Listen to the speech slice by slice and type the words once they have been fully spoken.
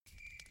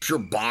sure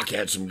Bach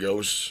had some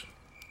ghosts.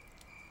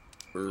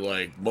 Or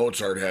like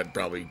Mozart had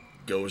probably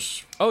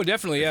ghosts. Oh,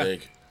 definitely, I yeah.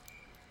 think.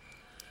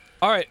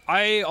 All right,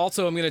 I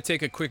also am going to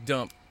take a quick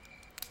dump.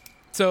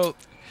 So,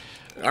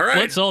 All right.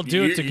 Let's all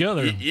do it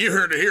together. You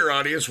heard it here,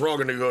 audience. We're all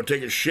going to go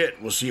take a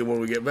shit. We'll see you when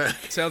we get back.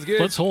 sounds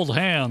good. Let's hold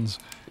hands.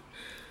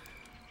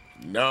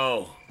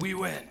 No. We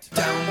went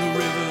down the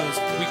rivers,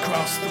 we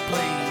crossed the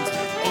plains,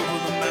 over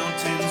the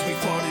mountains, we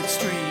forded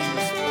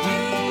streams. We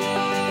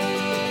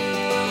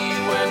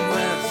went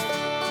west.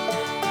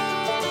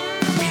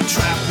 We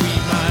trapped, we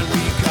mined,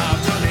 we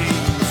carved our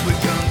names. With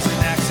guns and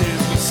axes,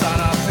 we sought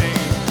our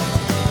fame.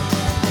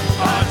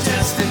 Our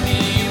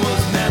destiny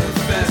was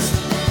manifest.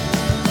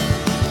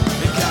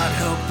 And God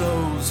help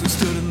those who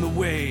stood in the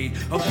way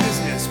of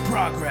business,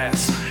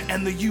 progress,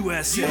 and the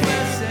USA.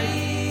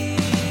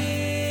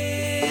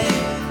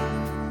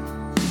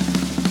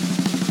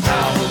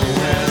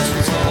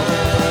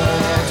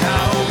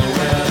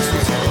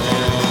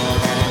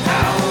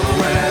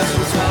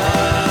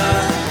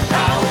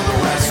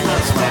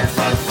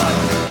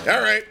 All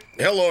right.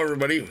 Hello,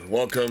 everybody.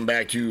 Welcome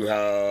back to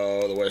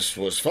How the West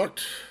Was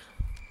Fucked.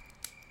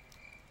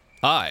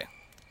 Hi.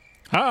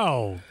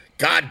 How?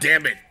 God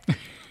damn it.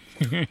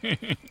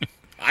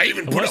 I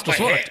even put West up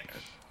my was hand. fucked.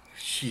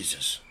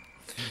 Jesus.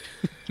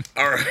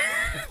 All right.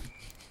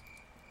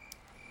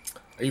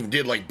 I even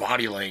did like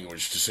body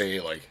language to say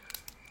like,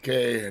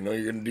 okay, I know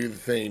you're going to do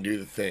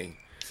the thing.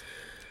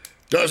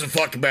 Doesn't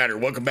fucking matter.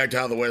 Welcome back to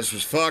How the West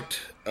Was Fucked.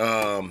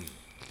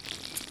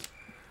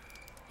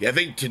 Yeah, I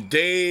think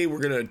today we're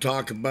going to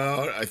talk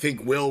about,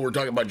 we're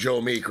talking about Joe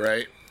Meek,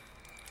 right?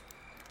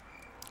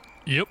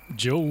 Yep,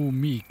 Joe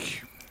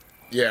Meek.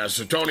 Yeah,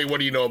 so Tony, what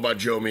do you know about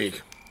Joe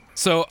Meek?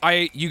 So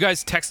you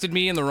guys texted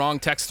me in the wrong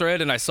text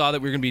thread, and I saw that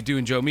we were going to be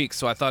doing Joe Meek,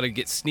 so I thought I'd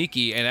get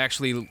sneaky and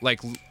actually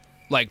like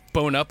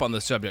bone up on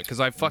the subject,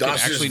 because I fucking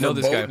Das actually is know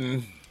this guy.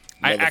 verboten,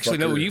 I actually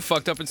know motherfucker. you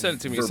fucked up and sent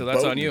it to me, so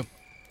that's on you.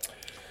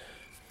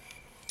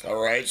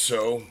 All right,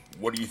 so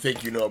what do you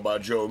think you know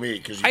about Joe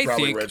Meek? Because you I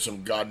probably think- read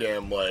some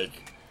goddamn like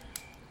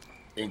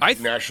I-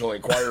 National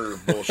Enquirer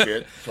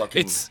bullshit.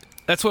 Fucking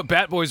That's what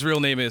Bat Boy's real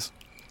name is.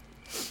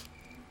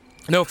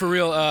 No, for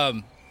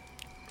real.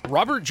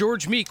 Robert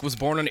George Meek was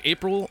born in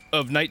April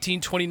of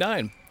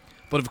 1929,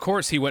 but of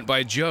course he went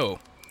by Joe.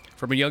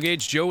 From a young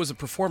age, Joe was a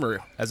performer.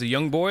 As a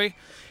young boy,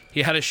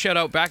 he had a shed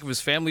out back of his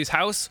family's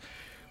house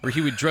where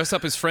he would dress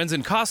up his friends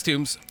in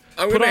costumes,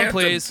 I'm put gonna on have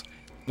plays.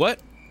 What?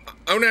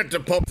 I'm gonna have to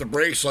pump the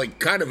brakes like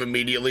kind of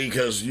immediately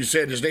because you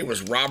said his name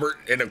was Robert,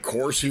 and of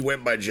course he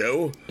went by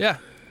Joe. Yeah,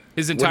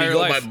 his When he entire go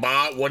life. by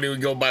Bob, when he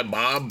would go by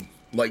Bob,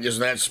 like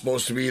isn't that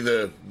supposed to be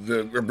the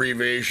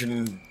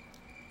abbreviation?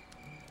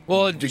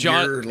 Well, to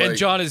John your, and like-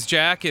 John is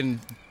Jack, and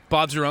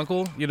Bob's your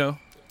uncle. You know,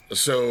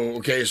 So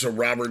okay, so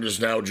Robert is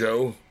now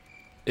Joe.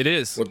 it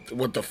is.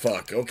 What the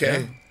fuck?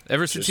 Okay.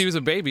 Ever since he was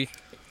a baby.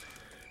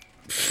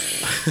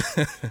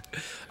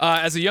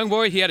 As a young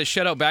boy, he had a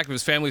shed out back of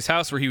his family's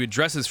house where he would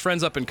dress his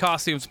friends up in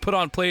costumes, put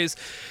on plays,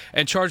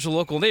 and charge the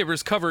local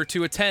neighbors cover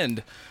to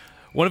attend.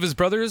 One of his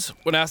brothers,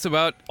 when asked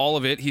about all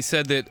of it, he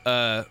said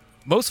that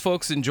most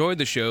folks enjoyed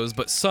the shows,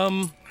 but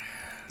some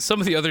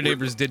of the other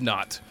neighbors did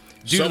not.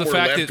 Due Some to the were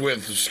fact left that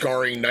with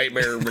scarring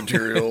nightmare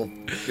material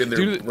in their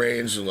Due to-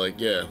 brains, and like,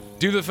 yeah.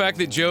 due to the fact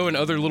that Joe and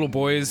other little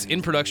boys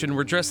in production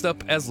were dressed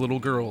up as little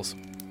girls.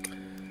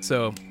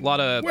 So, a lot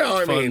of Well,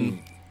 I fun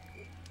mean,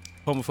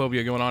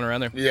 homophobia going on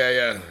around there.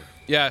 yeah.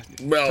 Yeah.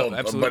 Well,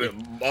 absolutely.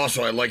 but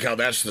also I like how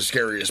that's the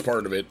scariest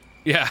part of it.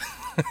 Yeah.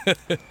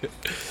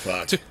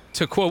 Fuck.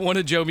 To quote one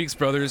of Joe Meek's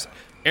brothers,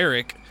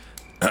 Eric,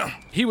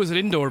 he was an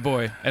indoor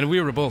boy, and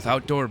we were both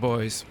outdoor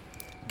boys.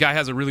 Guy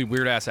has a really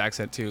weird-ass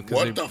accent, too. 'Cause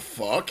What they the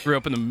fuck? grew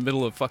up in the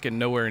middle of fucking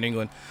nowhere in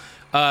England.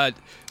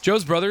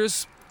 Joe's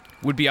brothers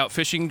would be out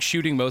fishing,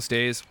 shooting most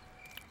days,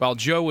 while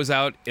Joe was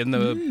out in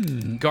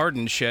the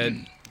garden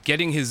shed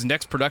getting his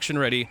next production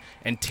ready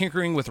and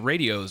tinkering with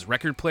radios,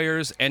 record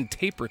players, and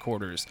tape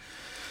recorders.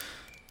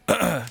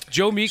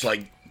 Joe Meek... It's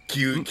like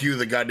cue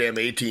the goddamn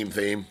A-Team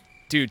theme.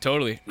 Dude,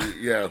 totally.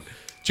 Yeah.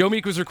 Joe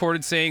Meek was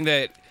recorded saying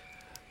that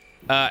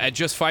at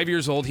just 5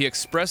 years old, he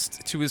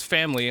expressed to his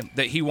family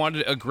that he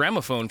wanted a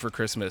gramophone for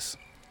Christmas,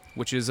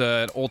 which is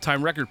an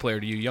old-time record player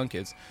to you young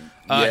kids.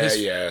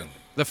 Yeah.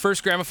 The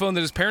first gramophone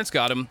that his parents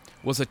got him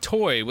was a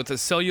toy with a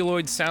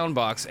celluloid sound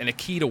box and a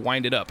key to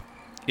wind it up.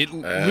 It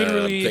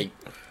literally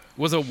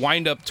was a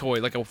wind-up toy,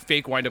 like a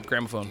fake wind-up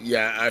gramophone.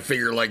 Yeah, I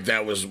figure like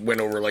that went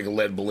over like a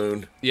lead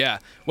balloon. Yeah.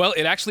 Well,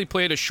 it actually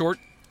played a short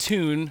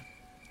tune,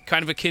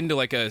 kind of akin to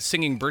like a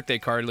singing birthday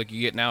card like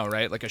you get now,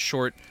 right? Like a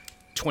short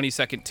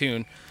 20-second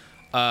tune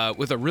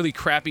with a really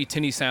crappy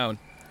tinny sound.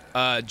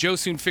 Joe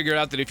soon figured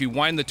out that if you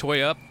wind the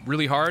toy up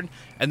really hard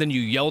and then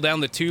you yell down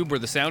the tube where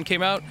the sound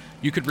came out,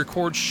 you could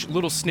record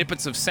little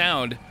snippets of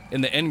sound in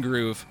the end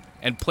groove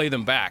and play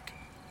them back.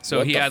 So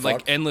What he the had like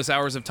fuck? endless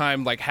hours of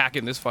time like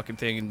hacking this fucking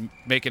thing and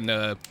making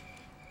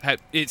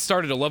it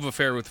started a love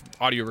affair with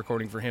audio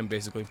recording for him,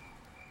 basically.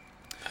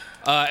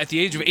 At the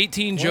age of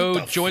 18, Joe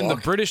the joined the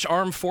fuck? British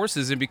Armed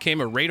Forces and became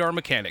a radar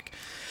mechanic.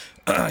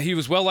 He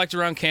was well liked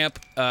around camp,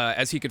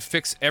 as he could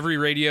fix every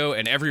radio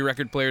and every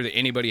record player that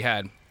anybody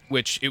had.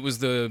 Which it was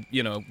the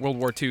World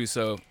War II,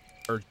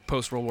 or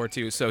post World War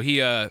II. So he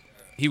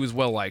was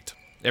well liked.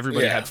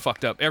 Everybody had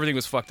fucked up. Everything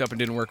was fucked up and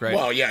didn't work right.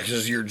 Well, yeah,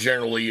 because you're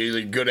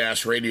generally good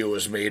ass radio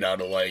is made out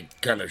of like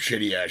kind of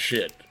shitty ass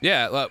shit.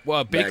 Yeah,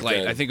 well, Bakelite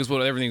then. I think is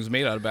what everything was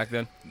made out of back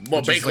then.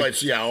 Well, Which is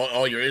Bakelite's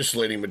all your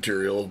insulating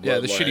material. Yeah,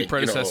 but the shitty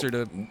predecessor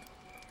to.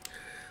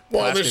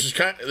 Well,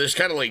 plastic. this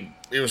kind of like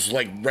it was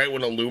like right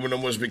when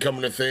aluminum was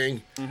becoming a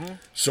thing. Mm-hmm.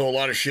 So a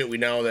lot of shit we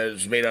know that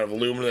is made out of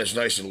aluminum that's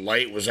nice and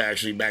light was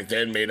actually back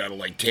then made out of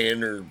like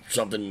tin or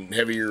something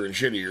heavier and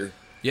shittier.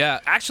 Yeah,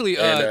 actually,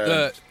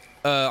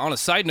 on a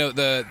side note,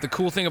 the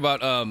cool thing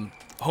about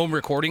home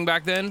recording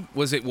back then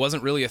was it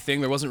wasn't really a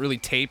thing. There wasn't really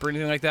tape or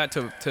anything like that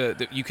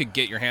that you could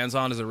get your hands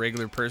on as a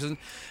regular person.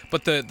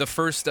 But the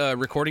first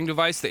recording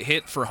device that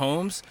hit for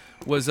homes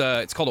was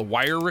it's called a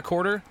wire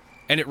recorder,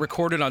 and it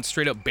recorded on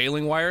straight up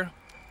baling wire.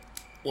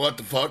 What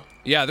the fuck?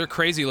 Yeah, they're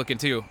crazy looking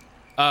too.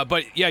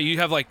 But yeah, you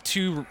have like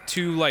two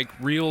like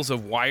reels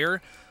of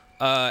wire.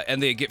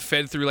 And they get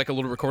fed through like a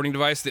little recording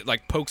device that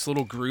like pokes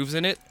little grooves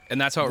in it,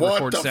 and that's how it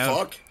records sound.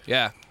 What the fuck?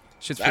 Yeah,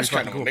 shit's That's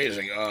pretty kind of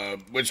fucking cool.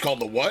 amazing. It's called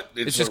the what?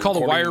 It's just called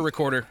a wire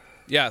recorder.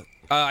 Yeah,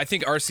 I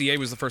think RCA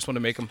was the first one to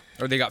make them,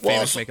 or they got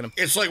famous making them.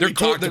 It's like They're we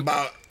cool. talked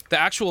about. The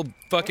actual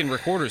fucking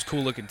recorder is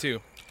cool looking too.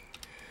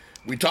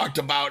 We talked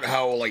about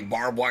how like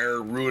barbed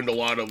wire ruined a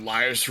lot of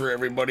lives for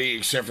everybody,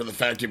 except for the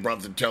fact they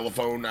brought the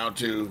telephone out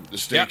to the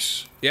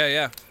sticks.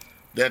 Yeah.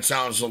 That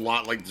sounds a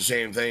lot like the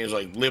same thing as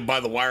like live by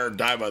the wire,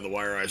 die by the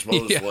wire, I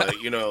suppose. Yeah.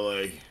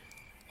 Like,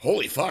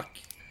 holy fuck.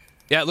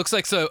 Yeah, it looks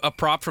like a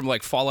prop from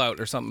like Fallout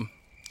or something.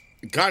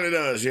 It kind of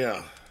does,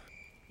 yeah.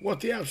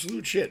 What the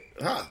absolute shit,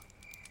 huh?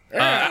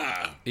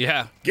 Yeah.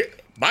 Yeah.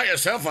 Buy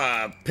yourself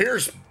a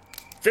Pierce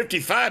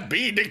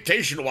 55B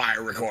dictation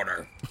wire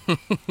recorder.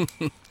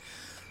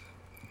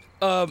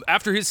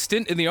 After his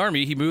stint in the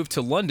Army, he moved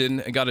to London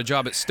and got a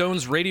job at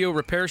Stone's radio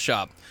repair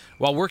shop.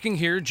 While working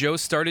here, Joe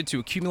started to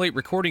accumulate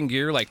recording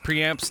gear like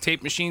preamps,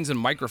 tape machines, and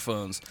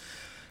microphones.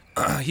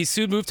 He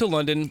soon moved to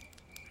London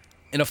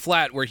in a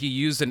flat where he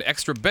used an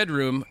extra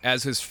bedroom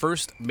as his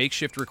first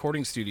makeshift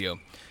recording studio.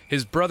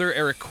 His brother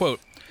Eric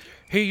quote,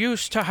 "He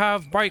used to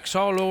have mics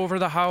all over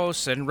the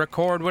house and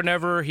record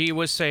whenever he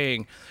was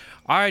saying,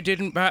 it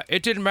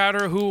didn't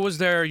matter who was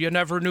there, you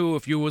never knew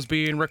if you was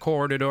being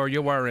recorded or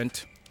you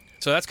weren't."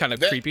 So that's kind of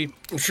creepy.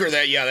 I'm sure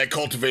that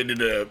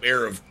cultivated an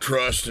air of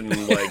trust and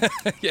like,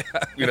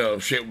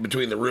 shit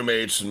between the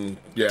roommates and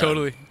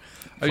Totally.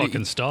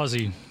 Fucking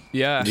Stasi.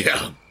 Yeah.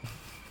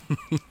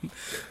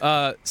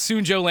 Yeah.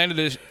 Soon Joe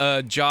landed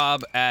a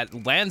job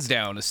at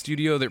Lansdowne, a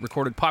studio that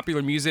recorded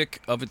popular music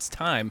of its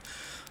time.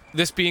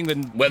 This being the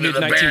Whether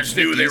the bands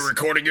knew they were mid-1950s.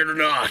 recording it or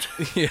not.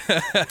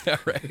 Yeah,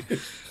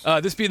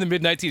 right. This being the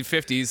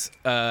mid-1950s,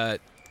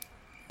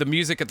 the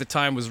music at the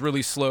time was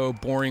really slow,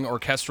 boring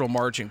orchestral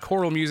march and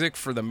choral music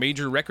for the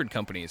major record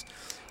companies.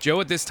 Joe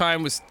at this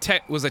time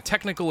was a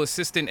technical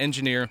assistant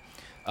engineer,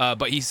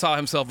 but he saw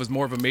himself as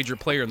more of a major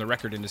player in the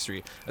record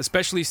industry,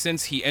 especially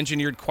since he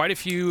engineered quite a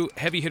few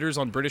heavy hitters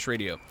on British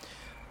radio.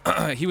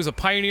 He was a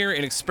pioneer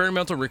in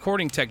experimental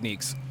recording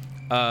techniques.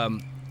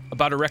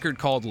 About a record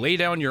called Lay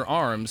Down Your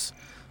Arms,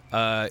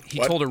 he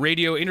told a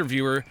radio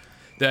interviewer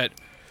that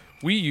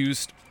we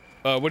used,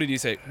 what did he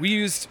say? We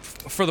used,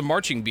 for the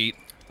marching beat,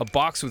 a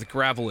box with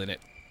gravel in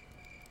it.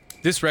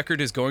 This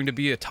record is going to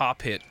be a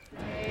top hit.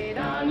 Lay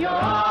down your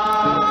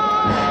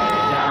arms,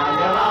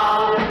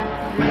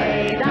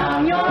 lay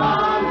down your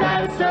arms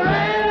and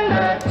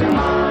surrender to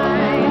mine.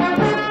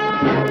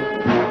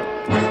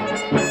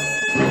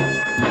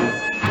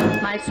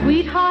 My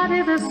sweetheart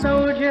is a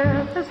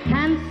soldier, as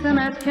handsome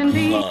as can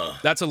be.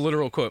 That's a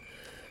literal quote.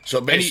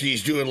 So basically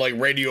he's doing like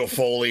radio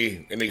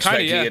Foley and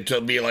expecting it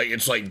to be like,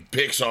 it's like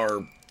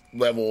Pixar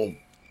level.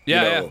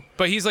 Yeah.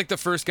 But he's like the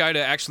first guy to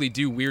actually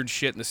do weird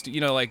shit in the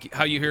studio. Like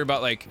how you hear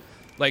about like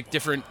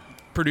different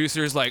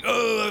producers like,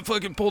 oh, I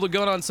fucking pulled a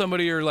gun on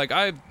somebody, or like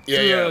I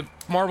threw a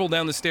marble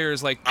down the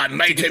stairs. Like I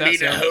made him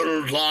eat a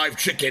whole live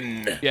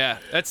chicken. Yeah,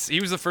 he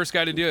was the first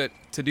guy to do it,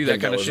 that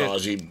kind of shit.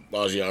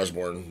 Ozzy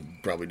Osbourne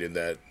probably did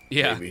that.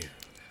 Yeah. Maybe.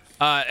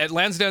 At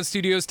Lansdowne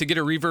Studios, to get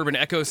a reverb and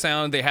echo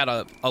sound, they had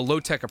a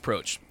low-tech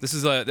approach. This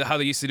is how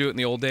they used to do it in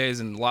the old days,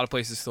 and a lot of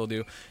places still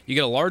do. You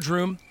get a large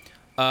room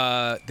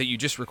that you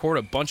just record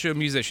a bunch of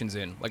musicians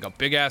in, like a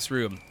big-ass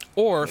room.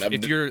 Or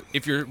if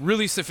you're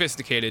really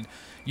sophisticated,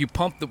 you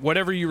pump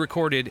whatever you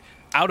recorded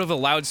out of a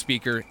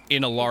loudspeaker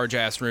in a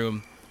large-ass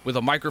room with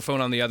a microphone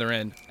on the other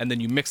end, and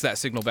then you mix that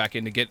signal back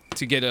in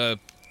to get a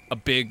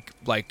big,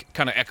 like,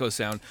 kind of echo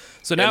sound.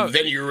 So now, and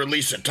then you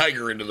release a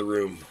tiger into the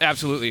room.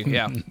 Absolutely,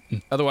 yeah.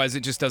 Otherwise, it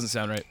just doesn't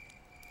sound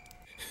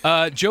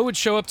right. Joe would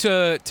show up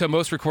to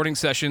most recording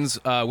sessions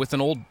with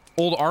an old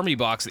Army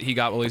box that he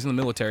got while he was in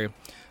the military,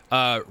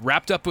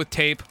 wrapped up with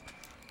tape,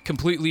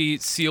 completely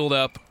sealed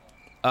up,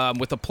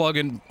 with a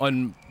plug-in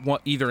on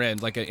either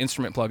end, like an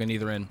instrument plug on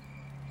either end.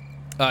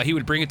 He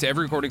would bring it to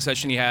every recording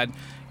session he had,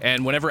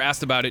 and whenever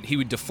asked about it, he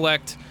would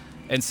deflect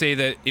and say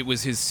that it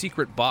was his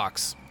secret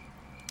box.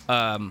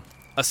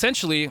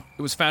 essentially,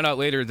 it was found out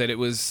later that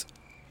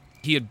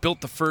he had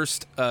built the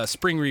first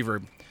spring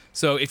reverb.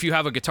 So if you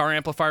have a guitar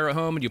amplifier at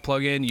home and you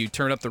plug in, you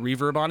turn up the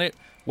reverb on it,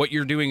 what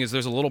you're doing is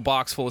there's a little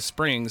box full of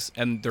springs,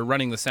 and they're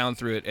running the sound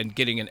through it and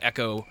getting an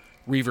echo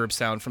reverb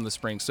sound from the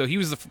springs. So he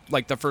was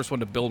the first one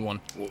to build one.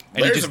 And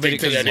There's a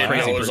big thing I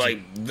didn't know. Is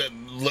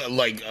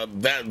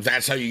person.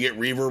 That's how you get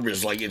reverb.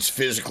 Is like it's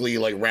physically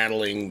like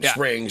rattling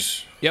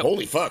springs. Yep.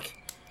 Holy fuck.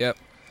 Yep.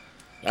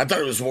 I thought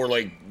it was more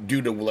like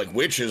due to like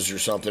witches or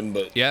something,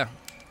 but yeah.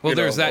 Well,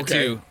 there's that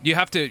okay. too. You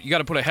got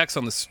to put a hex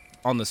on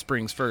the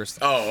springs first.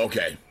 Oh,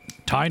 okay.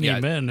 Tiny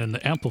men and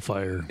the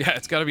amplifier. Yeah,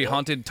 it's got to be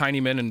haunted tiny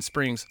men and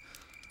springs.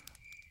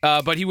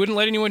 But he wouldn't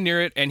let anyone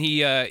near it, and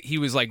he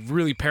was like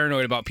really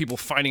paranoid about people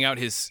finding out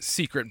his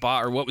secret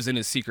box or what was in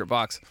his secret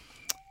box.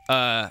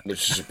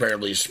 Which is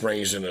apparently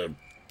springs in a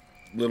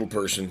little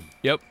person.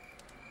 Yep.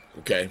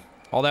 Okay.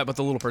 All that but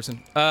the little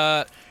person.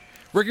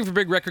 Working for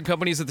big record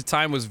companies at the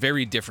time was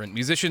very different.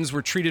 Musicians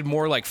were treated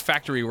more like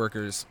factory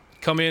workers.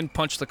 Come in,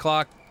 punch the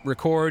clock,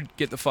 record,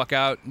 get the fuck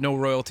out. No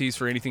royalties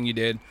for anything you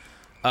did.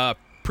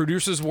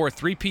 Producers wore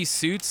 3-piece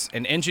suits,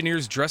 and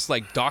engineers dressed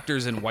like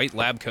doctors in white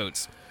lab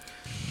coats.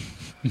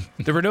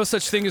 There were no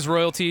such thing as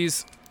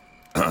royalties,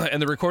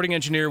 and the recording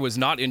engineer was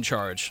not in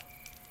charge.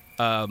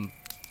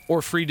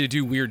 Or free to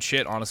do weird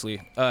shit,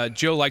 honestly.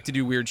 Joe liked to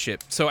do weird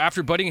shit. So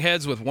after butting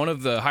heads with one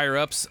of the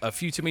higher-ups a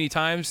few too many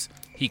times,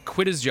 he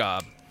quit his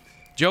job.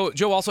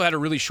 Joe also had a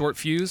really short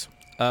fuse.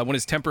 When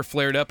his temper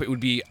flared up, it would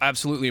be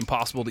absolutely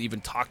impossible to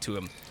even talk to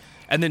him.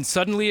 And then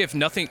suddenly,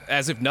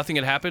 as if nothing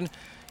had happened,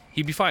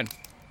 he'd be fine.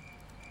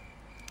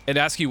 And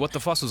ask you what the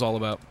fuss was all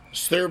about.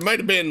 So there might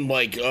have been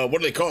like what do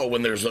they call it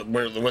when there's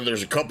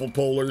a couple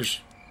polars,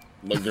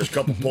 like there's a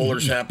couple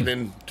polars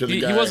happening to the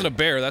guy. He wasn't a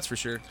bear, that's for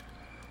sure.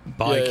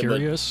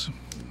 Bi-curious?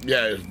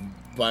 Yeah,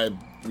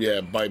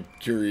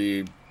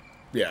 bi-curious.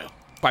 Yeah.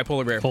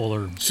 Bipolar bear.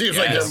 Polar. Seems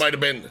like there might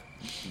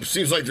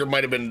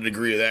have been a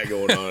degree of that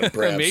going on,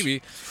 perhaps.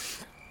 Maybe.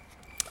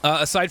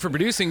 Aside from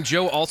producing,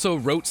 Joe also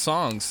wrote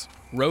songs.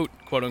 Wrote,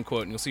 quote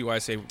unquote, and you'll see why I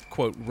say,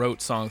 quote,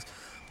 wrote songs.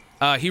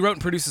 He wrote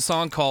and produced a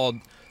song called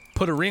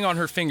Put a Ring on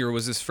Her Finger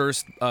was his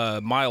first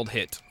mild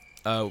hit,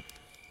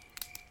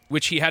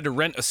 which he had to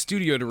rent a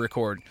studio to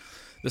record.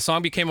 The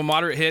song became a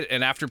moderate hit,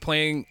 and after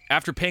paying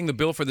the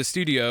bill for the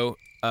studio,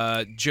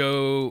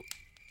 Joe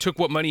took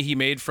what money he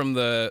made from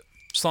the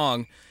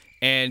song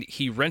and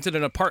he rented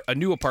a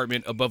new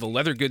apartment above a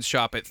leather goods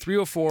shop at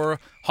 304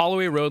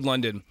 Holloway Road,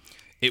 London.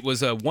 It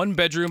was a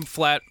one-bedroom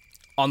flat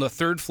on the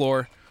 3rd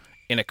floor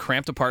in a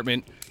cramped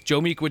apartment. Joe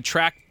Meek would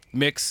track,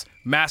 mix,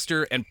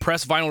 master, and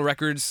press vinyl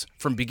records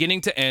from beginning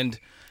to end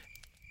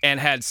and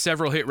had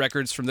several hit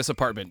records from this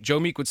apartment. Joe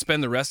Meek would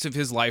spend the rest of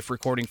his life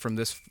recording from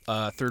this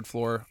 3rd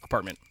floor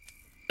apartment.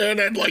 And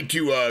I'd like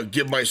to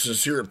give my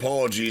sincere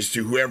apologies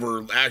to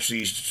whoever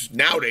actually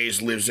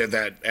nowadays lives at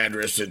that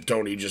address that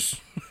Tony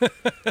just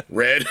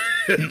read.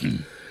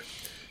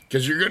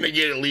 Because you're going to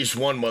get at least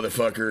one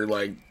motherfucker,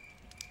 like,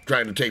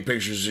 trying to take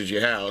pictures at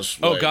your house.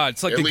 Oh, like, God.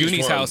 It's like at the least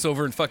Goonies one. house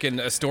over in fucking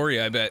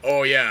Astoria, I bet.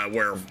 Oh, yeah.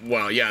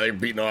 They're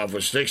beating off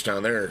with sticks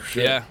down there.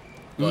 Shit. Yeah.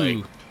 Like,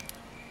 Ooh.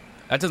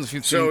 That doesn't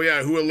feel so,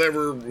 yeah,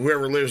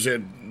 whoever lives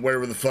at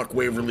wherever the fuck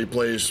Waverly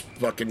Place,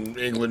 fucking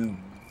England,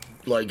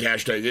 like,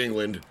 hashtag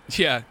England.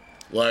 Yeah.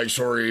 Like,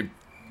 sorry,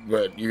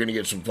 but you're going to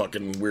get some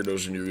fucking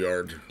weirdos in your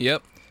yard.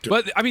 Yep.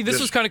 But, I mean, this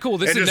was kind of cool.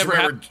 This had never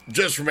happened.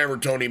 Just remember,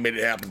 Tony made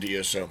it happen to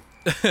you, so.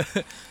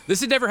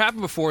 This had never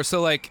happened before,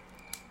 so, like,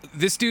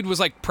 this dude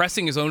was, like,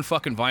 pressing his own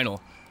fucking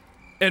vinyl.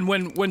 And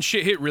when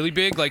shit hit really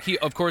big, like, he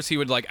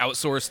would, like,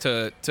 outsource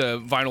to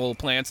vinyl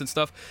plants and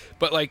stuff.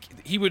 But, like,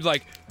 he would,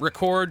 like,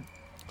 record,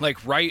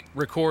 like, write,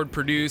 record,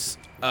 produce,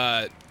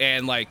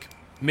 and, like,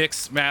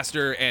 mix,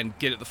 master, and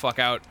get it the fuck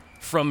out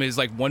from his,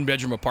 like,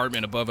 one-bedroom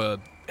apartment above a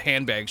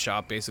handbag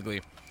shop,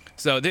 basically.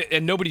 So,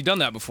 and nobody done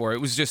that before. It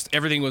was just,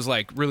 everything was,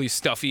 like, really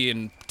stuffy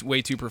and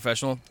way too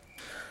professional.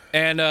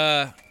 And,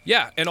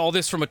 yeah, and all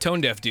this from a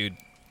tone-deaf dude.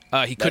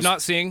 He could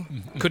not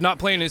sing, could not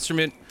play an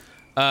instrument.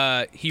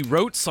 He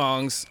wrote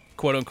songs,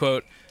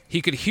 quote-unquote.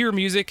 He could hear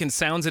music and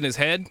sounds in his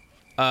head.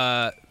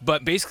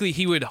 But basically,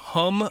 he would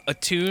hum a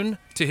tune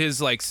to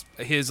his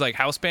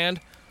house band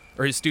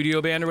or his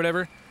studio band or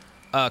whatever,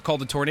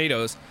 called the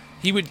Tornadoes.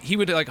 He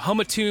would like hum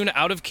a tune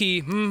out of key.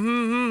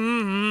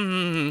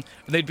 And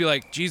they'd be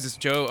like, "Jesus,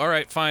 Joe, all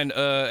right, fine."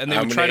 And they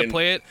would try to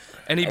play it,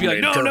 and he'd be like,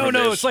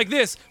 "No, it's like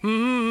this."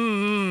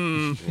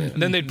 And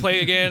then they'd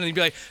play again, and he'd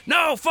be like,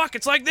 "No, fuck,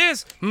 it's like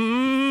this."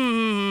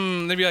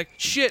 And they'd be like,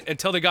 "Shit,"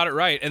 until they got it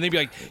right, and they'd be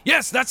like,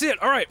 "Yes, that's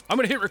it. All right, I'm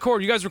gonna hit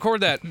record. You guys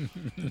record that."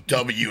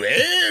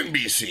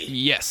 WNBC.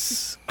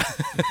 Yes.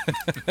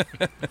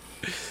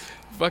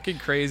 Fucking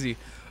crazy.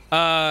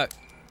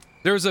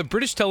 There was a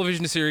British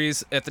television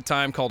series at the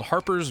time called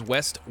Harper's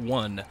West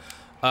 1,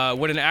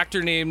 when an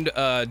actor named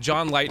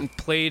John Leighton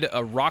played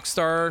a rock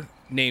star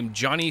named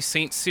Johnny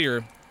St.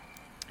 Cyr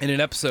in an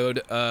episode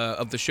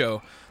of the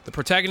show. The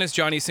protagonist,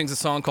 Johnny, sings a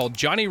song called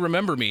Johnny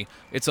Remember Me.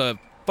 It's a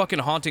fucking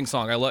haunting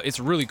song. It's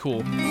really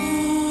cool.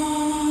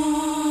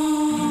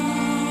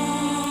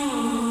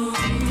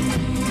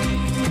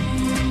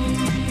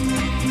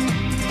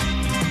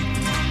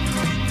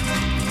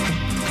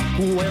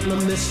 when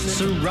the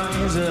mists are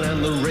rising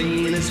and the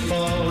rain is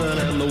falling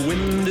and the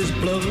wind is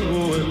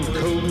blowing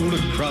cold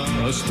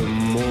across the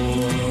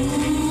moor.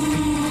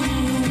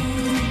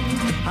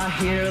 I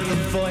hear the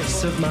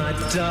voice of my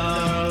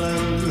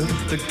darling,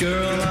 the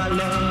girl I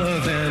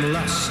loved and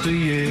lost a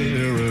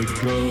year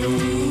ago.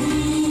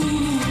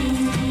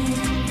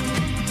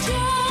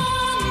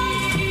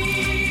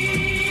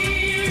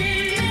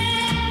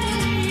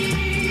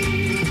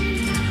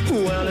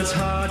 Well, it's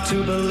hard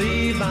to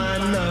believe, I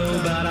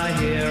know, but I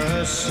hear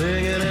her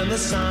singing in the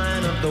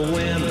sign of the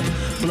wind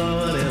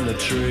blowing in the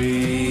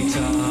treetops.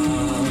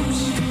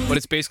 But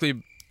it's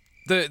basically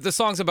the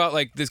song's about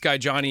like this guy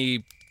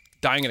Johnny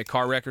dying in a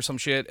car wreck or some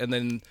shit, and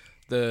then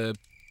the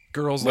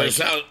girl's like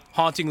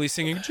hauntingly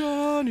singing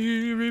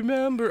Johnny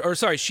remember, or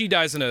sorry, she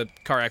dies in a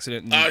car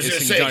accident and I was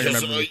just singing saying, Johnny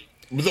remember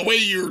me. The way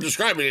you were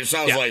describing it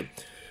sounds like,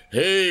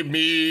 hey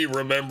me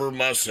remember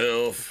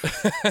myself.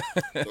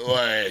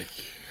 Like,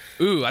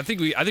 ooh, I think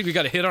we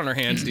got a hit on our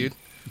hands, dude.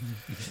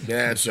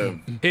 Yeah, it's a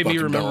hey me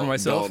remember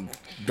myself.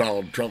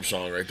 Donald Trump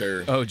song right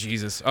there. Oh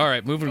Jesus! All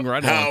right, moving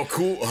right how on.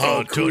 Cool?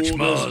 How cool touch does,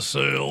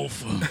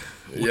 myself.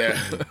 Yeah.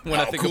 When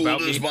how I think cool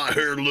about does me. my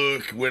hair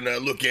look when I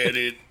look at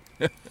it?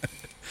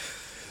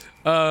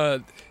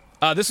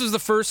 This was the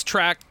first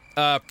track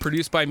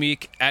produced by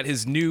Meek at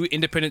his new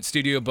independent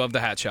studio above the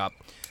Hat Shop.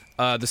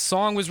 The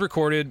song was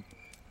recorded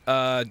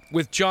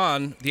with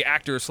John, the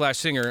actor /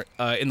 singer,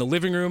 in the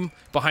living room.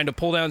 Behind a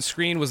pull-down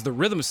screen was the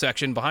rhythm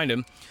section behind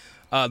him.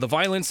 The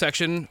violin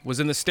section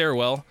was in the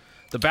stairwell.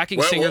 The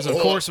backing singers, of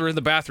course, were in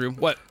the bathroom.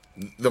 What?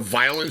 The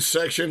violin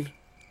section?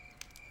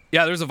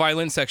 Yeah, there's a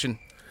violin section.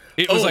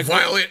 It was like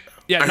violin.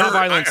 Yeah, not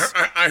violence.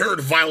 I heard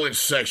violence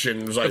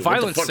section. It was like, The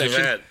violence what the fuck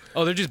section. is that?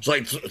 Oh, they're just It's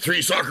like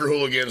three soccer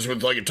hooligans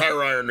with like a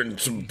tire iron and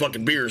some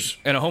fucking beers,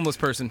 and a homeless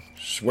person.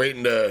 just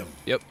waiting to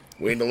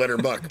let her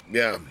buck.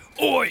 Yeah.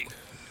 Oi!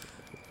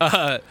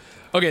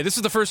 Okay, this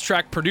is the first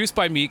track produced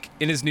by Meek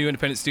in his new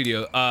independent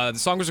studio. The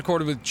song was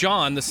recorded with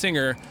John, the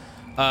singer,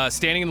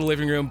 standing in the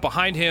living room.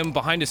 Behind him,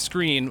 behind a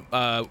screen,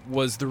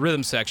 was the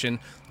rhythm section.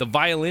 The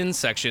violin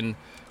section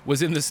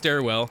was in the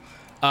stairwell.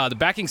 The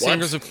backing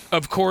singers,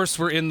 of course,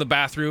 were in the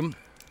bathroom.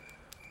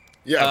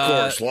 Yeah, of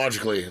course,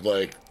 logically,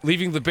 like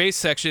leaving the bass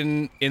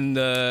section in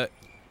a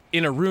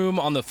room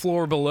on the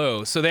floor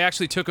below. So they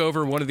actually took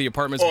over one of the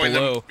apartments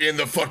below. in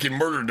the fucking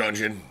murder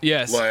dungeon.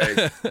 Yes.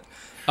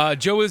 Like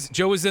Joe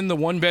was in the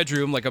one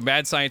bedroom like a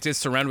mad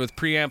scientist, surrounded with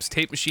preamps,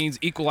 tape machines,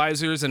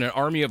 equalizers, and an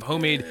army of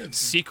homemade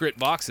secret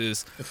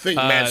boxes. I think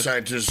mad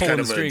scientist is kind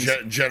of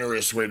a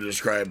generous way to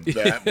describe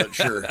that, but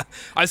sure.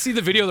 I see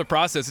the video of the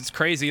process. It's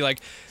crazy. Like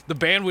the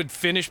band would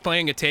finish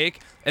playing a take,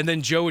 and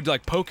then Joe would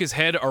like poke his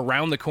head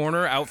around the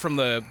corner out from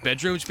the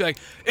bedroom, just be like,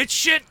 "It's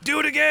shit, do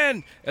it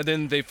again." And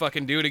then they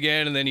fucking do it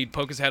again, and then he'd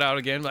poke his head out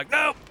again, like,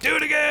 "No, do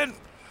it again."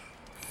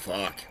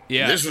 Fuck.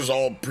 Yeah. This was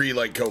all pre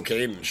like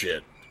cocaine and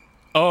shit.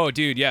 Oh,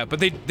 dude, yeah, but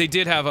they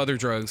did have other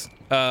drugs.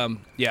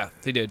 Yeah,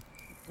 they did.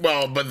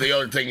 Well, but the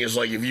other thing is,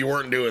 like, if you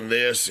weren't doing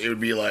this, it would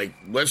be like,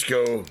 let's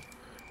go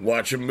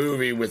watch a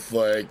movie with,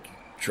 like,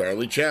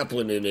 Charlie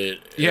Chaplin in it.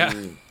 Yeah.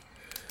 And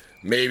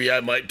maybe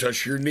I might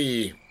touch your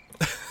knee.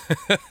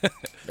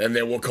 And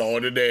then we'll call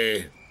it a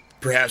day.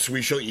 Perhaps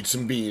we shall eat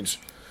some beans.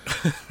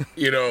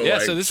 You know, yeah,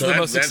 like, so this is the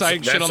most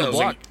exciting shit on the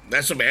block.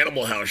 That's some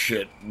Animal House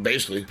shit,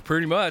 basically.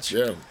 Pretty much.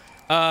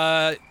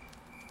 Yeah.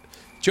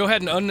 Joe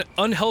had an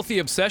unhealthy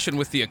obsession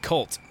with the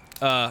occult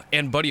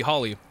and Buddy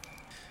Holly.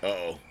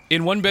 Uh-oh.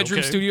 In one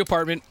bedroom studio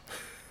apartment,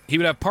 he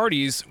would have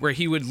parties where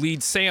he would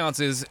lead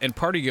seances and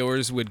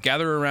partygoers would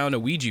gather around a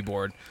Ouija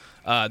board.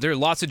 There are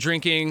lots of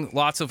drinking,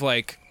 lots of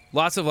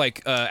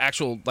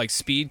actual like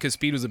speed, because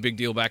speed was a big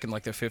deal back in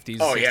like the 50s.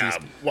 Oh 60s. yeah,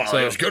 well,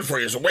 it was good for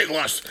you. It's a weight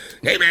loss.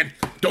 Hey man,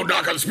 don't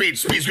knock on speed.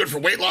 Speed's good for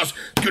weight loss.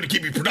 It's good to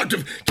keep you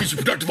productive. Keeps you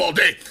productive all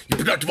day. You're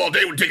productive all day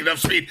when you take enough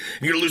speed.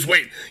 And you're gonna lose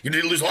weight. You're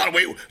gonna lose a lot of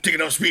weight when you take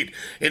enough speed.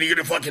 And you're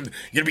gonna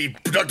be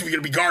productive.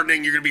 You're gonna be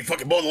gardening. You're gonna be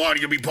fucking mowing the lawn.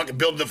 You're gonna be fucking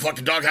building the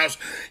fucking doghouse.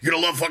 You're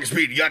gonna love fucking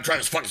speed. You gotta try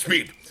this fucking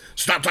speed.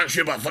 Stop talking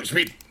shit about fucking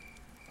speed.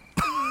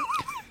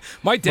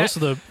 My dad. Most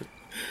of the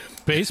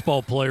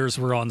baseball players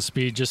were on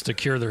speed just to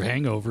cure their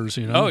hangovers,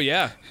 you know? Oh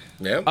yeah.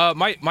 Yeah.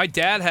 My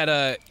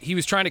dad he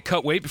was trying to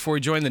cut weight before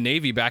he joined the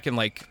Navy back in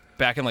like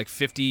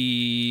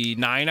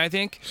 59, I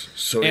think.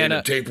 So he had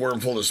a tapeworm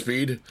full of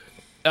speed?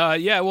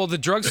 Yeah, well the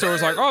drugstore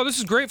was like, "Oh, this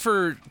is great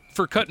for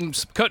cutting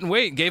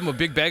weight." Gave him a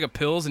big bag of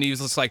pills, and he was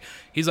just like,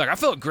 "I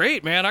felt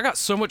great, man. I got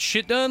so much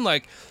shit done.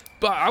 Like,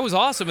 but I was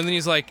awesome." And then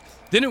he's like,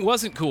 then it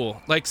wasn't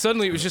cool. Like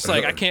suddenly it was just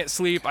like, I can't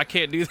sleep, I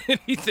can't do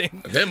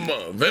anything.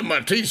 Then my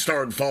teeth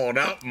started falling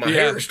out, and my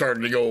hair started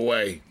to go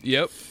away.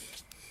 Yep.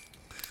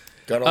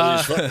 Got all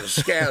these fucking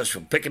scabs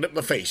from picking up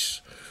the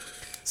face.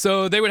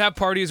 So they would have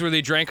parties where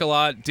they drank a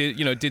lot,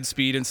 did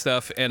speed and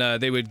stuff,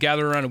 and they would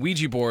gather around a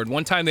Ouija board.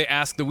 One time they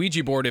asked the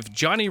Ouija board if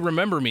Johnny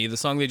Remember Me, the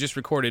song they just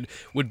recorded,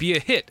 would be a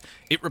hit.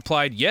 It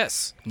replied,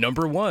 yes,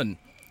 #1.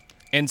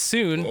 And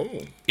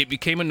soon, it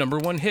became a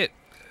 #1 hit.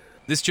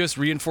 This just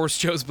reinforced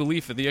Joe's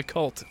belief in the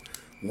occult.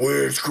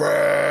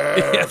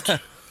 Witchcraft! Yeah.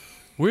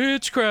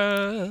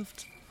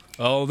 Witchcraft.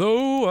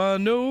 Although I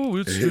know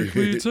it's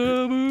strictly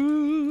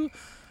taboo.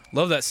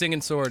 Love that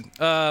singing sword.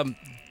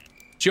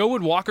 Joe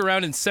would walk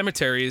around in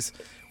cemeteries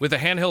with a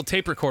handheld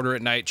tape recorder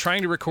at night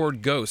trying to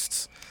record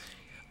ghosts.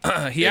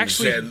 He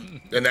actually...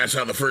 And that's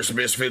how the first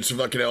Misfits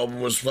fucking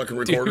album was fucking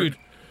recorded? Dude.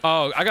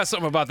 Oh, I got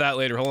something about that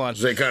later. Hold on.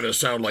 They kind of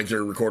sound like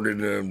they're recorded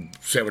in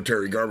a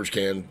cemetery garbage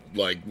can,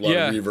 like a lot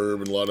of reverb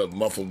and a lot of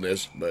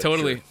muffledness. But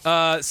totally.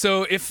 Sure.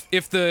 So if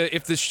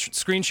the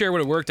screen share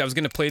would have worked, I was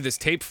going to play this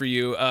tape for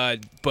you,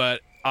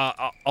 but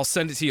I'll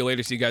send it to you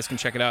later so you guys can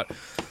check it out.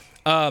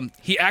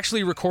 He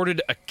actually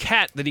recorded a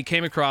cat that he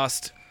came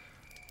across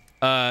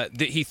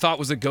that he thought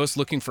was a ghost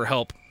looking for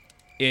help.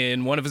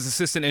 And one of his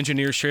assistant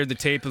engineers shared the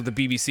tape of the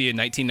BBC in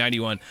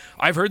 1991.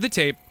 I've heard the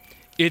tape.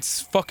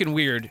 It's fucking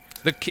weird.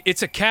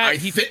 It's a cat.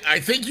 I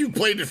think you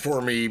played it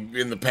for me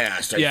in the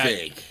past, I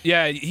think.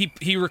 Yeah,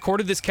 he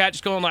recorded this cat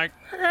just going like,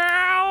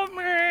 help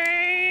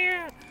me.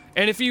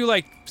 And if you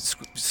like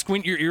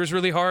squint your ears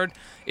really hard,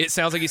 it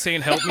sounds like he's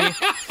saying help me.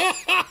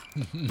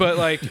 But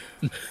like...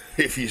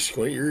 If you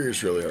squint your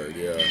ears really hard,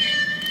 yeah.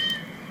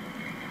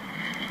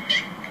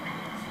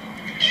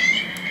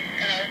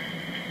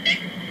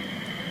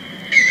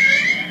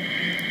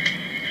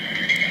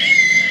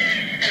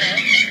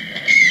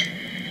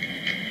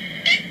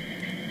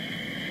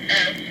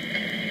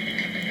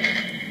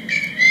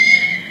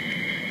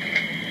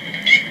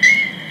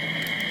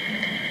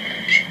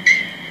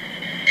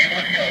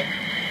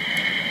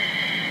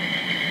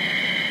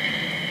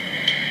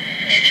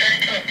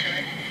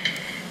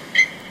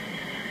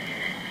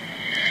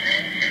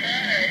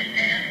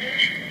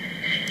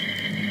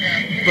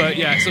 But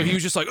yeah, so he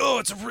was just like, "Oh,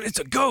 it's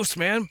a ghost,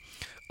 man."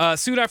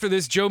 Soon after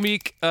this, Joe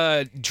Meek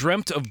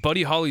dreamt of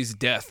Buddy Holly's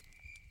death.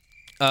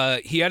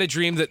 He had a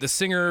dream that the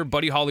singer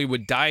Buddy Holly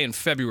would die in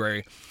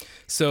February.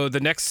 So the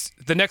next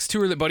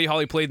tour that Buddy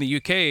Holly played in the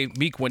UK,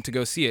 Meek went to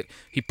go see it.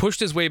 He pushed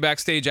his way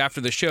backstage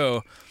after the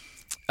show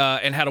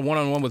and had a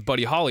one-on-one with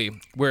Buddy Holly,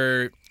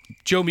 where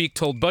Joe Meek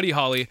told Buddy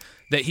Holly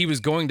that he was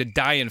going to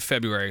die in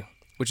February,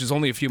 which is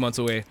only a few months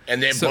away.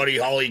 And then Buddy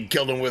Holly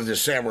killed him with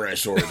his samurai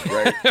sword,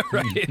 right?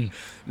 Right.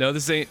 No,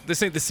 this ain't the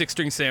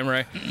 6-string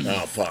samurai.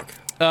 Oh, fuck.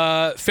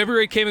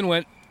 February came and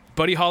went.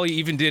 Buddy Holly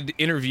even did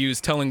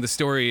interviews telling the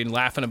story and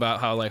laughing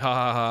about how, like, ha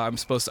ha ha,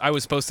 I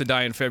was supposed to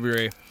die in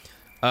February.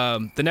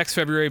 The next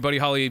February, Buddy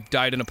Holly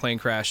died in a plane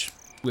crash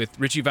with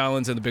Richie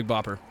Valens and the Big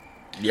Bopper.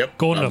 Yep.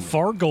 Going to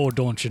Fargo,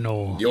 don't you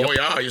know? Oh,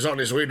 yeah, he's on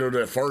his way to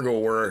that Fargo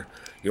where,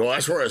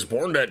 that's where I was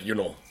born at,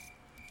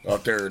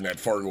 out there in that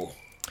Fargo.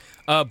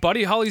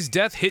 Buddy Holly's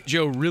death hit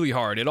Joe really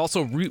hard. It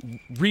also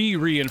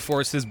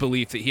reinforced his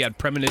belief that he had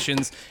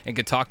premonitions and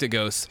could talk to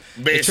ghosts.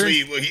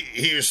 Basically,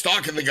 he was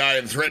stalking the guy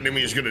and threatened him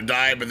he was going to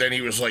die, but then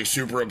he was like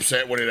super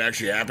upset when it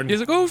actually happened. He's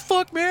like, "Oh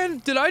fuck,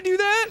 man, did I do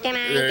that?"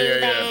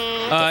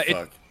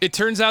 Yeah. It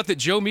turns out that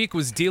Joe Meek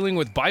was dealing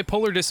with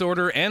bipolar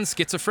disorder and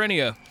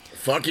schizophrenia.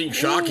 Fucking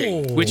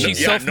shocking. Which he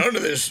none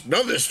of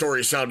this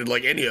story sounded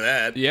like any of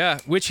that. Yeah,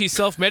 which he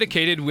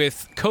self-medicated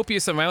with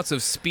copious amounts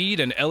of speed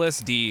and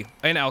LSD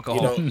and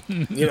alcohol.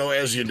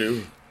 As you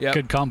do. Yeah.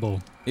 Good combo.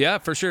 Yeah,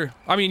 for sure.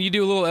 I mean, you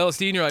do a little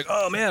LSD and you're like,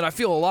 "Oh man, I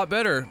feel a lot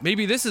better.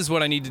 Maybe this is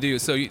what I need to do."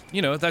 So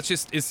that's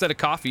just, instead of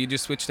coffee, you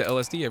just switch to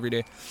LSD every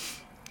day.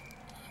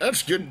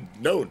 That's a good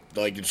note.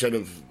 Like, instead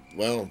of,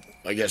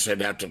 I guess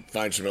I'd have to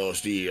find some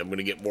LSD. I'm going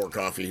to get more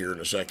coffee here in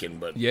a second,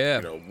 but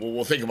yeah,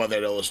 we'll think about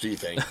that LSD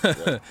thing.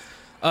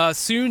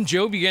 Soon,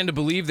 Joe began to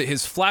believe that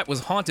his flat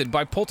was haunted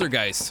by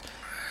poltergeists.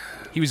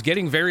 He was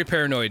getting very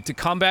paranoid. To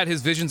combat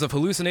his visions of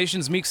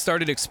hallucinations, Meek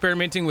started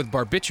experimenting with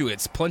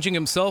barbiturates, plunging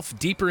himself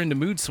deeper into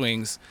mood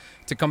swings.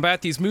 To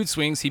combat these mood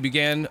swings, he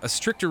began a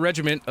stricter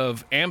regimen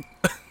of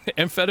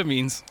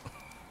amphetamines.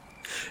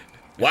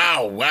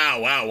 Wow.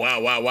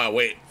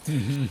 Wait.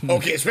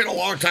 Okay, it's been a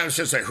long time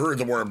since I heard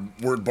the word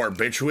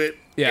barbiturate.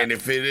 Yeah. And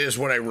if it is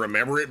what I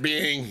remember it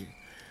being,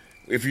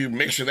 if you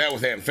mixture that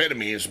with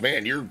amphetamines,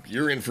 man,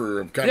 you're in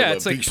for kind of a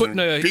it's like putting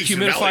a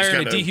humidifier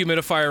and a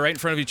dehumidifier right in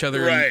front of each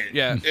other. Right.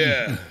 And,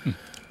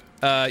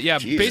 yeah.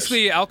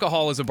 Basically,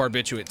 alcohol is a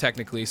barbiturate,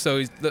 technically.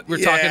 So we're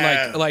talking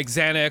like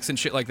Xanax and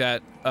shit like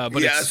that. But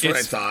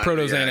it's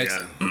proto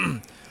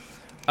Xanax.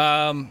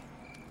 Yeah.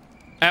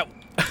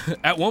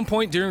 At one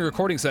point during a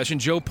recording session,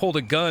 Joe pulled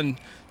a gun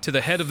to the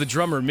head of the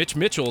drummer, Mitch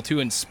Mitchell, to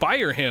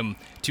inspire him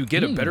to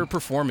get a better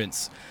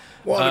performance.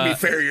 Well, to be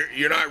fair,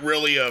 you're not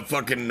really a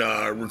fucking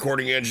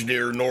recording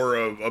engineer nor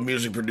a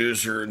music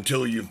producer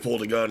until you've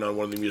pulled a gun on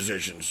one of the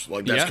musicians.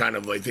 Like, that's kind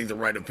of, I think, the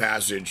rite of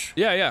passage.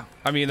 Yeah.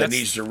 I mean, that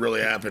needs to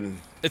really happen.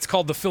 It's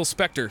called the Phil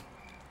Spector.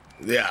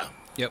 Yeah.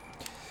 Yep.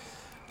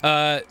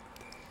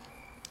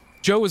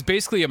 Joe was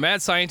basically a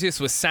mad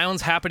scientist with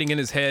sounds happening in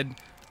his head.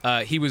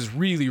 He was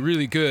really,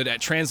 really good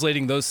at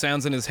translating those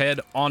sounds in his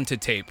head onto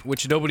tape,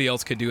 which nobody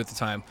else could do at the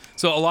time.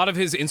 So a lot of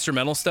his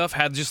instrumental stuff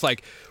had just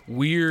like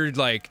weird,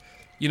 like,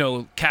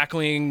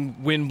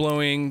 cackling, wind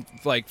blowing,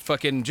 like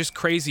fucking just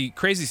crazy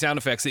sound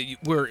effects that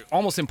were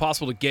almost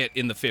impossible to get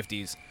in the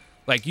 50s.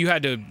 Like, you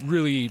had to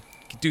really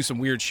do some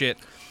weird shit.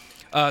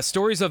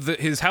 Stories of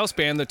his house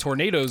band, the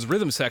Tornadoes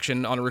rhythm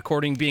section, on a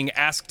recording being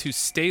asked to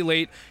stay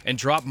late and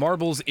drop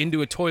marbles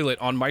into a toilet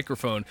on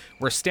microphone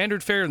were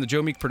standard fare in the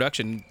Joe Meek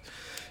production.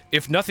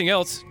 If nothing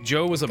else,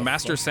 Joe was a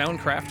master sound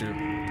crafter.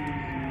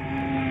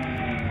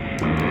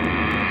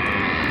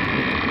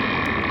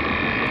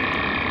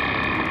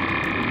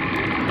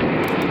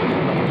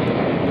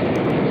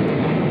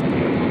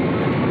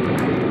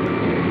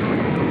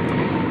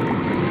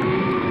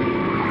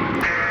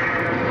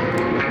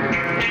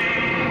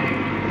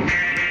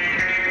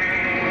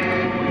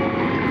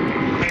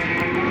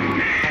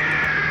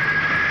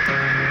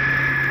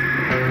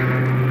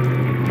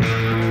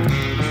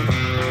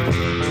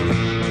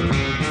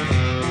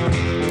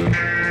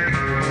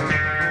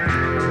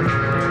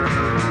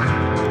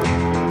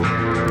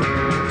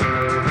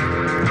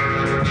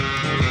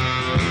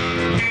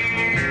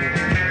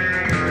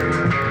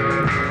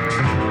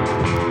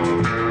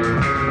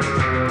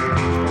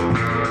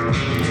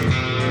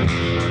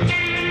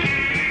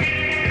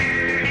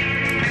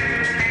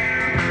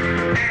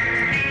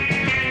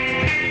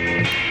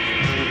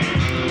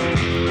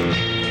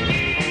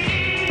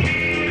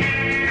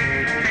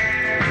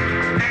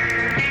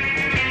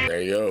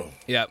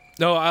 Yeah.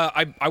 No,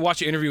 I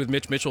watched an interview with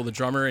Mitch Mitchell, the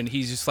drummer, and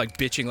he's just like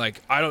bitching,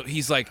 like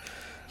he's like,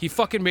 he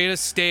fucking made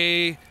us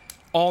stay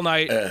all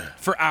night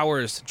for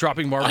hours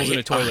dropping marbles in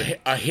a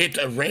toilet. I hit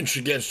a wrench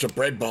against a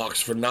bread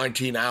box for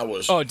 19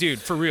 hours. Oh, dude,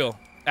 for real.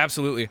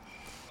 Absolutely.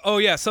 Oh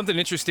yeah, something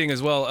interesting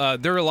as well.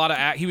 There were a lot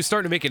of he was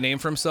starting to make a name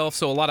for himself,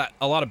 so a lot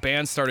of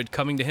bands started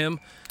coming to him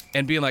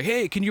and being like,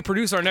 "Hey, can you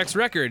produce our next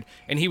record?"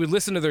 And he would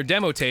listen to their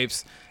demo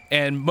tapes,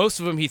 and most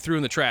of them he threw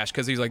in the trash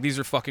because he's like, "These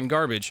are fucking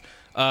garbage."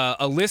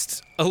 A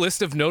list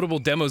of notable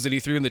demos that he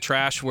threw in the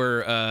trash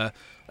were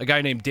a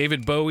guy named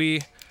David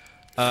Bowie,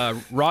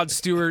 Rod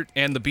Stewart,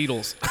 and the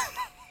Beatles.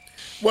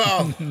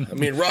 Well, I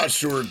mean, Rod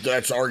Stewart,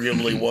 that's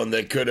arguably one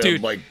that could have,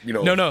 Dude, like, you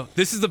know. No,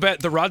 this is the best.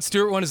 The Rod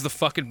Stewart one is the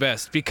fucking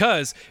best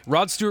because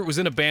Rod Stewart was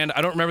in a band.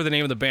 I don't remember the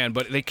name of the band,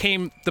 but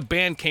the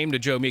band came to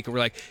Joe Meek and were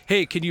like,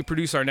 "Hey, can you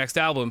produce our next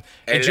album?"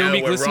 And Joe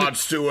Meek listened Rod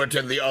Stewart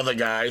and the other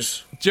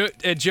guys.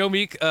 Joe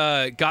Meek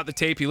got the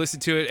tape. He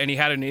listened to it, and he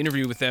had an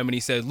interview with them, and he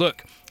said,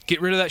 "Look,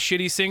 get rid of that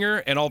shitty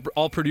singer, and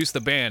I'll produce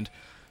the band,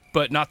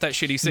 but not that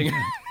shitty singer."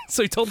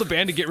 So he told the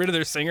band to get rid of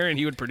their singer, and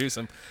he would produce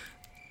them.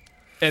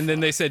 And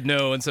then they said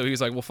no, and so he was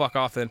like, "Well, fuck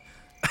off then."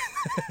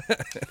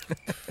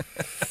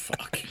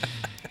 Fuck.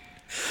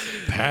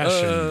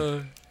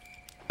 Passion.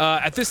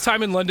 At this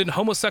time in London,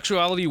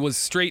 homosexuality was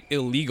straight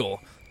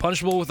illegal,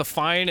 punishable with a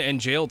fine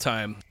and jail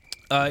time.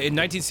 In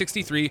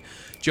 1963,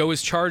 Joe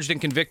was charged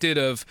and convicted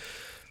of,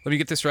 let me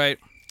get this right,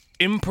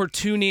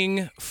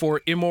 importuning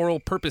for immoral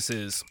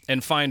purposes,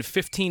 and fined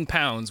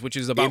 £15, which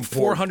is about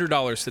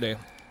 $400 today.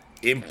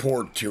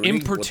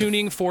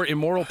 Importuning for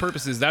immoral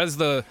purposes. That is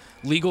the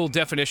legal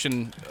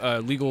definition,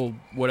 legal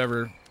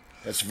whatever.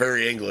 That's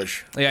very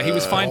English. Yeah, he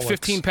was fined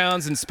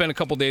 £15 and spent a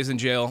couple days in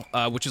jail,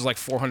 which is like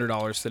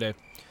 $400 today.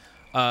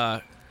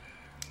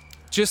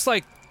 Just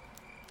like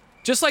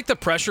the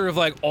pressure of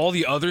like all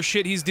the other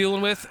shit he's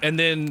dealing with, and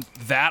then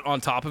that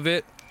on top of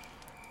it.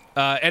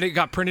 And it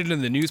got printed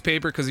in the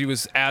newspaper because he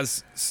was,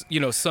 as you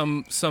know,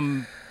 some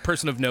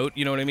person of note.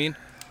 You know what I mean?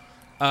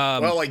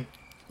 Well, like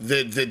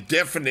the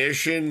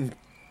definition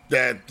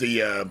that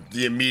the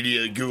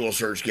immediate Google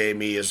search gave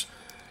me is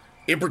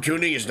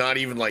importuning is not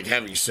even like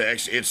having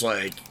sex. It's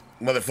like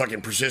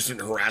motherfucking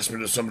persistent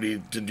harassment of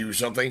somebody to do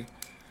something.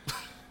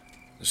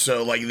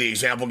 So, like, the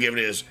example given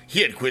is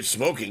he had quit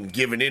smoking,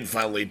 given in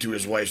finally to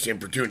his wife's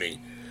importuning.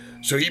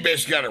 So he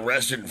basically got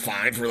arrested and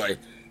fined for like,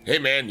 "Hey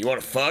man, you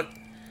want to fuck?"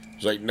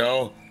 He's like,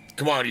 "No."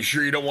 "Come on, you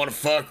sure you don't want to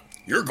fuck?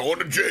 You're going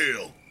to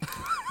jail."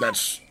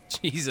 That's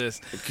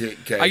Jesus. Okay.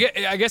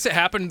 I guess it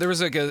happened. There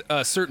was like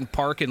a certain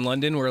park in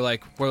London where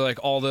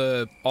all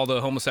the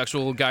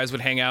homosexual guys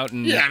would hang out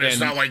and yeah, and it's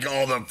not like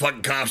all the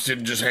fucking cops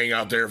didn't just hang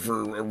out there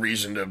for a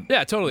reason to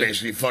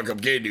basically fuck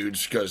up gay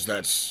dudes, because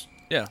that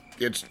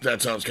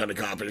sounds kind of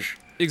coppish.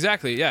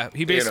 Exactly. Yeah,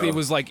 he basically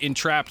was like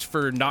entrapped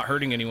for not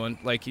hurting anyone.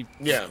 Like he.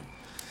 Yeah.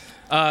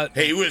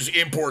 Hey, he was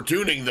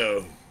importuning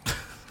though,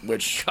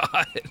 which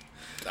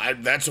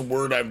that's a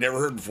word I've never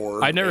heard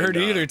before. I never heard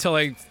it either until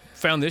I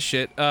found this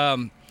shit.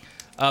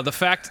 The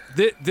fact,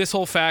 this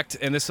whole fact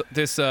and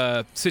this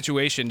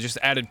situation just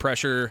added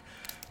pressure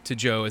to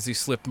Joe as he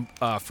slipped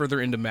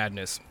further into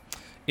madness.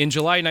 In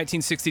July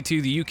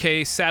 1962, the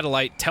UK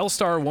satellite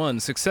Telstar 1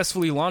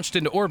 successfully launched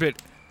into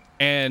orbit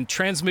and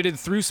transmitted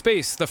through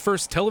space the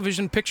first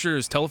television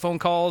pictures, telephone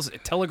calls,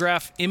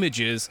 telegraph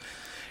images,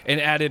 and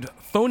added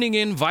phoning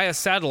in via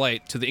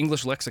satellite to the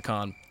English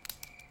lexicon.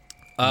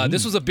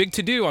 This was a big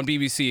to-do on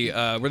BBC,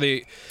 where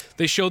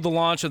they showed the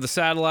launch of the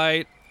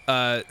satellite,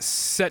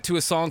 set to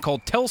a song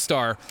called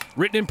Telstar,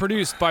 written and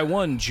produced by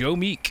one Joe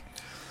Meek.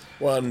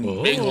 Well,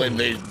 in England,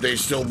 they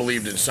still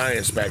believed in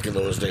science back in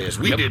those days.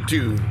 We did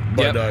too,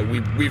 but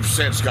we've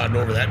since gotten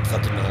over that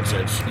fucking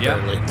nonsense,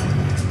 apparently.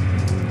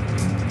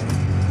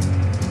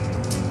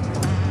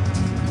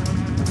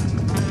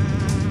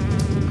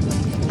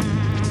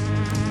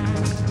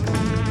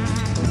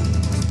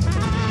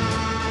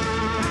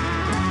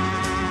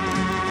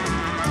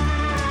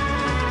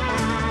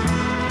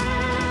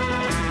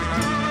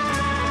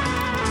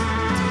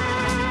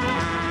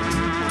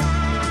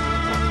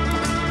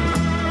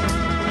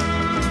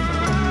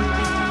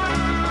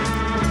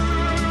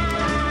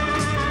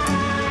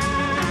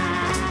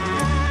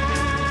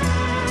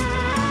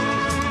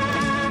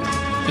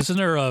 Isn't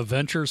there a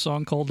Venture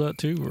song called that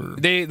too? Or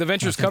The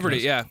Ventures I think covered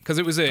it, that's- yeah, because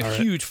it was a right.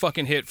 huge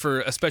fucking hit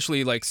for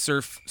especially like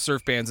surf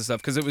bands and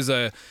stuff. Because it was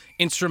a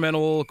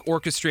instrumental,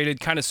 orchestrated,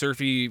 kind of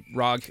surfy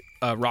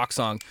rock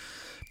song.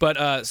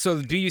 But so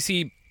the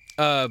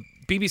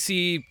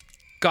BBC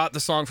got the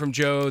song from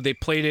Joe. They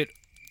played it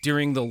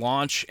during the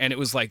launch, and it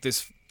was like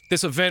this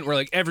event where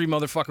like every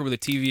motherfucker with a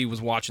TV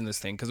was watching this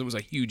thing because it was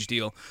a huge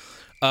deal.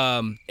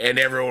 And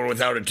everyone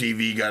without a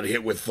TV got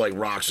hit with like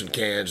rocks and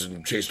cans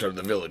and chased out of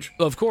the village.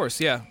 Of course,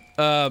 yeah.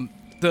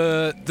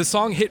 The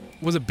song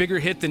was a bigger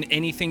hit than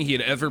anything he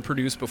had ever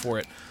produced before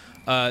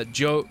it.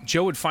 Joe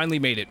had finally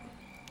made it,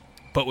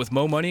 but with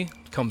mo money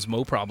comes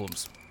mo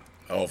problems.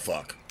 Oh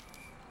fuck.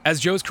 As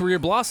Joe's career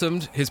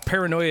blossomed, his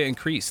paranoia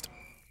increased.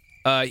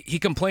 He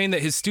complained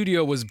that his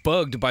studio was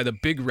bugged by the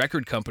big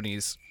record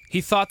companies.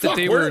 He thought that Fuck,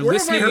 they where were have I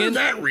listening heard in.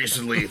 that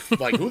recently?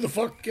 Like who the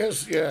fuck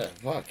guess? Yeah,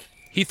 fuck.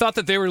 He thought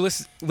that they were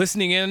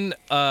listening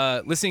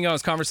on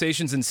his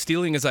conversations and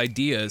stealing his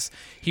ideas.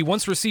 He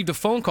once received a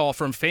phone call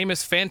from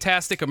famous,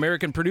 fantastic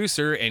American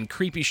producer and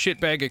creepy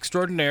shitbag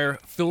extraordinaire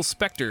Phil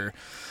Spector.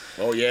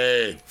 Oh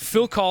yeah.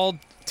 Phil called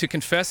to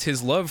confess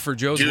his love for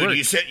Joe's Dude, work.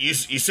 you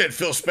said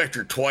Phil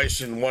Spector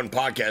twice in one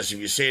podcast. If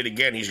you say it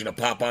again, he's gonna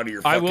pop out of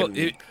your I fucking...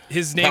 will.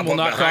 His name pop will up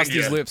not cross behind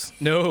his you. lips.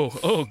 No.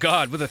 Oh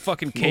God, with a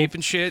fucking cape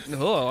and shit.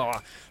 Oh.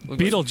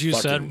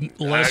 Beetlejuice Fucking- had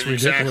less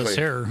ridiculous exactly.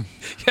 hair.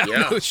 Yeah,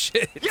 Yeah. no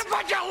shit. You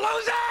bunch of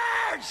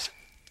losers!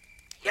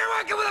 You're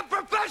working with a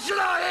professional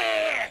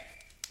here!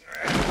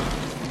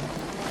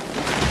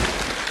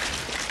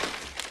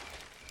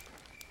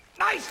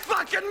 Nice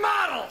fucking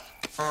model!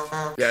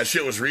 Yeah, that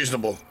shit was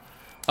reasonable.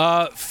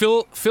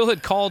 Phil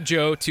had called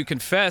Joe to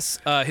confess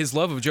his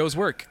love of Joe's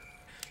work.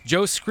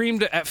 Joe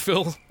screamed at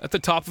Phil at the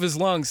top of his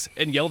lungs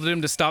and yelled at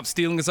him to stop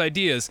stealing his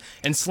ideas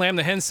and slammed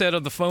the handset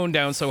of the phone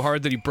down so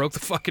hard that he broke the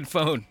fucking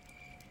phone.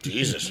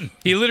 Jesus.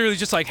 He literally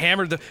just like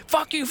hammered the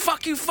fuck you,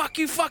 fuck you, fuck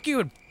you, fuck you,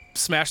 and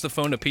smashed the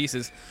phone to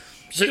pieces.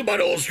 Think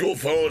about old school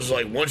phones.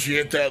 Like once you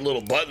hit that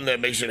little button that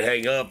makes it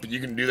hang up, you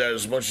can do that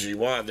as much as you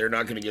want. They're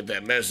not going to get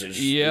that message.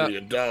 Yeah.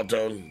 Your dial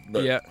tone.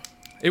 But Yeah.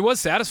 It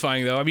was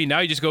satisfying though. I mean, now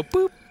you just go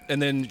boop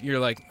and then you're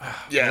like,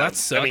 yeah, well, that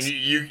sucks. I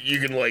mean, you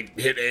can like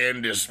hit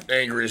end as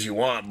angry as you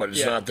want, but it's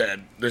Yeah. not that.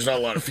 There's not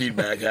a lot of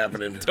feedback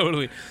happening.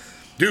 Totally.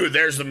 Dude,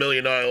 there's the $1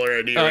 million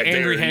idea right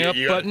Angry there. hang up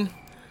You got- button.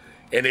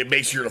 and it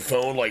makes your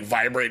phone like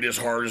vibrate as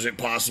hard as it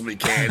possibly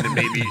can,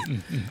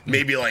 and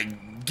maybe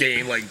like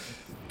gain like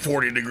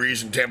 40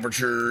 degrees in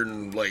temperature,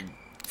 and like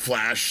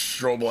flash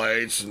strobe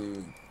lights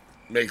and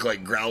make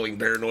like growling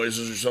bear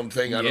noises or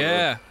something. I don't know.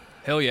 Yeah.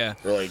 Hell yeah.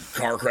 Or like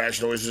car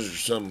crash noises or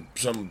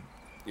some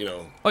you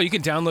know. Oh, you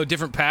can download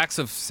different packs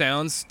of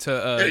sounds to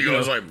There you go,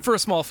 it's like- for a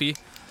small fee.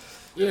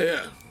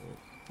 Yeah.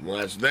 Well,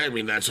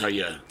 that's how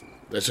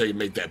you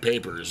make that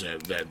paper, is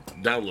that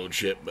download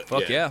shit. But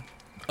Fuck yeah.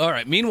 All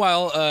right.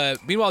 Meanwhile,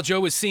 Joe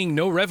was seeing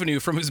no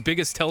revenue from his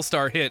biggest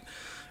Telstar hit,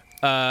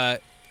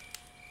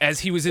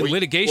 as he was in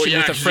litigation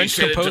with a French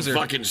sent composer. It to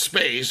fucking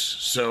space,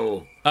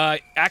 so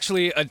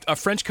Actually, a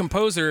French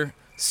composer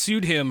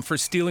sued him for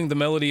stealing the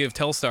melody of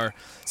Telstar.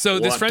 So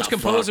this What French the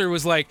composer fuck?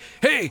 was like,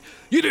 "Hey,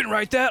 you didn't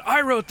write that.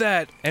 I wrote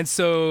that." And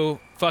so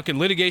fucking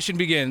litigation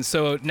begins.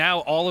 So now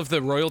all of the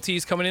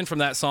royalties coming in from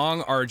that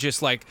song are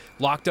just like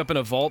locked up in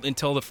a vault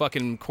until the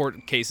fucking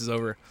court case is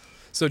over.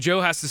 So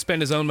Joe has to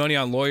spend his own money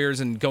on lawyers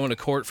and going to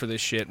court for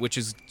this shit, which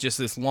is just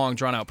this long,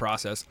 drawn-out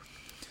process.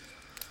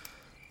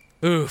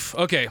 Oof.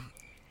 Okay.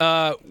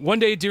 One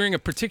day during a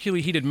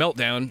particularly heated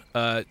meltdown,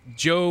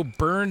 Joe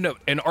burned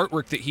an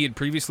artwork that he had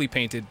previously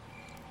painted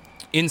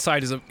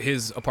inside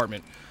his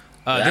apartment.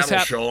 that'll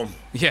show him.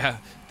 Yeah.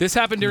 This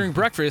happened during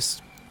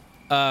breakfast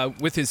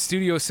with his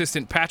studio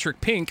assistant,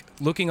 Patrick Pink,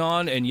 looking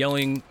on and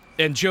yelling,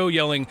 and Joe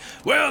yelling,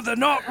 "Well, they're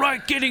not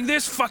right getting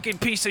this fucking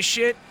piece of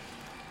shit."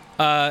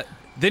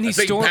 Then he I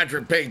think stormed.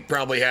 Patrick Pink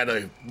probably had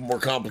a more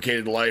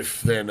complicated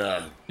life than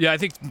Yeah, I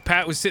think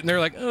Pat was sitting there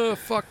like, "Oh,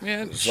 fuck,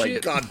 man. it's Shit."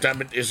 like, God damn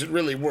it, is it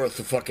really worth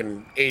the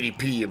fucking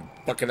 80p a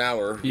fucking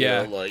hour?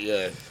 Yeah. You know, like,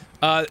 yeah.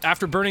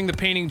 After burning the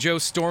painting, Joe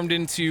stormed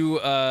into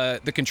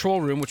the control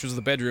room, which was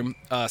the bedroom,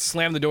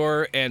 slammed the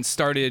door, and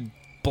started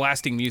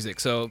blasting music.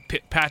 So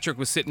Patrick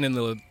was sitting in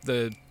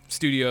the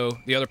studio,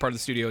 the other part of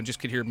the studio, and just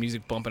could hear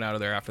music bumping out of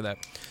there after that.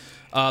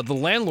 The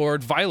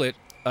landlord, Violet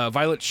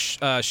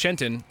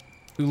Shenton,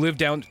 who lived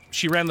down,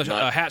 she ran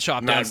the hat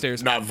shop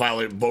downstairs. Not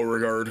Violet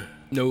Beauregard.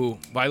 No,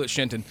 Violet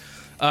Shenton,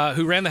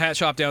 who ran the hat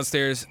shop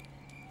downstairs,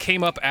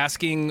 came up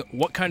asking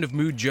what kind of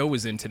mood Joe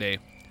was in today.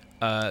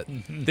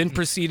 Then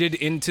proceeded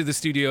into the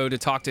studio to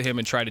talk to him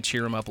and try to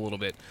cheer him up a little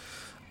bit.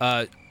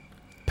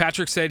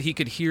 Patrick said he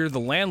could hear the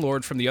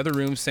landlord from the other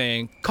room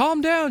saying,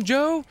 "Calm down,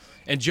 Joe,"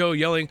 and Joe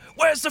yelling,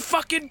 "Where's the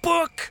fucking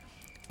book?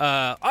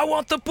 I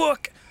want the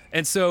book."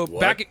 And so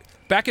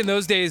back in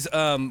those days,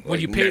 when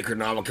Like you paid,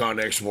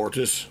 Necronomicon Ex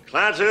Mortis.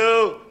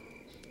 Klaatu!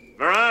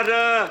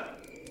 Veranda!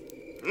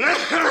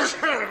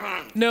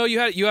 no, you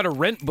had a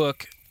rent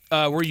book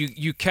where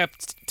you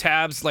kept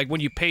tabs. Like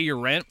when you pay your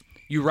rent,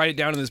 you write it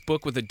down in this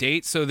book with a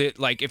date so that,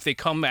 like, if they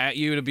come at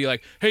you to be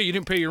like, hey, you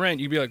didn't pay your rent,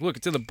 you'd be like, look,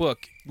 it's in the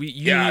book.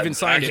 You even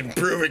signed I it. can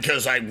prove it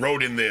because I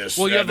wrote in this.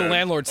 Well, you have the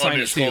landlord sign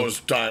it too.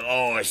 Undisclosed time.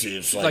 Oh, I see.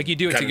 It's Like you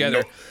do it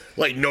together.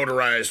 like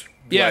notarized.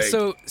 Yeah,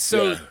 like,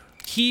 so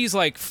he's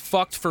like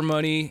fucked for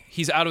money.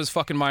 He's out of his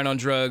fucking mind on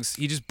drugs.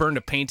 He just burned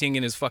a painting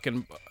in his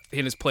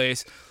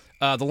place.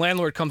 The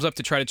landlord comes up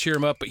to try to cheer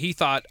him up, but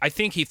I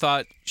think he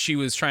thought she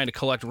was trying to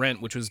collect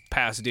rent, which was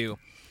past due.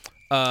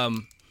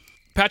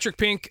 Patrick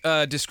Pink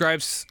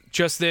describes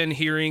just then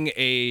hearing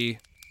a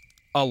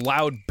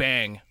loud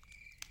bang.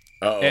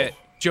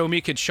 Joe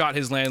Meek had shot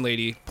his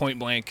landlady point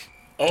blank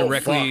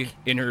directly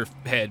in her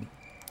head,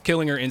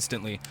 killing her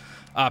instantly.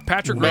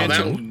 Patrick ran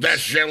to...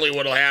 That's generally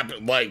what'll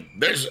happen. Like,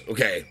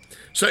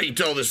 so you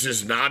tell this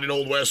is not an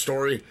Old West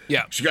story.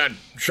 Yeah. She got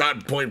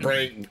shot point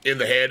blank in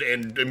the head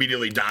and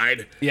immediately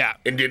died. Yeah.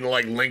 And didn't,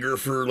 like, linger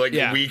for, like,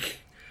 a week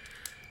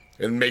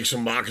and make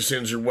some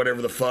moccasins or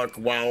whatever the fuck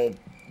while,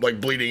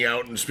 like, bleeding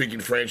out and speaking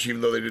French,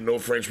 even though they didn't know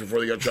French before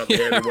they got shot in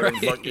the head or whatever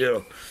the fuck,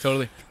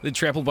 Totally. They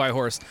trampled by a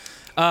horse.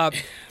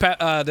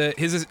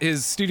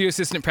 His studio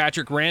assistant,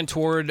 Patrick, ran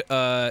toward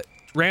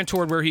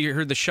where he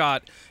heard the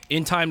shot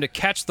in time to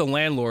catch the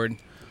landlord.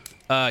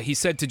 He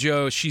said to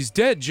Joe, "She's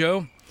dead,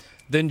 Joe."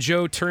 Then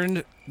Joe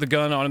turned the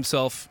gun on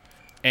himself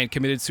and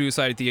committed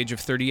suicide at the age of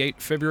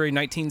 38, February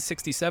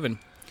 1967.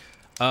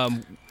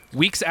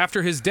 Weeks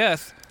after his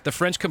death, the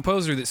French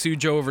composer that sued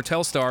Joe over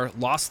Telstar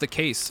lost the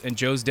case, and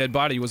Joe's dead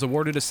body was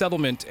awarded a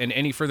settlement and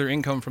any further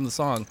income from the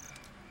song.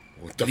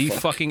 What the fuck?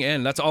 Fucking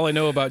end. That's all I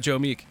know about Joe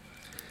Meek.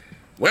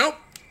 Well,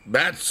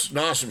 that's an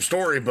awesome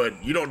story,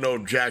 but you don't know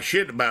jack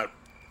shit about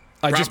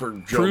I just proper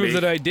Joe proved Meek.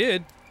 that I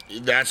did.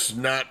 That's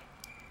not...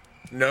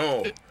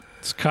 No.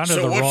 It's kind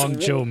of the wrong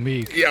Joe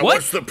Meek. Yeah, What?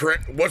 what's the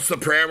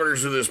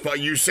parameters of this?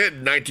 You said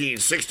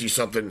 1960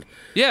 something.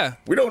 Yeah.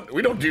 We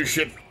don't do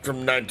shit from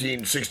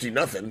 1960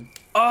 nothing.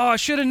 Oh, I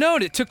should have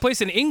known. It took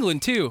place in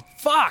England, too.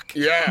 Fuck.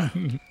 Yeah.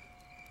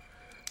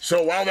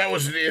 So while that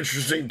was an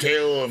interesting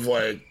tale of,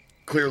 like,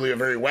 clearly a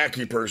very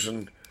wacky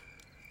person,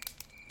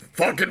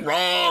 fucking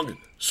wrong.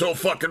 So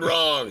fucking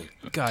wrong.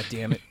 God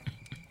damn it.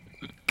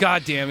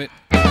 God damn it.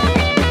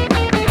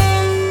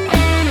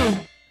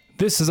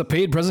 This is a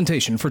paid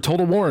presentation for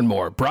Total War and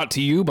More, brought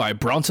to you by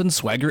Bronson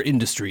Swagger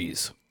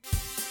Industries.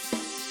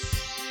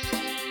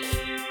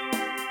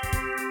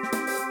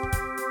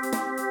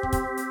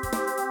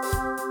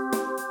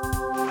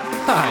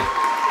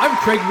 Hi, I'm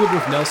Craig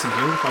Woodruff Nelson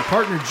here with my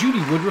partner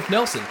Judy Woodruff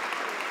Nelson.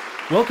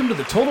 Welcome to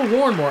the Total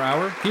War and More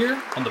Hour here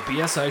on the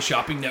BSI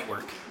Shopping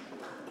Network.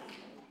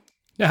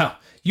 Now,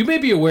 you may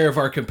be aware of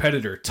our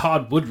competitor,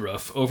 Todd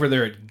Woodruff, over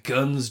there at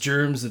Guns,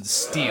 Germs, and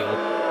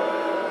Steel.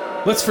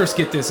 Let's first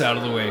get this out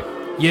of the way.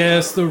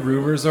 Yes, the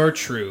rumors are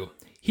true.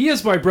 He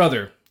is my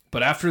brother,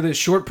 but after this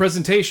short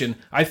presentation,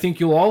 I think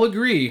you'll all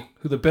agree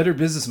who the better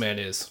businessman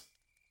is.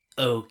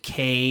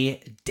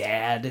 Okay,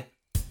 Dad.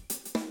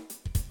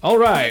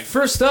 Alright,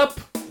 first up,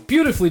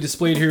 beautifully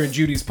displayed here in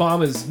Judy's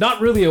palm is not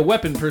really a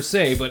weapon per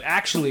se, but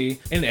actually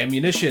an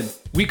ammunition.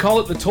 We call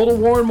it the Total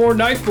War and More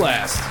Knife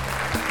Blast.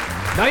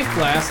 Knife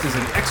Blast is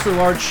an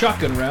extra-large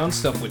shotgun round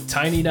stuffed with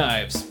tiny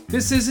knives.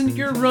 This isn't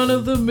your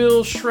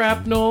run-of-the-mill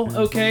shrapnel,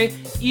 okay?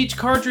 Each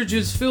cartridge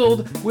is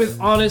filled with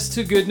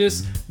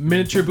honest-to-goodness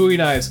miniature Bowie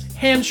knives,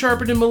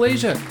 hand-sharpened in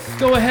Malaysia.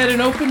 Go ahead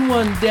and open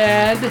one,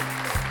 Dad.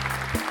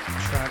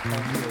 Try to call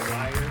me a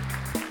liar.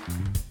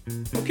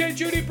 Okay,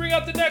 Judy, bring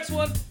out the next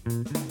one.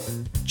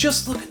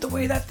 Just look at the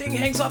way that thing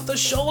hangs off the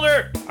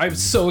shoulder. I'm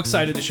so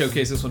excited to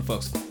showcase this one,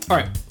 folks. All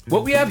right,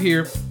 what we have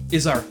here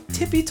is our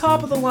tippy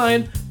top of the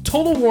line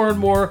Total War and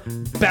More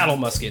battle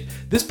musket.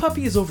 This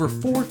puppy is over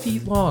 4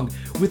 feet long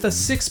with a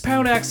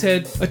 6-pound axe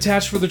head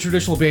attached for the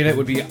traditional bayonet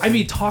would be. I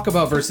mean, talk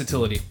about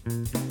versatility.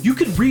 You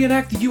could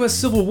reenact the US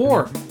Civil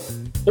War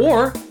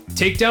or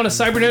take down a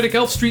cybernetic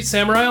elf street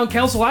samurai on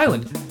Council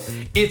Island.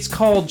 It's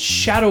called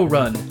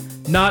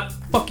Shadowrun, not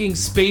fucking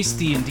Space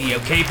D&D,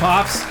 okay,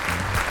 Pops?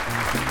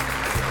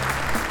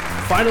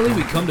 Finally,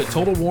 we come to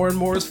Total War and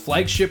More's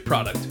flagship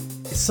product.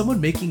 Is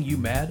someone making you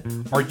mad?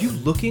 Are you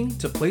looking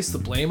to place the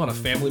blame on a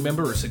family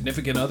member or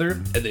significant other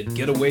and then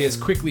get away as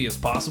quickly as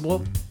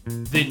possible?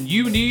 Then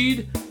you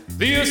need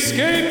the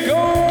Escape Goat!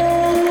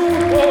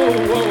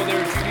 Whoa,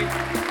 there, Judy.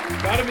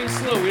 Gotta be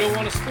slow, we don't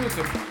want to spook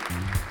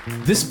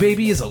him. This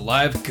baby is a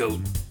live goat.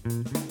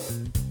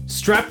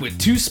 Strapped with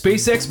 2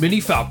 SpaceX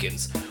Mini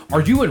Falcons. Are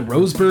you in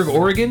Roseburg,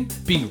 Oregon,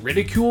 being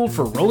ridiculed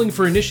for rolling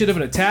for initiative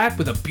and attack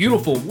with a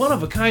beautiful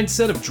one-of-a-kind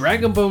set of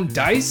Dragonbone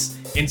dice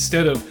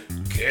instead of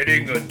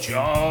getting a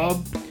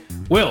job?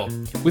 Well,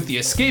 with the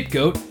Escape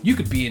Goat, you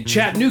could be in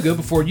Chattanooga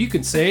before you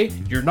can say,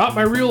 "You're not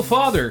my real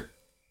father."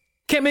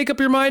 Can't make up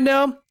your mind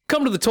now?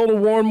 Come to the Total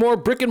War and More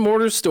brick and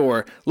mortar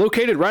store,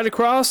 located right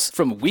across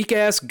from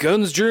weak-ass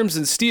Guns, Germs,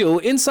 and Steel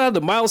inside the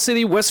Miles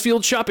City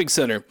Westfield Shopping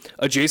Center,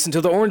 adjacent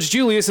to the Orange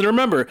Julius. And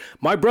remember,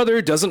 my brother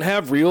doesn't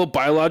have real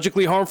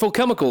biologically harmful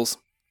chemicals,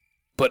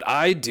 but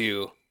I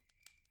do.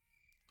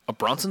 A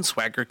Bronson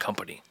Swagger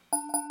Company.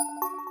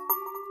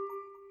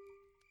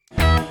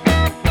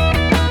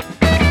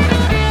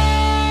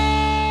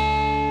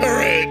 All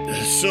right.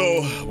 right,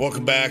 so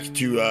welcome back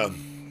to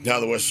Now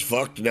the West is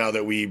Fucked. Now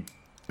that we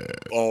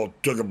all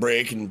took a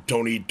break and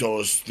Tony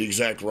told us the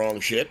exact wrong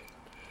shit.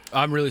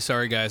 I'm really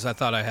sorry, guys. I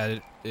thought I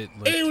had it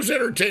like, It was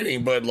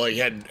entertaining, but like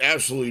had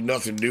absolutely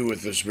nothing to do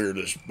with the spirit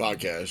of this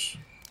podcast.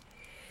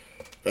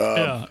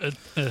 Yeah,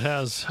 it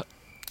has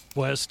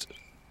West.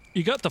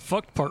 You got the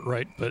fucked part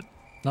right, but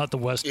not the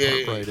West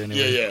part right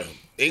anyway. Yeah.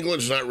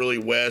 England's not really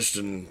West,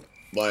 and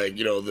like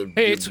the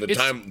it's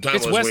time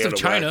it's was west way of out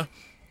China. whack.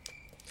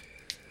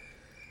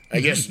 I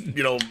guess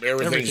everything's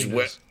Everything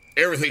west.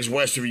 Everything's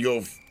west if you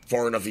go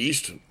far enough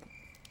east,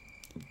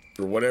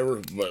 or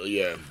whatever. But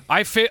yeah,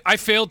 I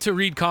failed to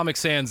read Comic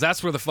Sans.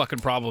 That's where the fucking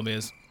problem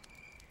is.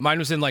 Mine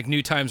was in like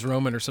New Times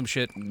Roman or some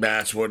shit.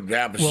 that's what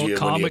happens to Well, you.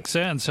 Comic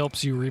Sans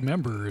helps you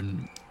remember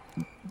and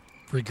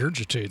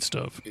regurgitate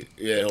stuff.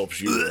 Yeah, it helps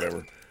you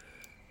remember.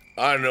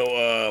 I don't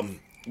know.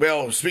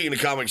 Well, speaking of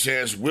Comic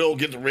Sans, we'll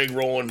get the rig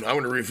rolling. I'm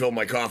going to refill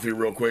my coffee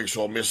real quick,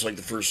 so I'll miss like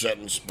the first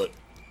sentence. But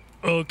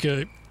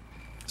Okay.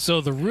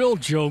 So the real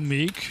Joe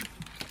Meek,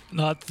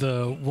 not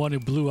the one who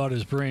blew out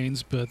his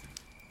brains, but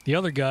the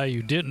other guy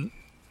who didn't,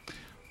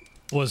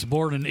 was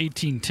born in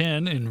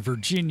 1810 in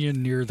Virginia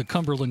near the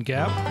Cumberland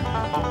Gap.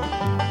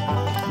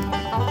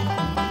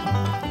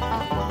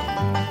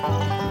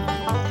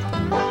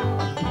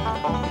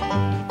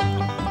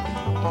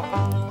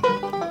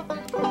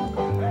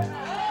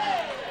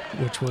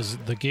 Which was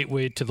the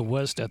gateway to the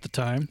West at the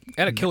time.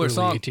 And a in the killer early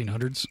song.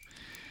 1800s.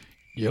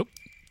 Yep.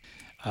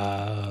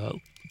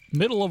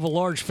 Middle of a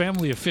large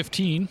family of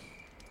 15.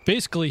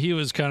 Basically, he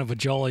was kind of a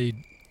jolly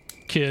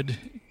kid,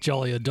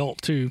 jolly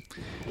adult, too.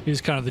 He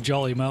was kind of the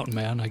jolly mountain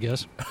man, I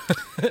guess.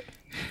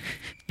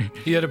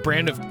 He had a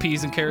brand of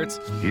peas and carrots.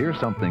 Here's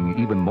something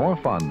even more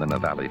fun than a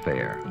valley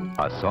fair.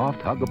 A soft,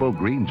 huggable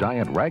green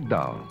giant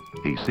ragdoll.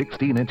 He's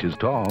 16 inches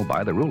tall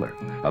by the ruler,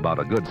 about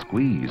a good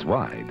squeeze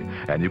wide,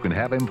 and you can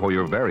have him for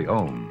your very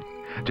own.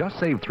 Just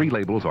save 3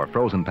 labels or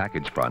frozen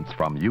package fronts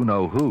from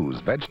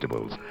you-know-who's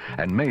vegetables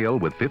and mail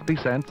with 50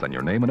 cents and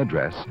your name and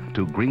address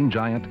to Green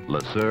Giant,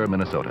 Le Sueur,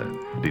 Minnesota.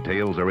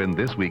 Details are in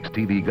this week's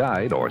TV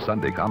Guide or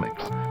Sunday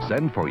Comics.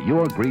 Send for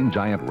your Green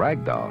Giant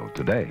ragdoll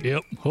today.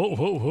 Yep. Ho,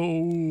 ho,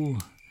 ho.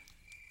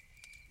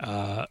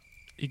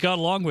 He got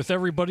along with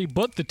everybody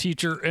but the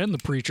teacher and the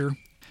preacher.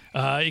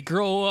 He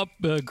grew up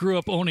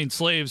owning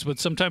slaves, but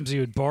sometimes he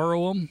would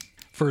borrow them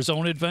for his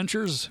own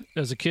adventures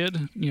as a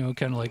kid.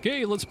 Kind of like,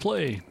 hey, let's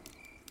play.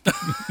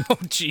 Oh,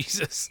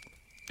 Jesus.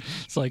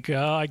 It's like,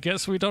 I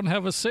guess we don't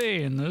have a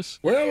say in this.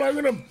 well,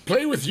 I'm going to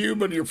play with you,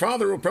 but your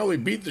father will probably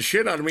beat the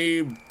shit out of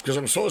me because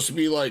I'm supposed to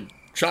be like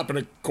chopping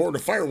a cord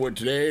of firewood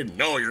today.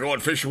 No, you're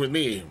going fishing with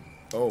me.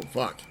 Oh,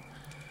 fuck.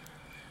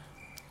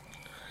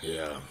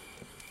 Yeah.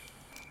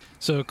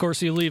 So, of course,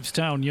 he leaves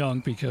town young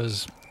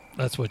because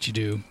that's what you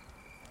do.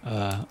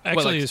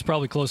 Actually, it's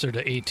probably closer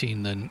to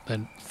 18 than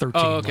 13.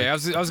 Oh, okay. I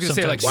was gonna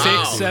say like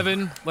Wow. 6,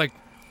 7. Like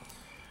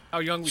how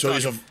young we So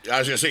talking? I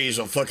was going to say he's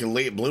a fucking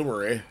late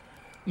bloomer, eh?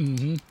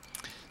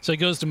 So he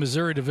goes to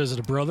Missouri to visit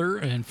a brother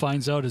and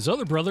finds out his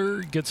other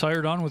brother gets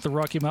hired on with the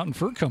Rocky Mountain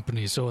Fur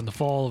Company. So in the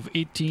fall of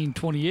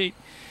 1828,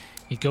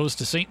 he goes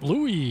to St.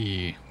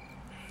 Louis.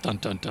 Dun,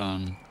 dun,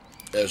 dun.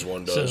 As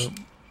one does. So,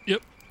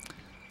 yep.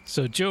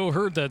 So Joe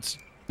heard that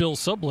Bill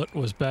Sublett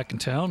was back in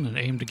town and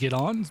aimed to get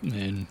on,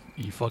 and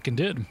he fucking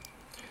did.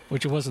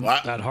 Which it wasn't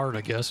Wow. that hard,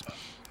 I guess.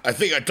 I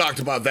think I talked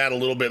about that a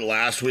little bit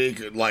last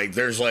week. Like,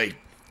 there's like,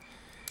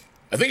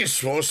 I think it's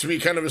supposed to be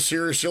kind of a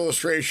serious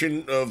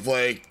illustration of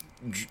like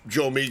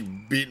Joe Meek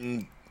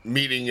meeting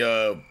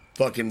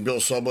fucking Bill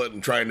Sublett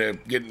and trying to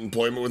get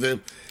employment with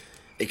him.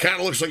 It kind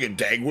of looks like a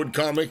Dagwood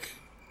comic,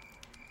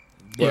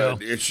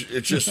 but Yeah. it's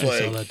just I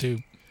like, saw that too.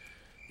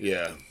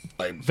 yeah,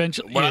 like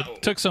Eventually, when I-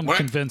 it took some when I-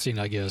 convincing,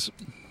 I guess.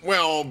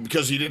 Well,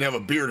 because he didn't have a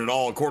beard at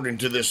all, according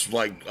to this,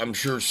 like, I'm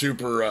sure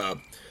super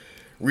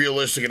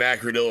realistic and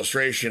accurate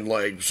illustration.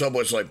 Like,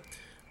 Sublet's like,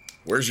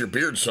 where's your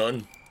beard,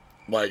 son?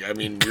 Like, I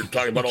mean, you're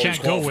talking about all these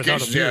can't go without a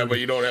qualifications, yeah, beard. but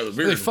you don't have the Are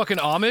they beard. fucking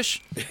Amish?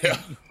 Yeah.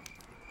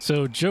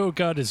 So Joe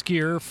got his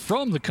gear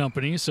from the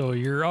company, so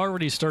you're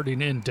already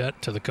starting in debt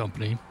to the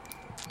company.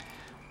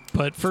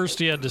 But first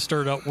he had to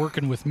start out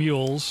working with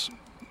mules.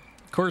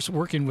 Of course,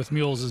 working with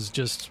mules is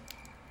just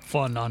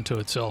fun unto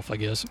itself, I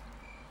guess.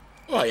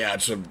 Well, yeah,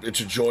 it's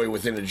a joy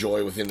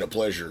within a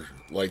pleasure.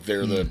 Like,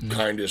 they're the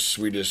kindest,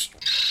 sweetest,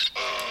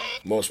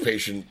 most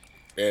patient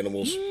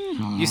animals.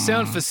 You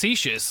sound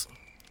facetious.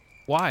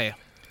 Why?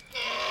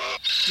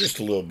 Just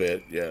a little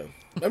bit, yeah.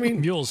 I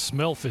mean, Mules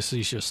smell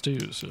facetious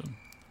too, so.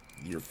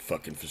 you're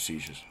fucking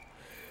facetious.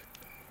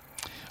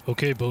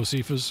 Okay,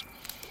 Bocephus.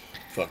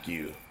 Fuck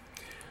you.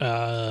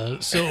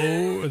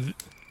 So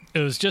it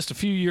was just a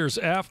few years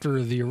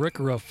after the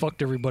Arikara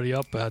fucked everybody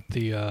up at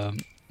the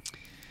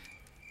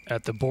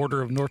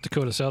border of North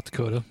Dakota, South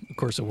Dakota. Of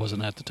course, it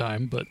wasn't at the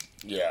time, but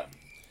Yeah.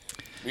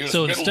 It was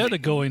so middle- instead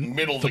of going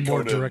middle the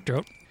more Dakota. direct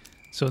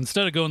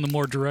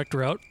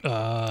route,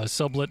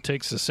 Sublett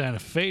takes the Santa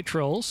Fe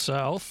Trail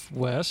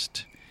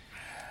southwest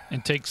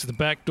and takes the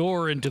back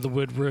door into the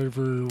Wood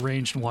River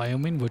Range in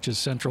Wyoming, which is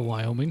central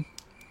Wyoming.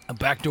 A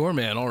backdoor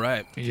man. All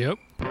right. Yep.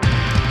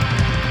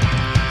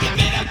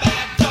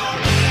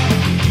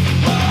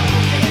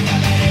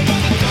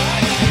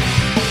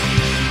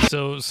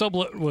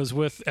 Sublet was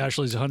with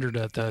Ashley's 100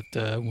 at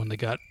that when they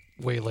got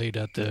waylaid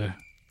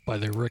by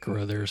the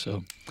Ricra there.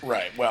 So.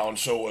 Right. Well, and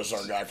so was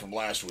our guy from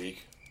last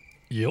week.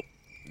 Yep.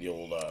 The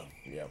old,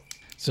 yeah.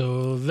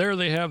 So there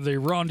they have the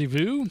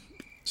rendezvous.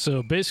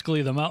 So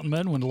basically, the mountain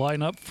men would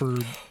line up for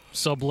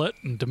Sublet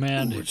and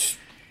demand,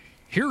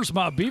 "Here's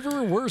my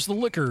beaver. Where's the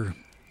liquor?"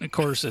 Of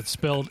course, it's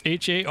spelled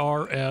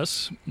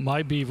H-A-R-S.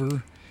 My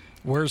beaver.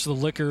 Where's the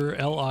liquor?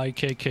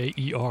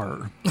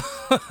 L-I-K-K-E-R.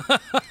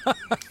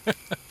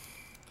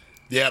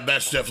 Yeah,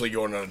 that's definitely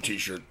going on a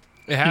T-shirt.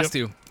 It has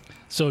to.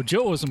 So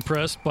Joe was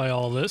impressed by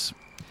all this.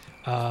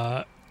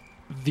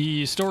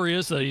 The story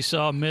is that he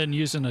saw men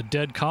using a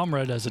dead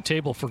comrade as a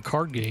table for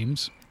card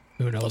games.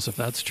 Who knows if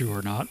that's true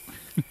or not?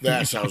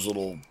 That sounds a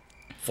little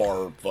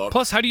far fucked.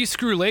 Plus, how do you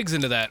screw legs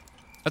into that?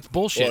 That's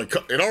bullshit.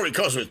 Well, it already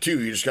comes with 2.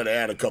 You just got to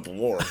add a couple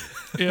more.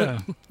 Yeah.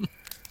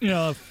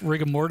 If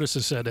rigor mortis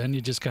is set in,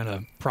 you just kind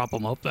of prop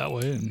them up that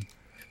way. And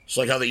It's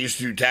like how they used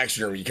to do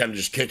taxidermy. You kind of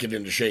just kick it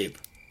into shape.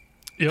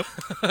 Yep.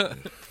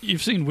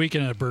 You've seen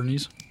Weekend at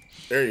Bernie's.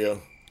 There you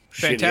go.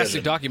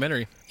 Fantastic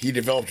documentary. He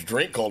developed a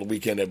drink called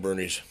Weekend at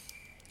Bernie's.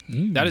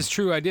 That is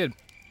true. I did.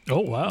 Oh,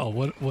 wow.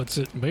 What's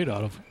it made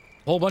out of? A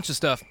whole bunch of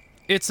stuff.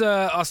 It's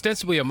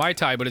ostensibly a Mai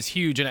Tai, but it's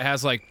huge, and it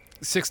has like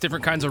 6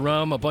 different kinds of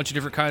rum, a bunch of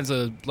different kinds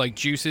of like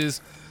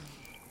juices.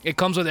 It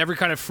comes with every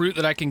kind of fruit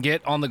that I can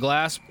get on the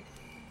glass,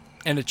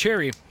 and a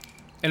cherry,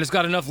 and it's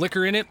got enough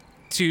liquor in it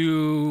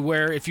to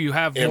where if you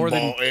have more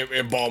than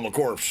embalm a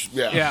corpse.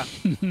 Yeah.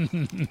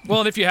 Well,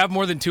 and if you have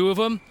more than 2 of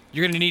them,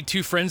 you're gonna need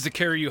 2 friends to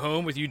carry you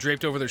home with you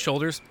draped over their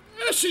shoulders.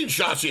 I've seen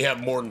Shotzi have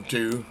more than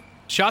 2.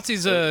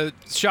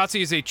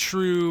 Shotzi is a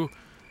true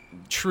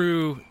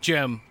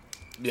gem.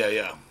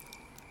 Yeah.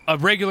 A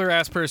regular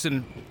ass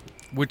person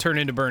would turn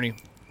into Bernie.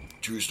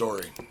 True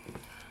story.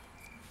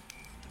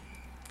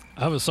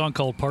 I have a song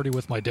called Party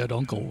with My Dead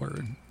Uncle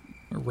where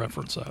I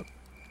reference that.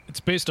 It's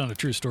based on a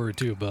true story,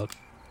 too, about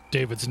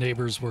David's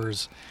neighbors, where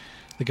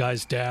the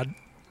guy's dad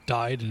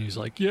died, and he's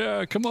like,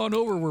 "Yeah, come on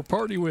over, we're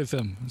party with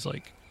him." It's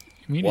like,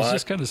 you mean he's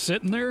just kind of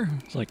sitting there?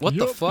 It's like, what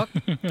yep. the fuck?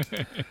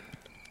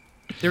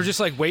 They were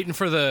just like waiting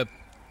for the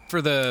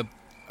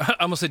I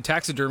almost said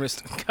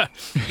taxidermist.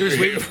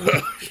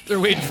 They're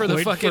waiting for the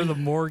fucking for the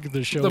morgue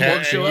to show the up.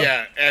 morgue show up.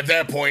 Yeah, at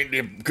that point,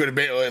 it could have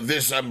been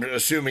this. I'm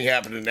assuming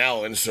happened in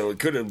Allen, so it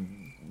could have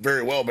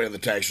very well been the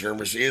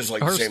taxidermist. He is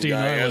like the same Harstein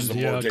guy Island, as the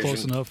yeah, mortician.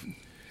 close enough.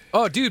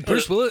 Oh, dude,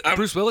 Bruce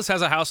Willis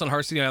has a house on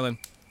Harstein Island.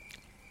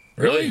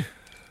 Really?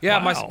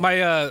 Yeah,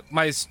 Wow.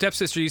 my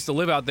stepsister used to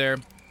live out there,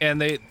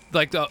 and they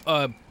like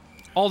all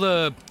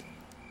the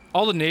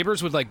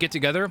neighbors would like get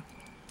together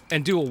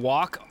and do a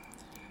walk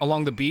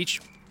along the beach,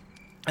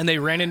 and they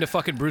ran into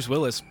fucking Bruce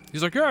Willis.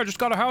 He's like, "Yeah, I just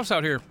got a house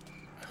out here."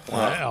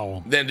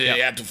 Wow. Then did they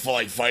have to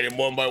like fight him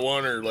one by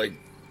one, or like?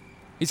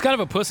 He's kind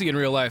of a pussy in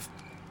real life.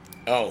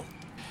 Oh.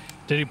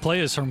 Did he play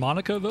his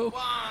harmonica, though?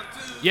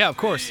 Yeah, of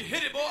course.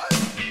 Hit it, boy.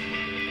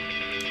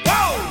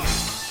 Whoa!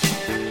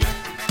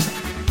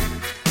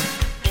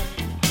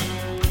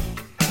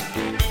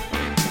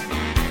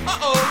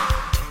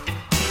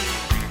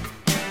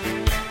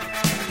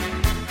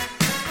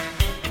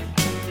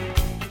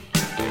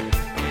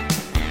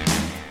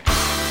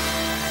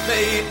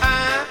 May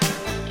I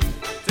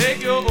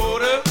take your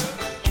order?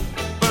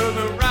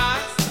 Burger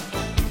rice,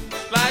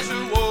 splash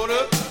of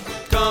water,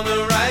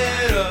 coming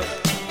right up.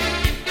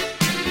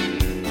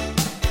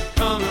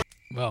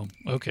 Well,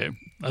 okay.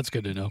 That's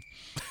good to know.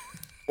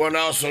 Well, and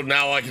also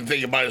now I can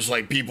think about it as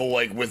like people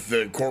like with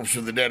the corpse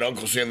of the dead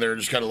uncles in there,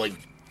 just kind of like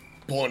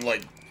pulling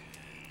like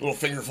little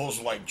fingerfuls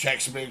of like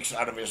Chex Mix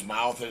out of his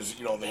mouth as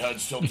the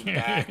head's tilted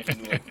back,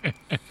 and, like,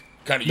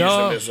 kind of use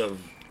them as a.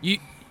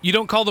 You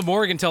don't call the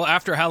morgue until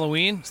after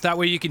Halloween, so that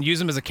way you can use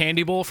them as a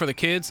candy bowl for the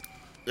kids.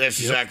 That's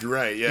exactly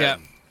right. Yeah.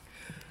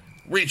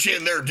 Reach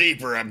in there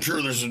deeper. I'm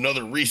sure there's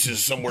another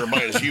Reese's somewhere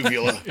minus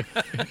uvula.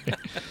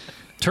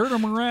 Turn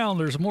them around.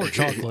 There's more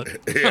chocolate.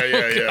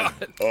 Yeah.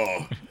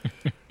 Oh,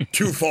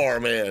 too far,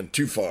 man.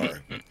 Too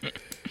far.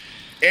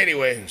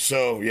 Anyway,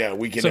 so yeah,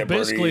 we can. So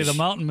basically, the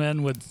mountain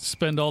men would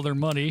spend all their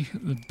money.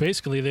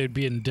 Basically, they'd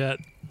be in debt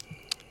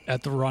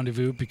at the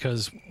rendezvous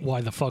because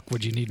why the fuck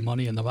would you need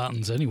money in the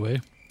mountains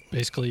anyway?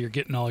 Basically, you're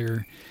getting all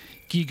your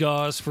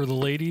gewgaws for the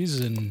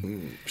ladies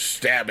and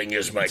stabbing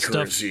is my stuff.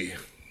 currency.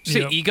 Did you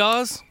say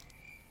egaws?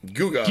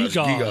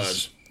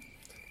 Gewgaws.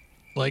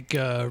 Like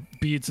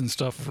beads and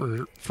stuff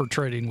for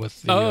trading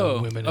with the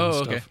women and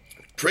stuff. Okay.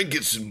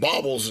 Trinkets and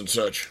baubles and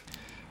such.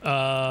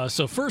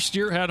 So first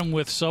year had them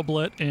with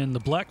Sublet in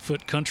the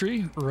Blackfoot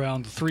country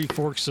around the Three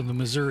Forks of the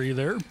Missouri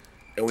there.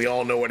 And we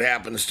all know what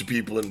happens to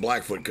people in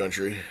Blackfoot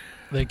country.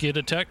 They get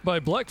attacked by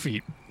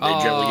Blackfeet. They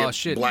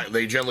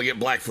generally get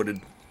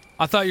black-footed.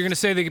 I thought you were going to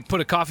say they could put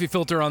a coffee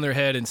filter on their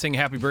head and sing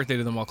happy birthday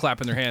to them while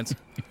clapping their hands.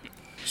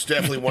 It's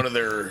definitely one of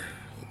their...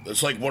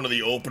 It's like one of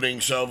the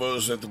opening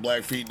salvos that the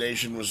Blackfeet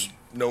Nation was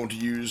known to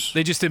use.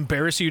 They just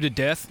embarrass you to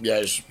death?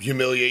 Yeah, just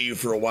humiliate you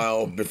for a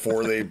while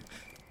before they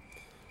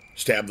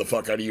stab the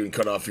fuck out of you and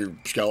cut off your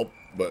scalp.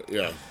 But,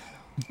 yeah.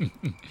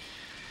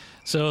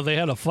 So they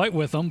had a fight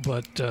with them,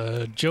 but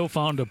Joe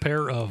found a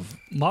pair of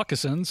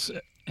moccasins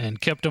and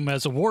kept them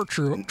as a war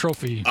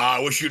trophy. I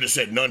wish you'd have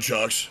said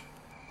nunchucks.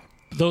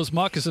 Those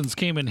moccasins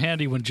came in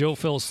handy when Joe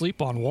fell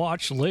asleep on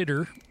watch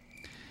later,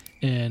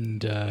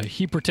 and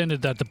he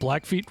pretended that the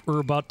Blackfeet were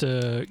about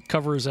to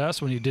cover his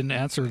ass when he didn't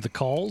answer the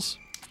calls.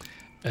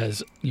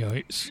 As you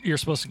know, you're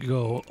supposed to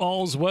go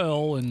all's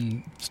well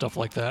and stuff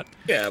like that.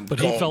 Yeah, but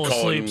he fell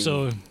asleep,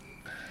 so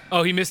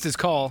Oh, he missed his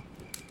call.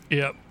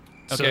 yep.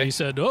 So Okay. he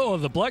said, "Oh,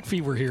 the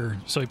Blackfeet were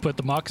here." So he put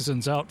the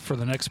moccasins out for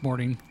the next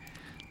morning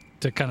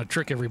to kind of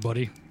trick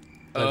everybody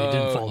that he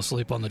didn't fall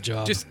asleep on the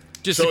job. Just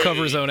So to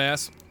cover his own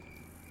ass.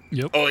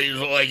 Yep. Oh, he's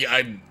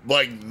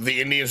like the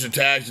Indians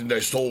attacked and I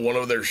stole one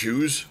of their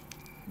shoes.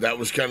 That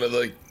was kind of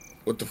like,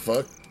 what the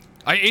fuck?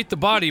 I ate the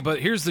body, but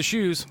here's the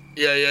shoes.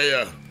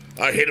 Yeah.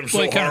 I hit him so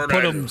Well, he kind of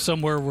hard. put them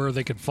somewhere where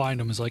they could find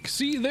him. It's like,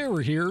 see, they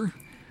were here.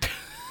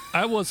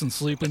 I wasn't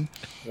sleeping.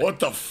 What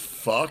the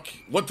fuck?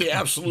 What the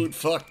absolute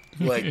fuck?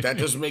 Like, that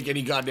doesn't make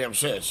any goddamn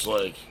sense.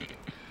 Like,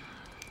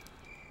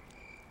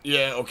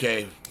 yeah,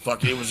 okay.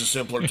 Fuck, it was a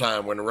simpler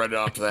time when I read it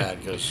off to that,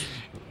 because,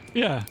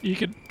 Yeah, you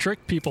could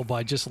trick people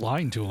by just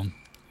lying to them.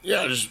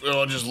 yeah,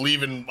 just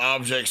leaving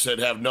objects that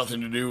have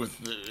nothing to do with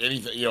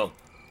anything,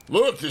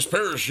 Look, this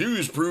pair of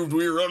shoes proved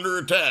we were under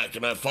attack,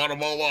 and I fought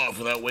them all off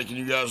without waking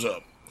you guys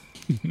up.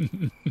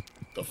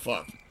 The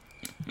fuck?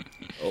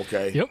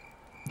 Okay. Yep,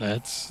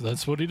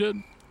 that's what he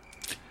did.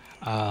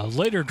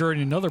 Later,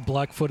 during another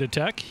Blackfoot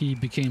attack, he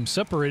became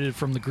separated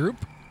from the group.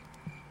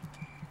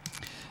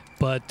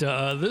 But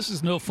this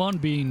is no fun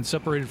being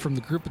separated from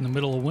the group in the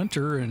middle of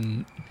winter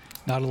and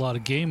not a lot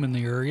of game in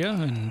the area,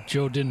 and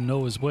Joe didn't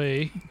know his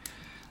way.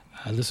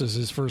 This is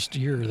his first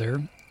year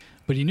there.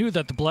 But he knew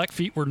that the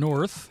Blackfeet were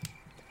north,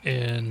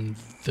 and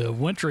the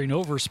wintering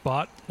over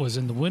spot was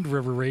in the Wind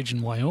River Range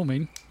in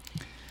Wyoming.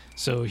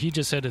 So he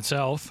just headed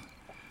south.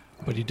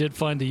 But he did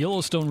find the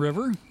Yellowstone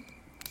River.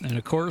 And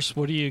of course,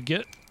 what do you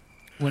get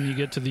when you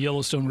get to the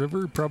Yellowstone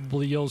River?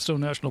 Probably Yellowstone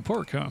National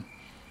Park, huh?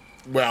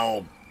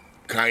 Well,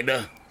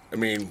 kinda. I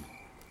mean,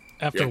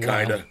 After yeah, a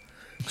while. kinda.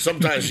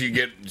 Sometimes you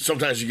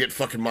get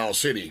fucking Miles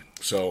City.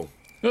 So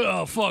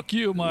Oh, fuck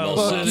you, Miles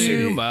Fuck City.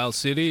 You, Miles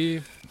City.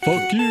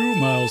 Fuck you,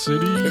 Miles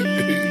City.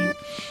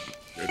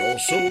 and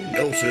also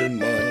Nelson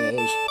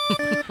Miles.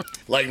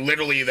 Like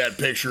literally that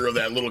picture of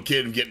that little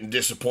kid getting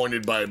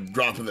disappointed by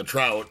dropping the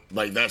trout.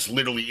 Like that's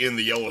literally in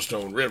the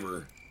Yellowstone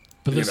River.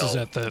 But this You is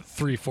know. at the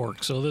Three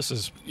Forks, so this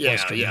is Yeah,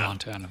 western yeah.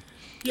 Montana.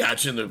 Yeah,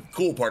 it's in the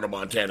cool part of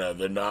Montana,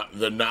 the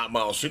not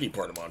Miles City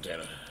part of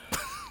Montana.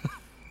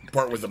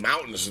 Part with the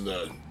mountains and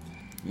the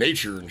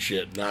nature and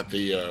shit, not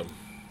the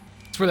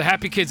It's where the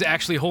happy kids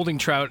actually holding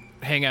trout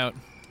hang out.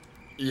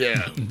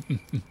 yeah.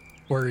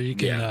 Where you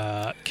can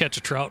Yeah. catch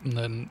a trout and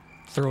then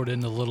throw it in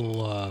the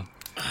little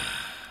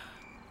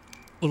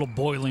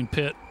boiling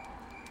pit.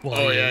 while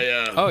Oh you-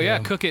 yeah. Oh yeah,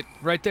 cook it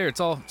right there. It's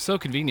all so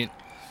convenient.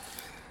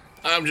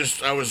 I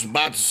was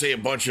about to say a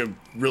bunch of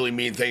really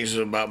mean things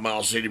about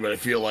Miles City, but I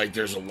feel like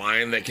there's a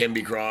line that can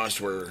be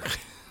crossed where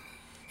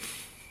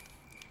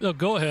Oh,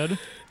 go ahead.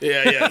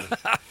 yeah.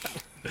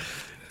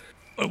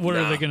 What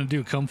are Nah. they going to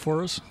do? Come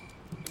for us?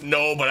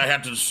 No, but I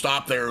have to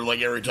stop there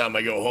like every time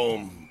I go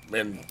home,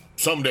 and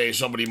someday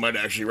somebody might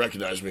actually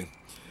recognize me.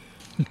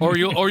 Or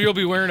you'll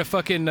be wearing a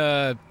fucking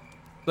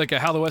like a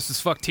How the West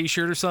is Fucked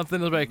T-shirt or something.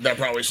 They'll be like, That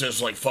probably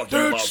says like "fuck you,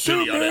 Miles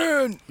City"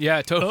 on it.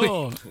 yeah, totally.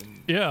 Oh,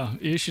 yeah.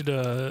 You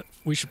should.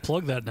 We should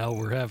plug that now.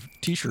 We'll have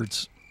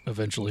T-shirts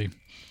eventually.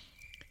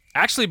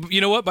 Actually, you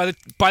know what?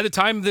 By the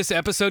time this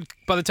episode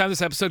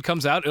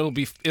comes out, it'll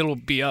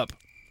be up.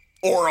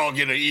 Or I'll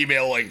get an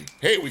email like,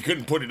 "Hey, we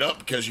couldn't put it up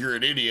because you're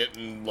an idiot,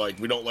 and like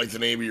we don't like the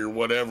name of your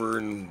whatever,"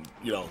 and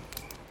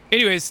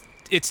Anyways,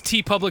 it's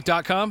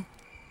tpublic.com.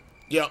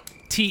 Yep,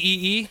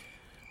 TEE.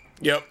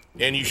 yep.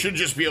 And you should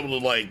just be able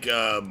to like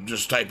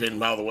just type in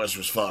 "How the West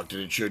was fucked,"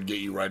 and it should get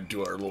you right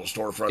to our little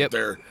storefront Yep.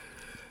 there.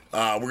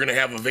 We're gonna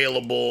have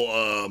available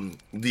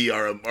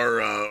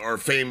our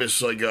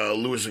famous like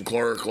Lewis and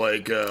Clark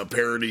like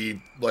parody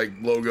like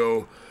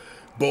logo,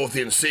 both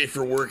in safe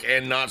for work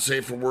and not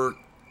safe for work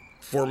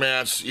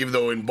formats. Even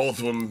though in both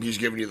of them he's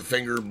giving you the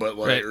finger, but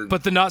like Right.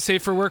 But the not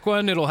safe for work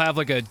one, it'll have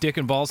like a dick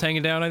and balls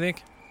hanging down, I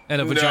think,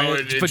 and a No, vagina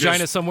it vagina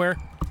just- somewhere.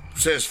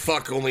 says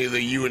fuck only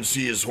the UNC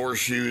is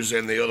horseshoes,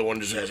 and the other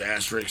one just has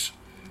asterisks.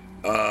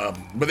 But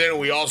then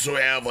we also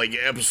have like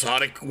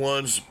episodic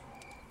ones.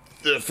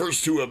 The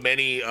first two of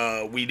many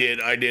I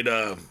did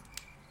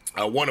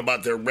one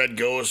about the red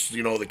ghost,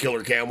 the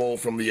killer camel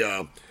from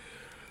the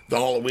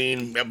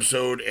Halloween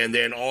episode, and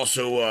then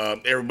also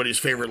everybody's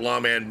favorite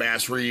lawman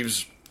Bass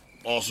Reeves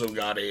also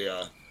got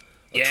a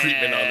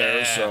treatment on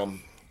there. So, and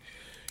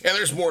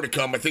there's more to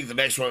come. I think the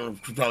next one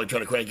we're probably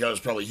trying to crank out is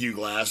probably Hugh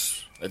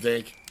Glass. I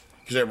think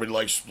because everybody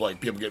likes like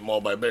people getting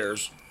mauled by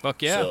bears.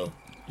 Fuck yeah. So,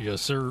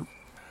 Yes, sir.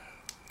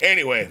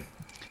 anyway,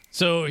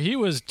 So he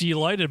was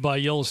delighted by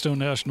Yellowstone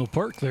National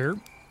Park there.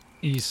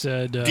 He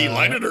said...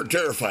 delighted or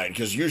terrified?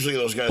 Because usually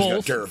those guys got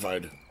both.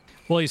 terrified.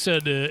 Well, he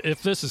said,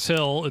 if this is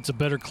hell, it's a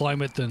better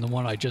climate than the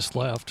one I just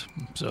left.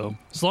 So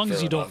as long as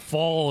Fair you don't enough.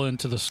 fall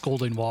into the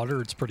scalding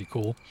water, it's pretty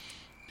cool.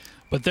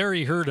 But there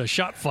he heard a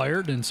shot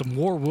fired and some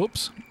war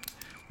whoops,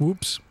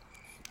 Whoops.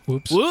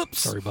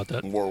 Sorry about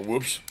that. More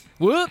whoops.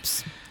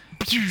 Whoops.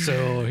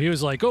 So he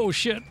was like, oh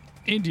shit,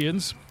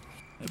 Indians.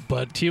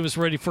 But he was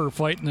ready for a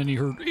fight, and then he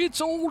heard,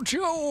 it's old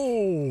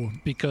Joe!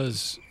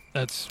 Because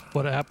that's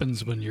what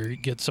happens when you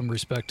get some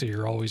respect to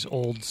you're always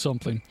old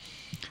something.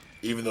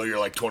 Even though you're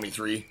like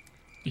 23.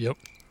 Yep.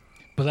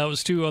 But that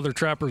was 2 other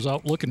trappers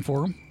out looking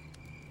for him,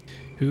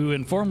 who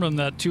informed him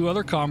that 2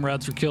 other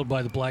comrades were killed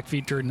by the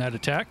Blackfeet during that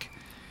attack.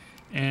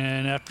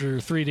 And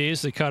after 3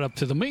 days, they caught up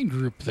to the main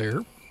group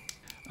there.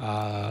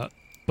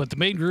 But the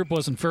main group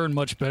wasn't faring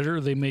much better.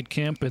 They made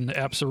camp in the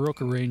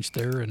Absaroka Range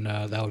there, and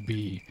that would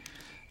be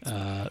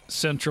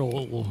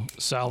central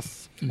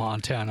South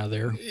Montana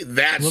there.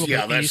 That's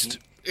east.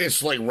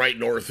 It's like right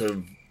north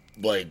of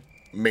like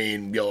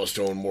Maine,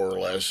 Yellowstone, more or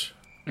less.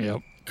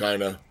 Yep.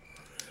 Kind of.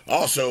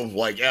 Also,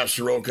 like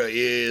Absaroka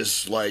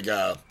is like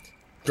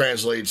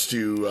translates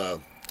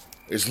to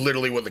it's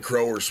literally what the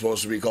Crow are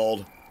supposed to be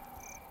called.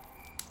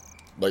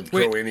 Like the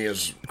Crow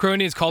Indians. Crow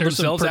Indians call There's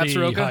themselves some pretty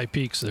Absaroka? high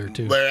peaks there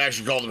too. They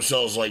actually call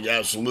themselves like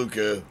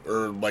Absaluka,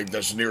 or like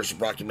that's the nearest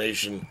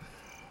approximation.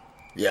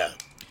 Yeah.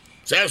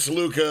 It's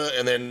Absaluka,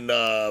 and then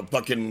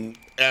fucking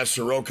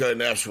Absaroka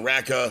and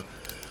Absaraka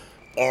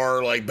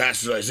are like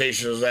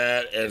bastardizations of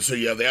that. And so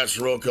you have the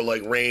Absaroka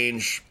like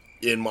range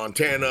in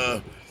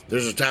Montana.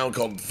 There's a town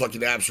called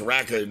fucking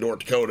Absaraka in North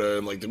Dakota,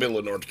 in like the middle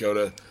of North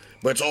Dakota.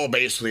 But it's all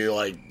basically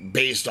like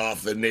based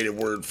off the native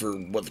word for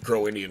what the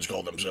Crow Indians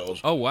call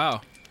themselves. Oh,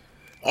 wow.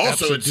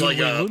 Also, it's like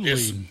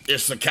Absolutely.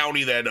 it's the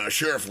county that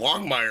Sheriff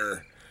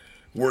Longmire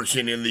works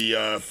in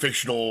the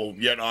fictional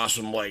yet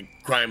awesome like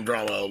crime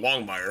drama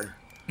Longmire.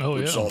 Oh,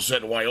 Which is yeah. all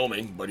set in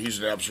Wyoming, but he's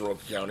in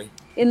Absaroka County.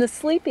 In the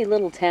sleepy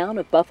little town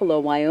of Buffalo,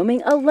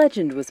 Wyoming, a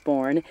legend was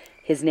born.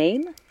 His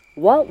name?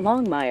 Walt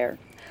Longmire.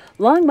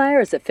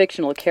 Longmire is a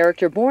fictional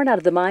character born out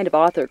of the mind of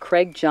author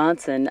Craig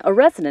Johnson, a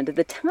resident of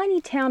the tiny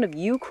town of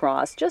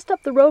Ucross, just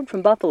up the road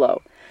from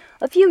Buffalo.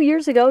 A few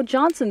years ago,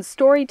 Johnson's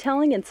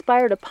storytelling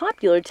inspired a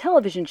popular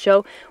television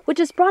show which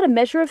has brought a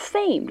measure of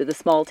fame to the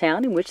small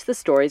town in which the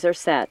stories are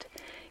set.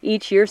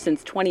 Each year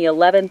since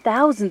 2011,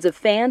 thousands of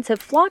fans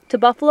have flocked to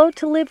Buffalo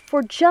to live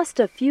for just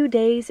a few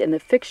days in the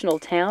fictional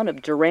town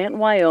of Durant,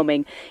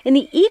 Wyoming, in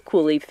the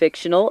equally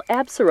fictional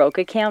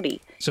Absaroka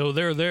County. So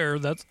they're there.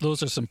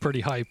 Those are some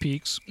pretty high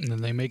peaks, and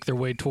then they make their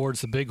way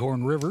towards the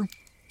Bighorn River.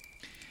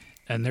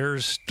 And they're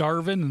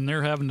starving, and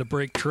they're having to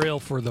break trail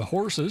for the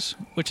horses,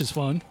 which is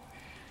fun.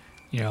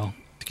 You know,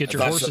 to get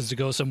your horses to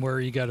go somewhere,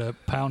 you got to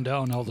pound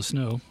down all the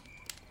snow.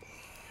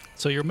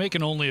 So you're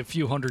making only a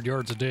few hundred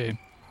yards a day.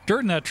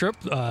 During that trip,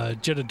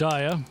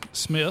 Jedediah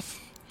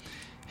Smith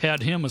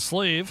had him a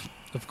slave,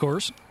 of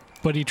course,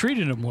 but he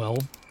treated him well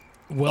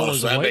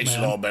as so a that white makes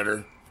man. it all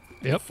better.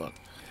 Yep. Fuck.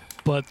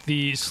 But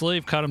the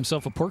slave caught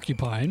himself a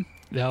porcupine.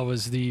 That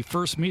was the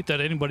first meat that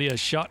anybody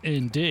has shot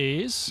in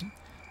days.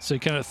 So he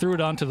kind of threw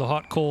it onto the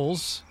hot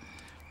coals,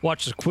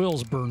 watched the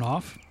quills burn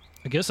off.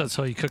 I guess that's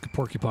how you cook a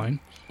porcupine.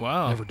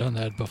 Wow. Never done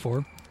that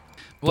before.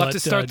 We'll have to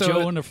start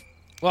Joe and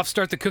we'll have to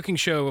start the cooking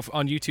show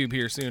on YouTube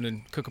here soon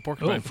and cook a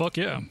porcupine. Oh, fuck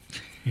yeah.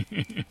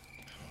 I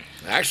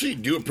actually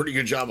do a pretty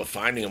good job of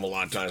finding them a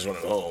lot of times when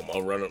I'm home.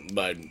 I'll run it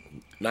by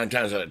 9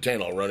 times out of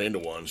 10. I'll run into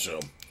one. So,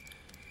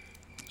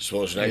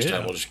 suppose next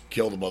time we'll just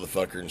kill the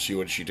motherfucker and see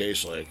what she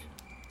tastes like.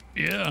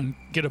 Yeah, and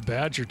get a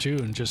badge or two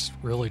and just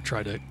really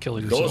try to kill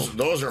yourself.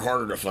 Those are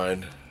harder to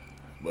find,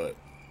 but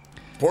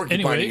porcupine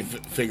Anyway. you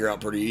can figure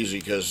out pretty easy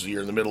because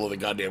you're in the middle of the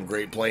goddamn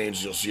Great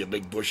Plains. You'll see a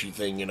big bushy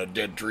thing in a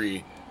dead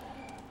tree.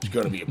 It's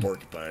going to be a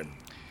porcupine.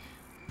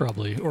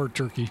 Probably, or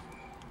turkey.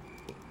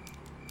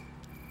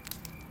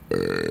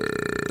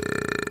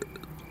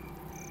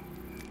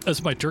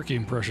 That's my turkey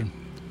impression.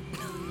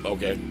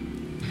 Okay.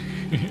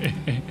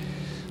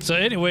 So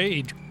anyway,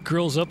 he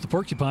grills up the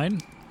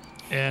porcupine,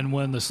 and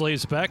when the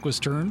slave's back was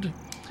turned,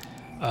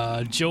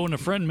 Joe and a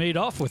friend made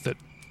off with it,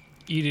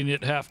 eating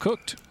it half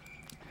cooked.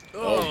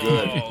 Oh,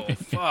 good. Oh,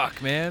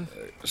 fuck, man.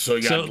 So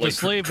you got So the like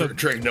slave-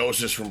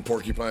 trichinosis from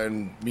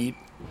porcupine meat.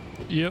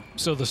 Yep.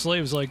 So the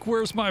slave's like,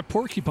 "Where's my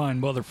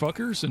porcupine,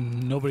 motherfuckers?"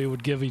 And nobody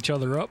would give each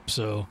other up.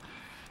 So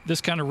this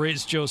kind of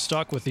raised Joe's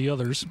stock with the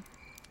others.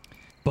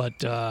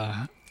 But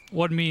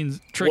one means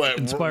trick What,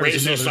 inspires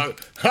racist another.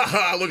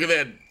 Haha, look at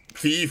that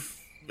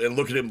thief, and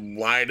look at him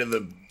lie to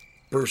the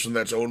person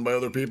that's owned by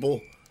other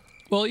people.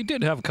 Well, he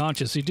did have a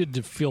conscience. He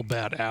did feel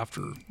bad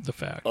after the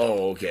fact.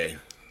 Oh, okay.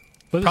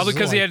 But this Probably is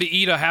because he like- had to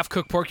eat a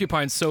half-cooked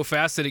porcupine so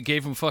fast that it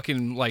gave him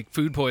fucking, like,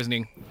 food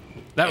poisoning.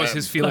 That was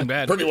his feeling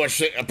bad. I'm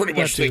pretty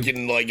much too.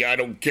 thinking, like, I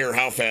don't care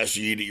how fast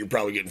you eat it, you're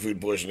probably getting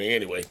food poisoning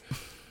anyway.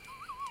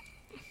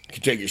 You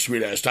can take your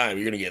sweet-ass time,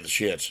 you're going to get the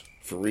shits.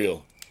 For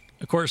real.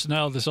 Of course,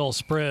 now this all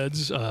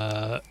spreads.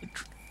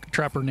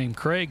 Trapper named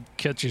Craig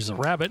catches a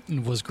rabbit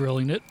and was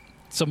grilling it.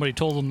 Somebody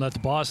told him that the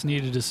boss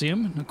needed to see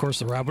him. And of course,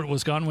 the rabbit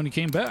was gone when he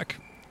came back.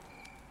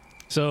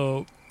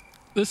 So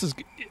this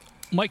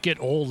might get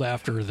old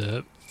after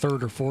the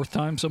third or fourth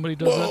time somebody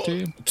does that to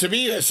you. To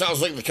me, that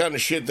sounds like the kind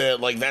of shit that,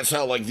 like, that's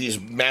how, like, these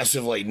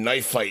massive, like,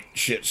 knife fight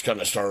shits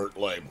kind of start.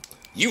 Like,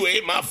 you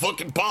ate my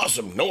fucking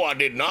possum. No, I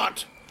did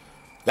not.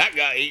 That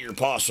guy ate your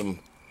possum.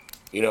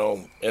 you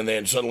know, and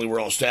then suddenly we're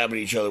all stabbing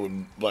each other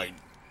with like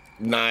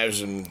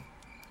knives and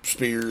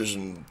spears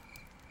and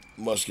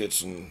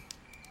muskets and.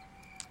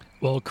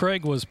 Well,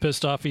 Craig was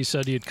pissed off. He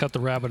said he had cut the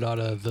rabbit out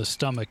of the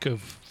stomach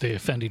of the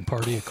offending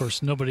party. Of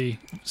course, nobody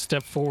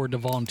stepped forward to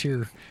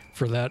volunteer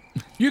for that.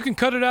 You can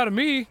cut it out of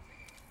me.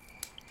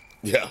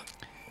 Yeah.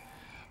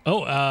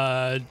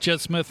 Oh, Jed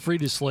Smith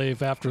freed his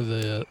slave after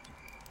the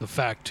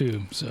fact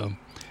too. So,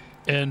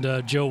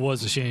 and Joe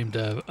was ashamed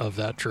of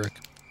that trick,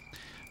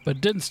 but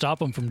it didn't stop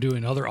him from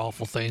doing other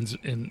awful things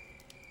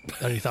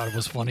that he thought it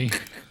was funny.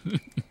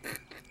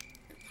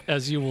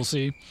 As you will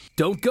see.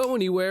 Don't go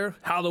anywhere.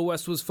 How the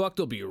West Was Fucked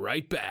will be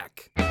right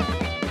back.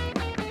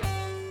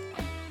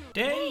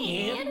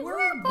 Dad,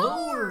 we're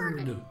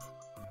bored.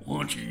 Why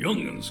don't you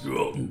youngins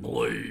go out and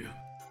play?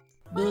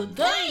 But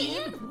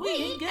Dad, we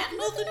ain't got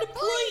nothing to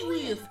play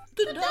with.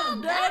 The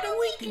dog died a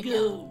week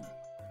ago.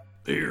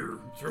 Here,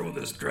 throw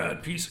this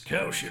dried piece of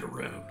cow shit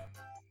around.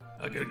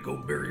 I gotta go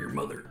bury your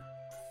mother.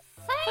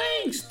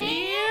 Thanks,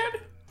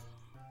 Dad.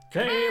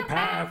 Care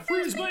pie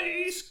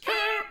frisbees,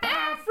 care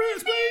pie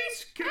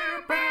frisbees,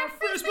 care pie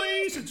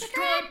frisbees. It's a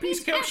dried piece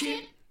of cow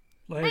shit.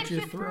 Let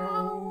you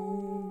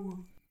throw.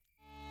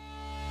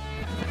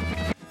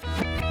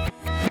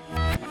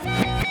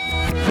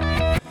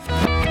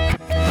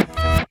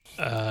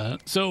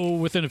 So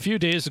within a few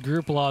days, the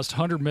group lost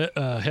 100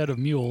 head of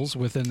mules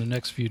within the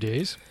next few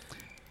days.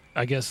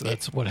 I guess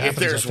that's what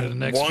happens after the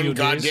next few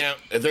days.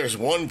 If there's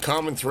one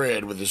common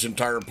thread with this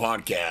entire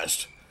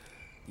podcast,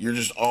 you're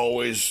just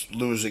always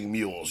losing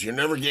mules. You're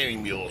never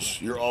gaining mules.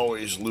 You're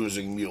always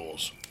losing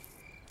mules.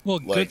 Well,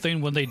 good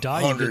thing when they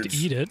die, you get to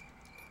eat it.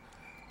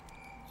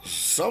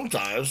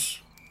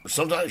 Sometimes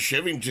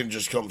Shivington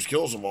just comes,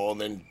 kills them all,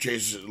 and then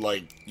chases it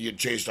like you get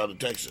chased out of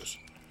Texas.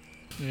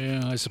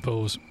 Yeah, I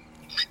suppose.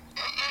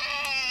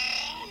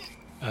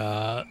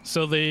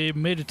 So they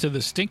made it to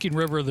the stinking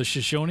river of the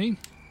Shoshone.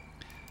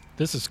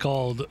 This is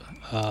called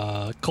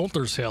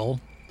Coulter's Hill.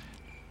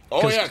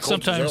 Oh, yeah,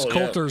 sometimes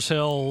Coulter's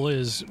Hill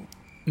is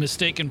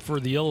mistaken for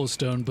the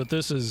Yellowstone, but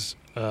this is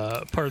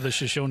part of the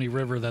Shoshone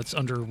River that's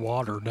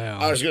underwater now.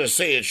 I was going to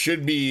say it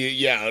should be,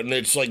 yeah, and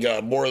it's like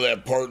more of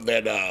that part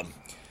that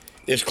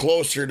is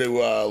closer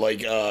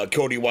to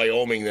Cody,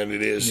 Wyoming than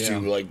it is to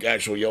like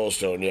actual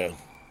Yellowstone, yeah.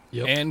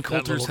 Yep. And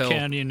Coulter's Hill.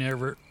 Canyon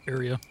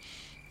area.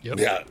 Yep.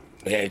 Yeah,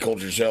 and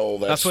Coulter's Hill.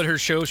 That's what her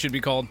show should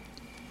be called.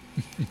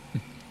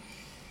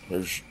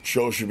 Her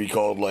show should be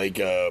called like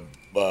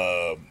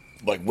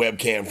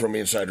webcam from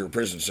inside her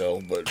prison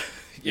cell, but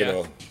you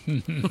know.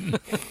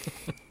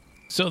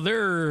 So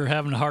they're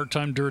having a hard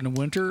time during the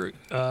winter.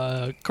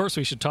 Of course,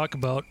 we should talk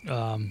about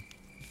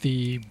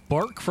the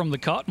bark from the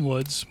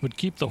cottonwoods would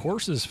keep the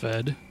horses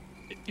fed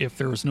if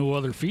there was no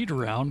other feed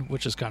around,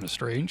 which is kind of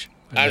strange.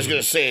 I was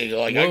gonna say,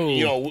 like,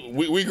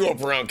 we grew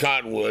up around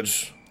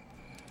cottonwoods.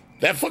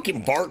 That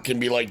fucking bark can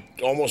be like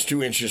almost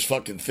 2 inches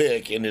fucking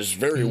thick and is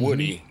very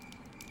woody.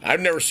 I've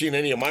never seen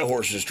any of my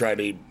horses try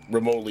to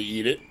remotely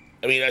eat it.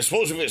 I mean, I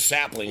suppose if it's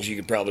saplings, you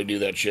could probably do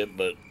that shit,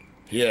 but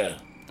yeah.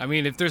 I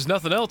mean, if there's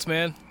nothing else,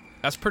 man,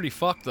 that's pretty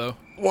fucked, though.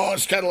 Well,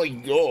 it's kind of like,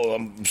 oh,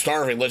 I'm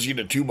starving, let's eat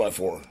a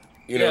 2x4.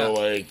 You know,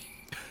 like,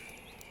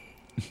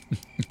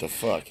 what the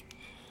fuck?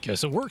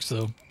 Guess it works,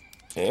 though.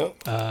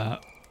 Yeah.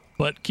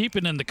 But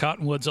keeping in the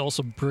cottonwoods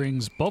also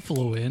brings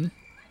buffalo in,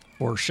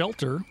 or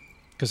shelter,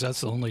 because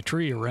that's the only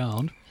tree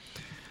around.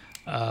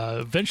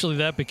 Eventually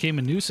that became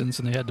a nuisance,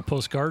 and they had to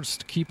post guards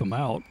to keep them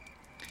out,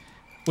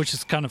 which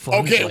is kind of fun.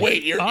 Okay, like,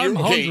 wait, you're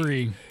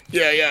hungry.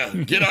 Yeah.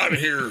 Get out of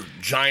here,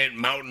 giant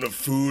mountain of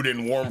food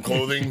and warm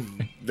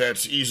clothing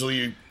that's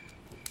easily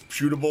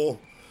shootable.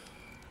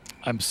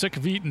 I'm sick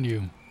of eating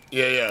you.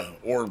 Yeah.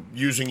 Or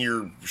using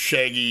your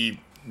shaggy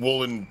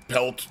woolen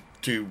pelt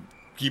to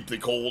keep the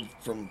cold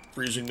from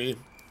freezing me.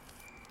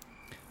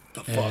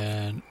 The fuck?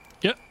 And,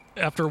 yep,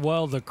 after a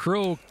while, the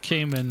Crow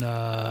came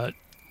and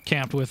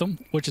camped with them,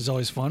 which is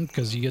always fun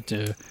because you get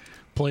to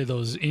play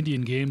those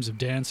Indian games of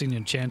dancing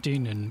and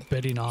chanting and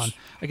betting on.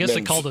 I guess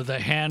they called it the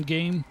hand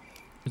game.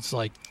 It's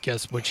like,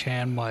 guess which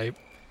hand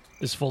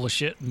is full of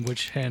shit and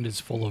which hand is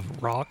full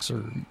of rocks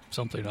or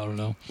something. I don't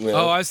know. Yeah.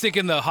 Oh, I was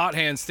thinking the hot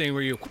hands thing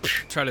where you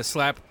try to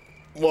slap.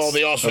 Well,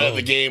 they also had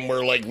the game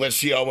where, like, let's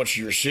see how much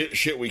of your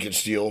shit we can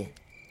steal.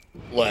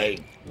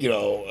 Like, you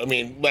know, I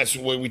mean, that's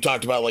what we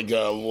talked about. I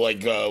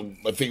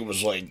think it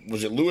was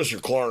was it Lewis or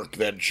Clark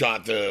that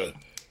shot the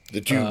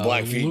two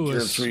Blackfeet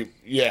or three?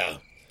 Yeah,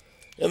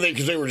 and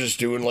because they were just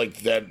doing like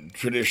that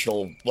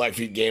traditional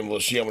Blackfeet game.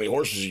 Let's see how many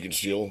horses you can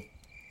steal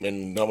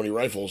and how many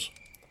rifles.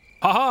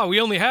 Haha,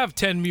 we only have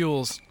 10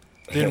 mules.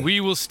 Then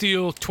we will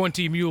steal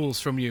 20 mules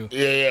from you.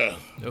 Yeah.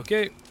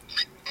 Okay.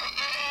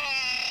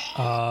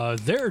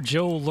 There,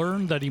 Joe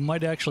learned that he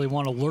might actually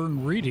want to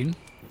learn reading.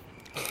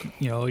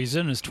 You know, he's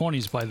in his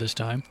 20s by this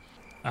time.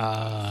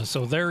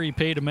 So there he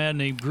paid a man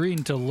named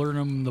Green to learn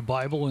him the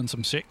Bible and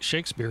some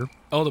Shakespeare.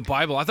 Oh, the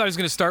Bible. I thought he was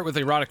going to start with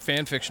erotic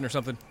fan fiction or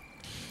something.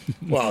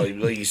 Well,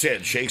 like you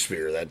said,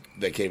 Shakespeare,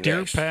 that came Dear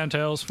next.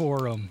 Pantel's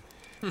Forum.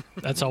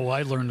 That's how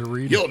I learned to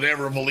read. You'll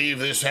never believe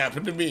this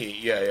happened to me.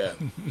 Yeah.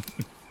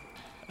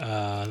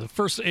 The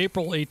 1st of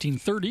April,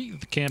 1830,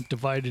 the camp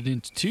divided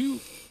into two.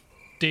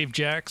 Dave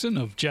Jackson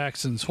of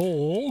Jackson's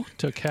Hole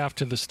took half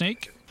to the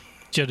Snake.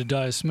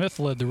 Jedediah Smith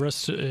led the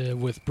rest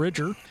with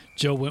Bridger.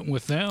 Joe went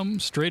with them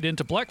straight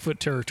into Blackfoot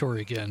territory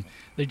again.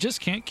 They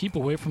just can't keep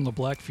away from the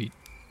Blackfeet.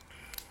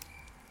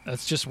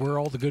 That's just where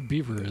all the good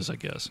beaver is, I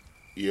guess.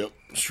 Yep,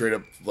 straight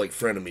up like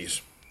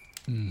frenemies.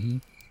 Mm-hmm.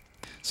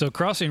 So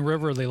crossing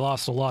river, they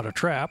lost a lot of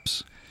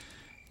traps.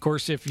 Of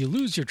course, if you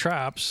lose your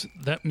traps,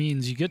 that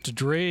means you get to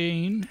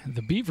drain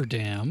the beaver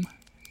dam.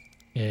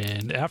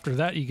 And after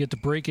that, you get to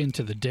break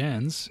into the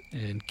dens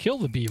and kill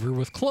the beaver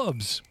with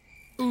clubs.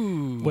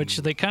 Ooh. Which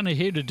they kind of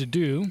hated to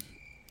do.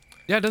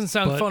 Yeah, it doesn't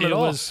sound fun at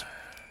all. It was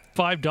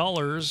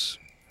 $5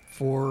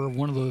 for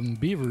one of them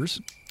beavers.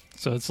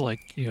 So it's like,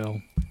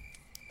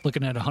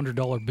 looking at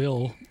 $100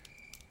 bill,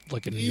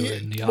 looking you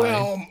in the eye.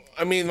 Well,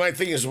 I mean, my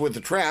thing is with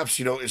the traps,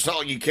 it's not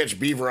like you catch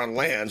beaver on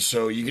land,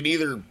 so you can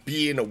either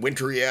be in a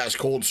wintry-ass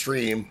cold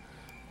stream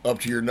up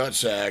to your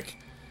nutsack,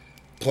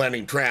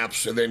 planting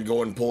traps, and then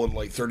go and pulling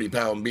like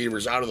 30-pound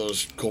beavers out of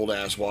those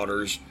cold-ass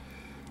waters,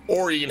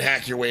 or you can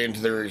hack your way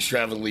into their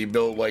extravagantly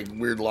built, like,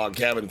 weird log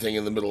cabin thing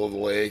in the middle of the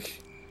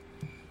lake.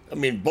 I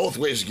mean, both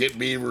ways to get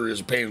beaver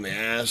is a pain in the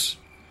ass.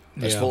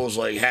 I suppose,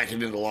 like,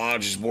 hacking into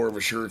lodge is more of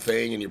a sure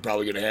thing, and you're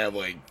probably going to have,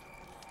 like,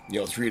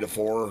 3 to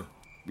 4,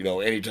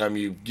 anytime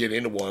you get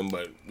into one,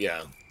 but,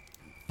 yeah.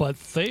 But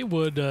they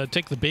would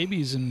take the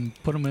babies and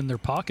put them in their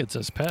pockets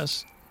as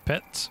pets,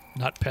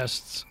 not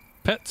pests,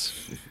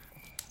 pets.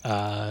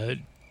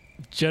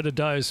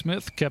 Jedediah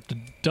Smith kept a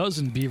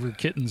dozen beaver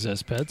kittens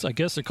as pets. I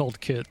guess they're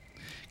called kits.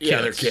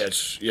 Yeah, they're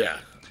kits, yeah.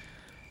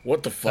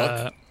 What the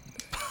fuck?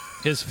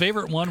 His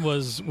favorite one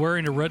was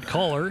wearing a red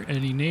collar, and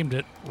he named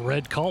it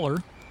Red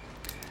Collar.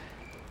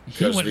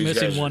 He went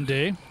missing one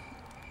day.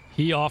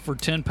 He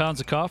offered 10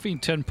 pounds of coffee,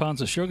 10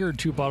 pounds of sugar, and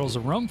 2 bottles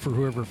of rum for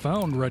whoever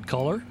found Red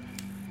Collar.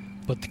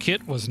 But the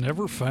kit was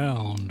never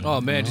found.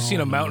 Oh, man, just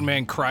seeing a mountain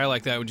man cry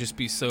like that would just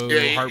be so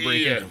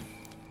heartbreaking. Yeah.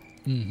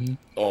 Mm-hmm.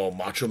 Oh,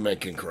 Macho Man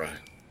can cry.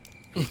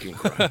 He can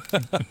cry.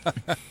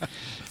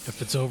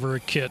 If it's over a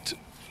kit.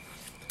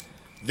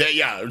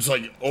 It's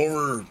like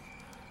over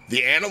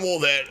the animal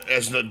that,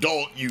 as an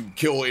adult, you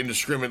kill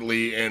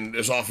indiscriminately and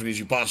as often as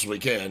you possibly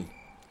can.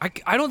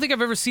 I don't think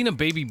I've ever seen a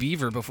baby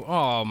beaver before.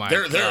 Oh, my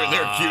God. They're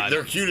cute.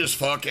 They're cute as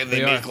fuck, and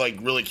they make, like,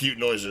 really cute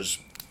noises.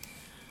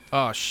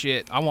 Oh,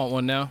 shit. I want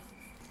one now.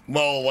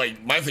 Well,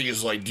 like, my thing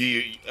is, like,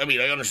 I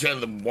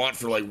understand the want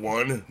for, like,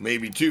 1,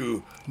 maybe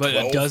 2. But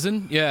 12. a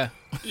dozen? Yeah.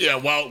 Yeah,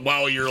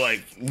 while you're,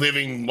 like,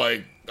 living,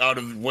 like, out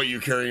of what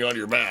you're carrying on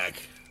your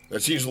back.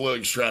 That seems a little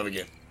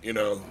extravagant,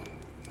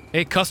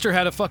 Hey, Custer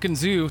had a fucking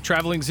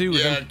traveling zoo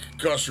with him. Yeah,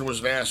 Custer was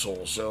an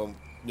asshole, so,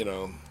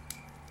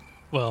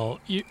 Well,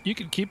 you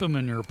could keep them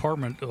in your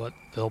apartment, but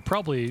they'll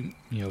probably,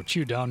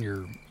 chew down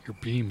your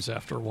beams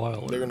after a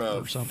while. They're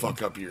going to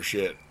fuck up your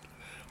shit.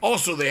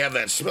 Also, they have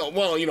that smell.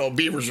 Well,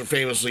 beavers are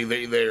famously,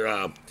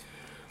 they're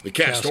the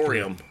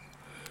castoreum,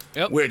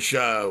 which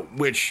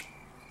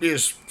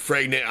is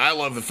fragrant. I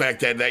love the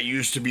fact that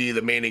used to be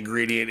the main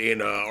ingredient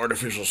in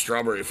artificial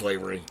strawberry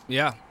flavoring.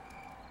 Yeah.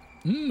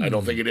 I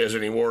don't think it is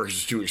anymore because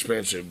it's too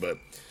expensive, but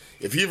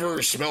if you've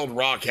ever smelled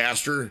raw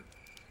castor,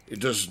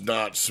 it does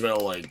not smell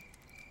like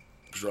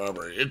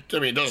strawberry. It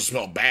doesn't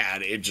smell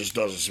bad. It just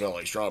doesn't smell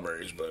like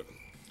strawberries, but...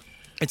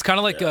 It's kind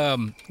of like,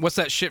 what's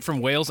that shit from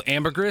whales?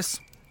 Ambergris?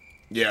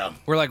 Yeah.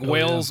 Where, like, a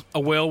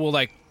whale will,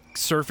 like,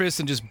 surface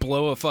and just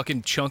blow a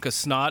fucking chunk of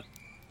snot,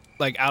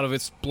 like, out of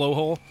its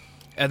blowhole.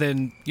 And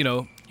then,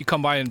 you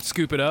come by and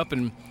scoop it up,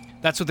 and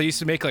that's what they used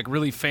to make, like,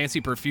 really fancy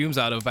perfumes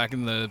out of back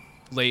in the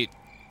late,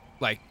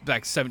 like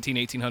 17,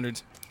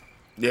 1800s.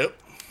 Yep.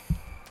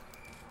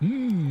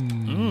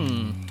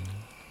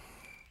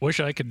 Wish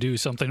I could do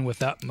something with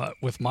that,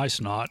 with my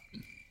snot.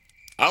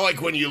 I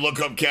like when you look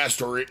up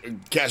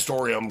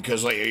castoreum,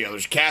 because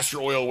there's castor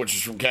oil, which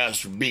is from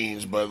castor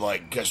beans, but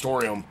like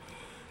castoreum,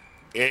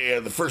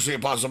 the first thing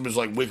that pops up is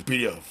like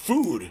Wikipedia,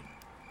 food.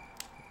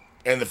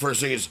 And the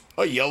first thing is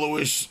a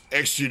yellowish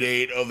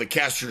exudate of the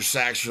castor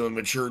sacs from the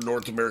mature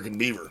North American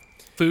beaver.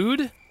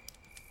 Food?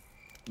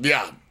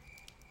 Yeah.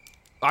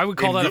 I would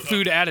call that a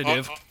food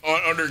additive.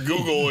 Under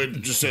Google,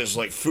 it just says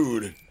like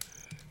food.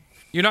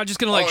 You're not just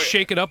going to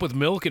shake it up with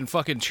milk and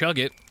fucking chug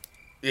it.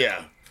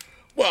 Yeah.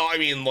 Well, I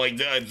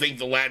think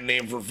the Latin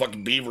name for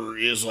fucking beaver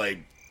is, like,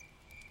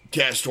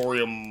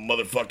 Castoreum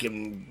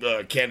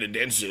motherfucking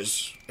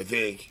canadensis, I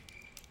think.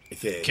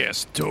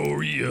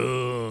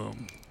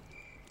 Castoreum.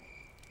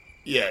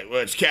 Yeah, well,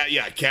 it's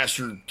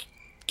Castor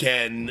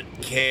canadensis.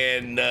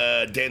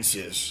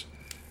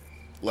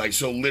 Like,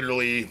 so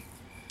literally,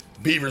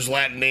 beaver's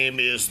Latin name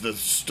is the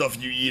stuff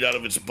you eat out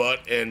of its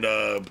butt, and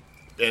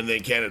then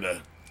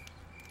Canada.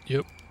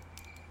 Yep.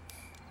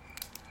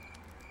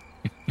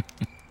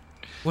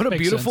 What a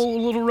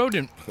beautiful little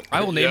rodent.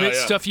 I will name it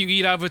Stuff You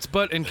Eat Out of Its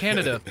Butt in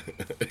Canada.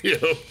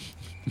 Yep.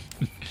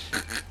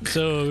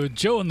 So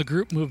Joe and the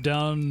group moved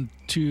down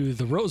to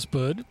the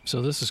Rosebud.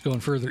 So this is going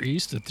further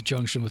east at the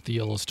junction with the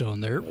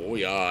Yellowstone there. Oh,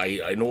 yeah.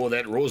 I know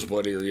that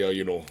Rosebud area,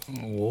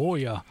 Oh,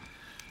 yeah.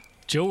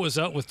 Joe was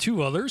out with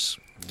 2 others.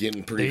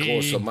 Getting pretty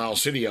close to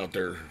Miles City out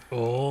there.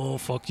 Oh,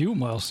 fuck you,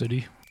 Miles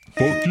City.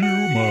 Fuck you,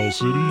 Miles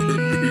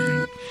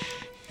City.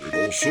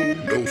 Also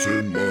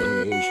Nelson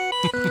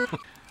Miles.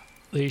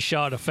 They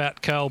shot a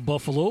fat cow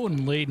buffalo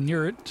and laid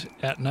near it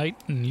at night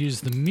and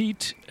used the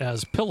meat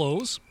as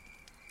pillows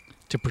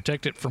to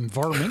protect it from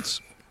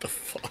varmints. The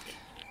fuck?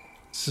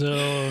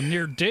 So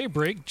near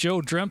daybreak, Joe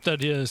dreamt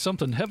that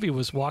something heavy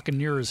was walking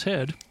near his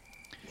head.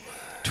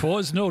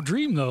 'Twas no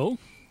dream, though.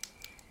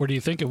 What do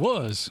you think it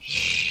was?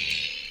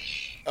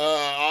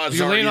 Odds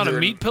You're are laying on a either-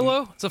 meat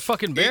pillow? It's a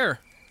fucking bear.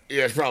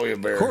 Yeah, it's probably a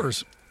bear. Of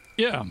course.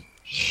 Yeah.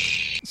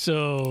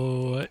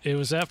 So it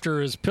was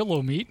after his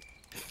pillow meat.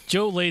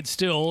 Joe laid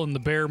still, and the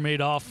bear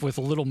made off with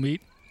a little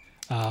meat.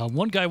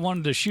 One guy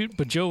wanted to shoot,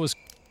 but Joe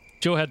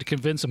had to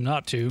convince him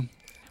not to.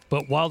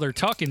 But while they're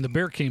talking, the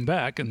bear came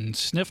back and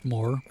sniffed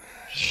more,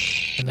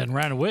 and then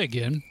ran away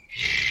again.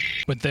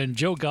 But then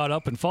Joe got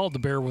up and followed the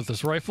bear with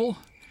his rifle,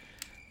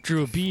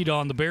 drew a bead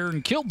on the bear,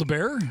 and killed the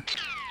bear.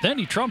 Then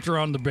he tromped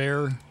around the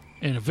bear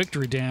in a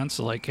victory dance,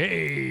 like,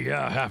 hey,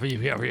 happy,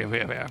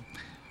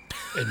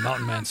 in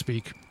Mountain Man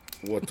speak.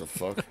 What the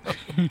fuck?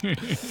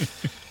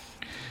 It's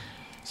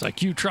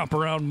like, you tromp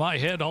around my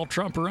head, I'll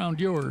tromp around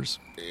yours.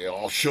 Yeah,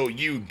 I'll show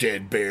you,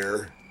 dead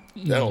bear.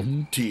 That'll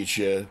teach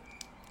you,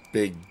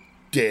 big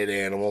dead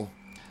animal.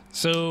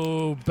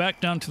 So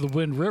back down to the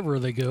Wind River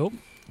they go.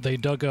 They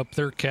dug up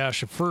their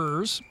cache of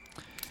furs.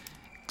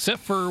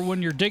 Except for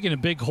when you're digging a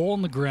big hole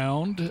in the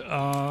ground,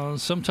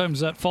 sometimes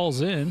that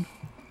falls in.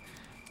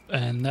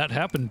 And that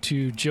happened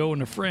to Joe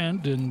and a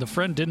friend, and the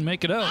friend didn't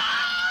make it out.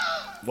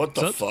 What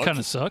the fuck? Kind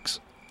of sucks.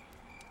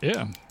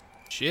 Yeah.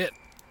 Shit.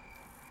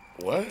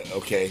 What?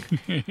 Okay.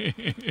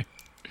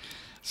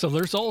 So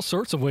there's all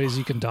sorts of ways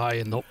you can die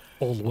in the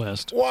Old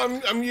West. Well,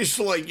 I'm used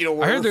to, like,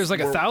 I heard there's like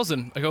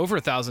 1,000, like over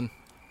 1,000.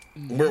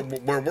 Where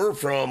we're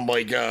from,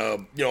 like,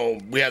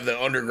 we have the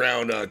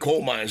underground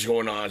coal mines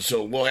going on,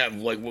 so we'll have,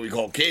 like, what we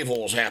call cave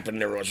holes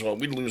happen every once in a while.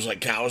 We'd lose, like,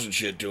 cows and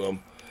shit to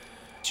them.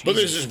 But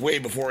this is way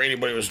before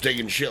anybody was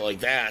digging shit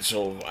like that,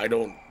 so I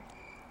don't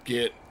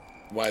get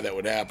why that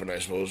would happen, I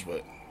suppose,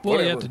 but well,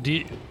 whatever. you have to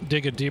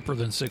dig it deeper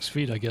than 6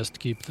 feet, I guess, to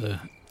keep the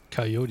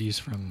coyotes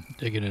from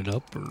digging it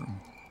up. Or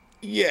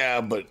yeah,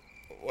 but,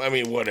 I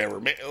mean,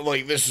 whatever.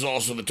 Like, this is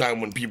also the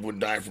time when people would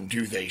die from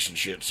toothaches and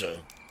shit, so...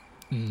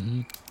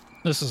 Mm-hmm.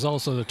 This is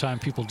also the time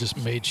people just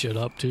made shit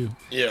up, too.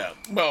 Yeah,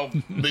 well,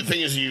 the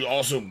thing is, you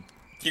can,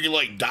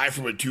 like, die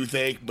from a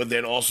toothache, but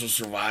then also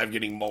survive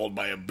getting mauled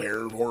by a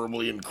bear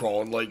horribly and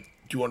crawling, like,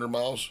 200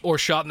 miles. Or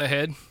shot in the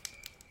head.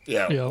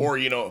 Yeah, Yeah. or,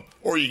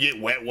 or you get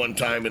wet one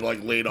time in,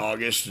 like, late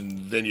August,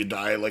 and then you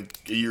die, like,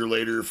 a year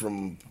later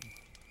from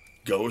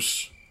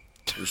ghosts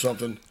or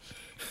something.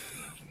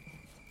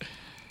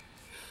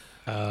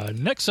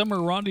 Next summer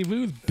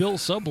rendezvous, Bill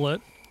Sublet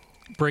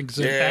brings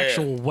in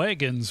actual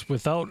wagons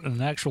without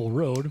an actual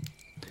road.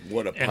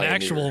 What a and pioneer.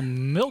 actual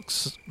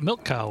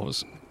milk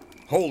cows.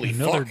 Holy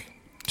Another fuck.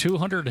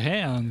 200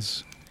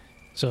 hands.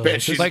 So Bet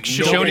it's she's Like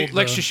nobody- Shoshone,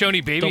 like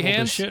Shoshone baby double the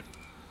hands. shit.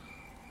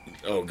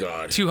 Oh,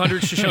 God.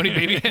 200 Shoshone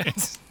baby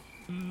hands.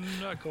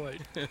 Not quite.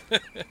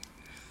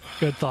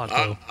 Good thought,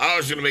 though. I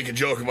was going to make a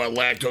joke about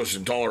lactose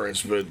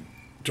intolerance, but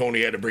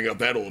Tony had to bring up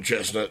that old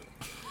chestnut.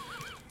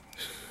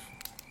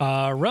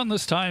 Around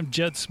this time,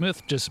 Jed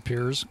Smith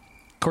disappears.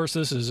 Of course,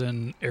 this is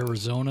in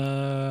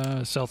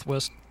Arizona,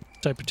 Southwest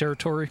type of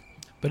territory.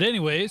 But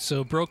anyway,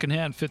 so Broken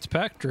Hand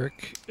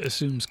Fitzpatrick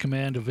assumes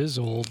command of his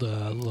old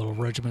little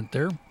regiment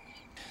there.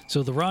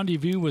 So the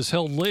rendezvous was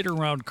held later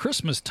around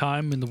Christmas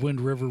time in the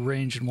Wind River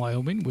Range in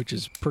Wyoming, which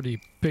is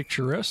pretty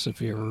picturesque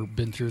if you've ever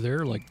been through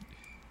there, like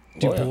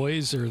Du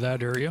Bois or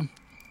that area.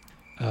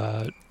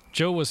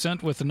 Joe was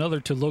sent with another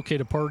to locate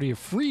a party of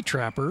free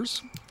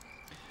trappers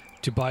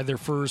to buy their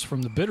furs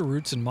from the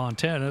Bitterroots in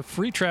Montana.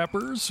 Free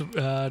trappers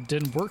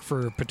didn't work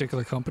for a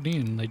particular company,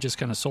 and they just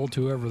kind of sold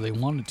to whoever they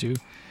wanted to.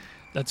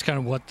 That's kind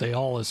of what they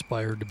all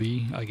aspired to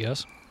be, I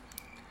guess,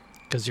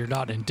 because you're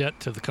not in debt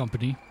to the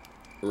company.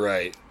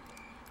 Right.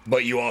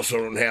 But you also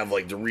don't have,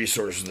 like, the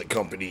resources the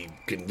company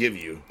can give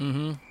you.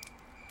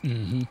 Mm-hmm.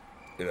 Mm-hmm.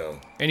 You know.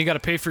 And you got to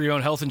pay for your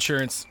own health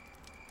insurance.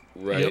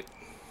 Right. Yep.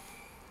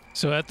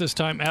 So at this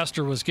time,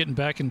 Astor was getting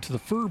back into the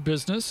fur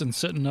business and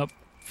setting up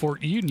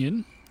Fort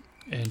Union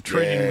and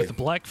trading with the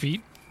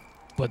Blackfeet.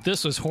 But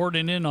this was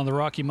hoarding in on the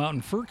Rocky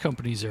Mountain Fur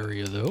Company's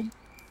area, though.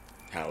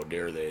 How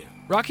dare they?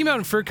 Rocky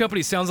Mountain Fur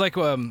Company sounds like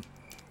a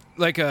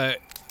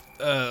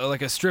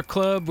strip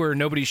club where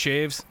nobody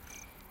shaves.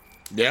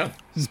 Yeah.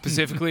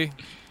 Specifically.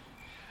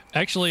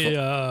 Actually,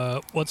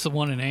 what's the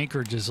one in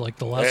Anchorage is like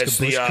the Alaska That's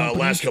Bush the Company?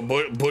 Alaska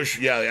Bush,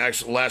 yeah, the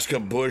actual Alaska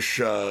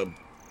Bush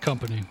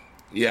Company.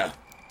 Yeah.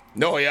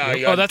 No, yeah.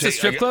 Yep. I Oh, that's a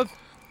strip club?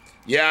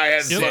 Yeah, I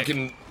had Sick.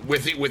 fucking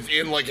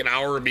within like an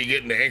hour of me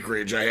getting to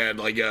Anchorage, I had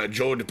like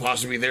Joe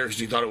deposited me there because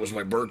he thought it was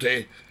my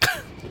birthday,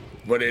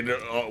 but it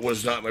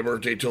was not my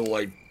birthday till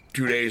like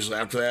 2 days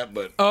after that.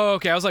 But Oh,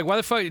 okay. I was like, why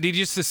the fuck? Did you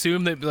just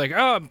assume that, like,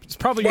 oh, it's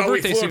probably your well, we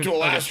birthday flew soon? up to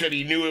Alaska and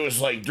he knew it was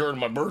like during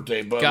my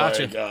birthday, but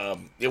Gotcha. like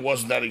it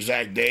wasn't that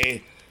exact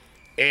day,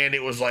 and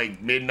it was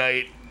like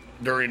midnight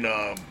during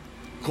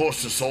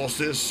close to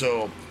solstice,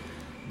 so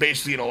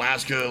basically in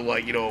Alaska,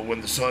 like, you know,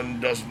 when the sun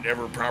doesn't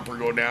ever proper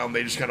go down,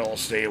 they just kind of all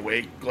stay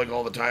awake, like,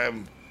 all the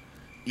time,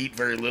 eat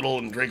very little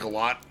and drink a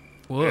lot.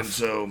 Woof. And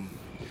so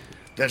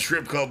that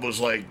strip club was,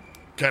 like,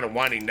 kind of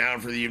winding down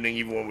for the evening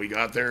even when we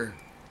got there.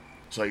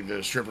 It's like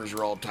the strippers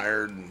are all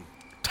tired and,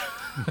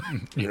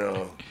 you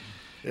know,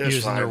 it's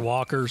using fine. their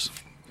walkers.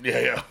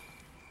 Yeah.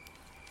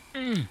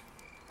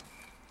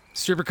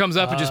 Stripper comes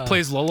up and just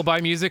plays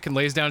lullaby music and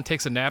lays down and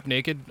takes a nap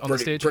naked on the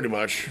stage. Pretty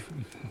much.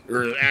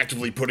 Or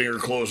actively putting her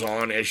clothes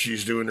on as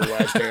she's doing her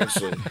last dance.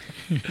 So.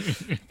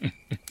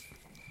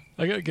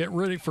 I gotta get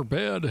ready for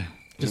bed.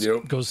 Just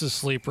goes to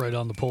sleep right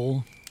on the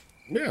pole.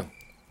 Yeah.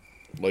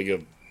 Like a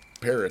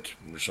parrot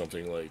or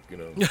something, like, you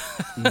know.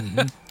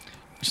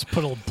 Just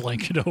put a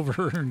blanket over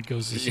her and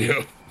goes to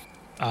sleep.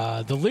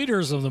 The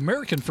leaders of the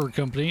American Fur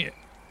Company,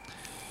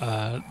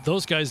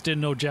 those guys didn't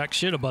know jack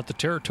shit about the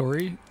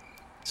territory.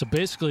 So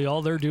basically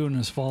all they're doing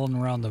is following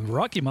around the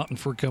Rocky Mountain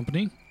Fur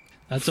Company.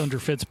 That's under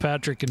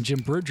Fitzpatrick and Jim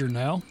Bridger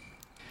now.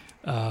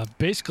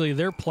 Basically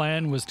their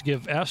plan was to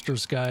give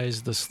Astor's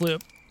guys the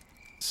slip.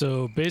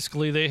 So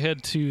basically they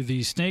head to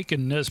the Snake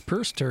and Nez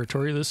Perce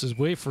territory. This is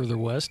way further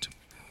west.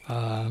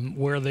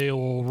 Where they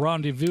will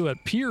rendezvous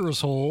at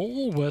Pierre's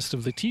Hole, west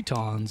of the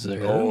Tetons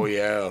there. Oh,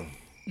 yeah.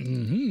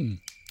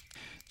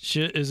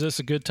 Is this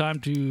a good time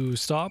to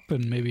stop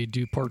and maybe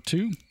do part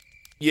 2?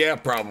 Yeah,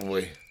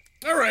 probably.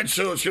 All right,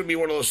 so it's going to be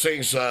one of those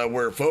things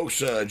where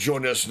folks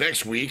join us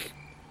next week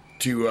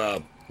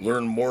to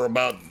learn more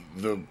about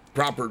the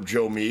proper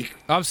Joe Meek.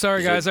 I'm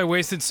sorry, guys. I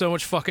wasted so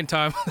much fucking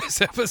time on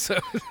this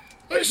episode.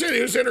 Like I said,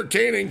 it was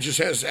entertaining, just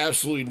has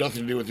absolutely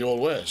nothing to do with the Old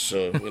West.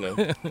 So, you know,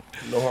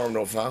 no harm,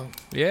 no foul.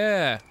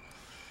 Yeah.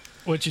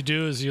 What you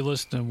do is you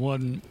listen to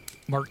one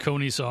Mark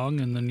Coney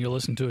song, and then you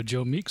listen to a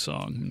Joe Meek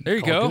song. There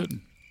you All go. good.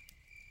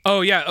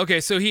 Oh yeah.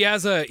 Okay. So he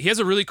has a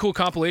really cool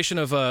compilation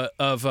of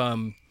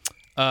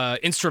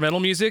instrumental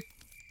music.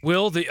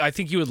 Will, that I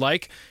think you would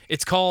like.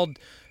 It's called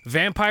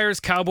Vampires,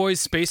 Cowboys,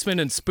 Spacemen,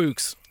 and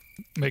Spooks.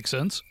 Makes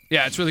sense.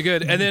 Yeah, it's really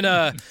good. And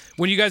then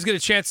when you guys get a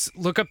chance,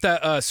 look up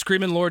that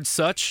Screamin' Lord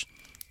Sutch.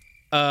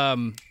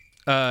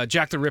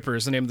 Jack the Ripper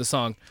is the name of the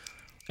song.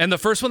 And the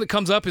first one that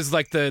comes up is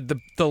like the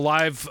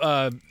live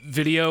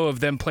video of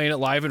them playing it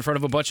live in front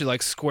of a bunch of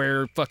like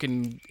square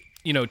fucking,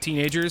 you know,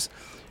 teenagers.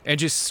 And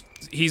just,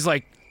 he's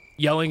like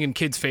yelling in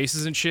kids'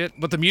 faces and shit.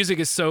 But the music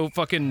is so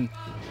fucking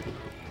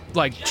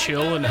like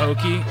chill and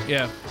hokey.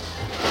 Yeah.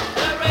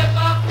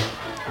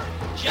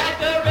 Jack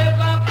the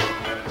Ripper.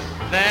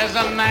 There's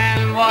a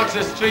man walks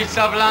the streets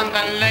of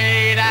London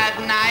late at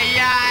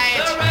night.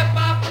 The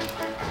Ripper.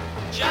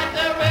 Jack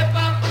the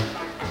Ripper.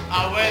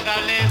 With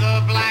a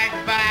little black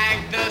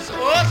bag that's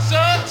oh so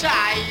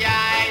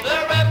tight.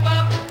 The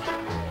Ripper.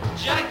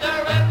 Jack the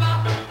Ripper.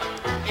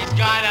 He's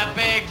got a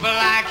big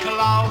black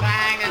cloth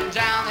hanging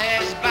down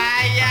his back.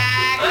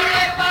 The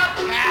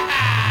Ripper. Jack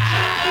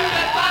the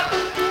Ripper.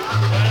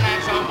 Well,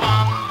 that's a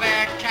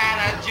one-bear cat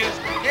that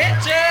just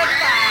hit it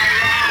by.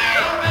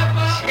 The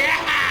Ripper. Yeah.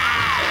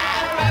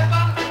 The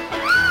Ripper.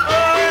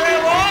 Oh, he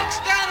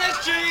walks down the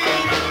street.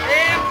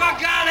 If I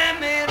got him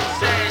in,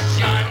 says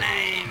your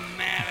name,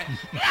 Mary.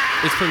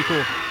 It's pretty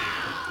cool.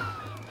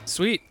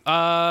 Sweet.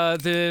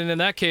 Then in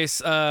that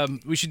case,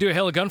 we should do a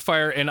Hail of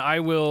Gunfire, and I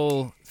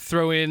will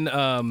throw in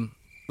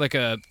like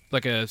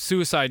a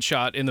suicide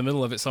shot in the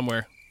middle of it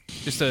somewhere.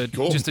 Just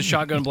a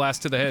shotgun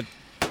blast to the head.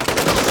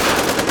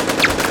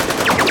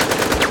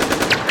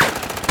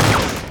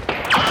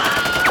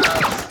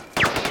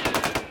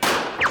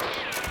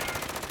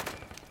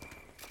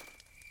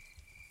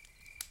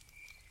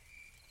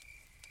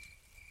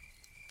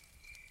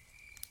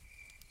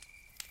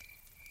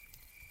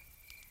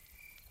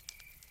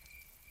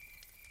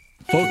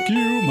 Fuck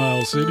you,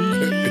 Miles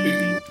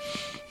City.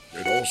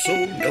 And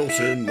also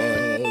Nelson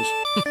Miles.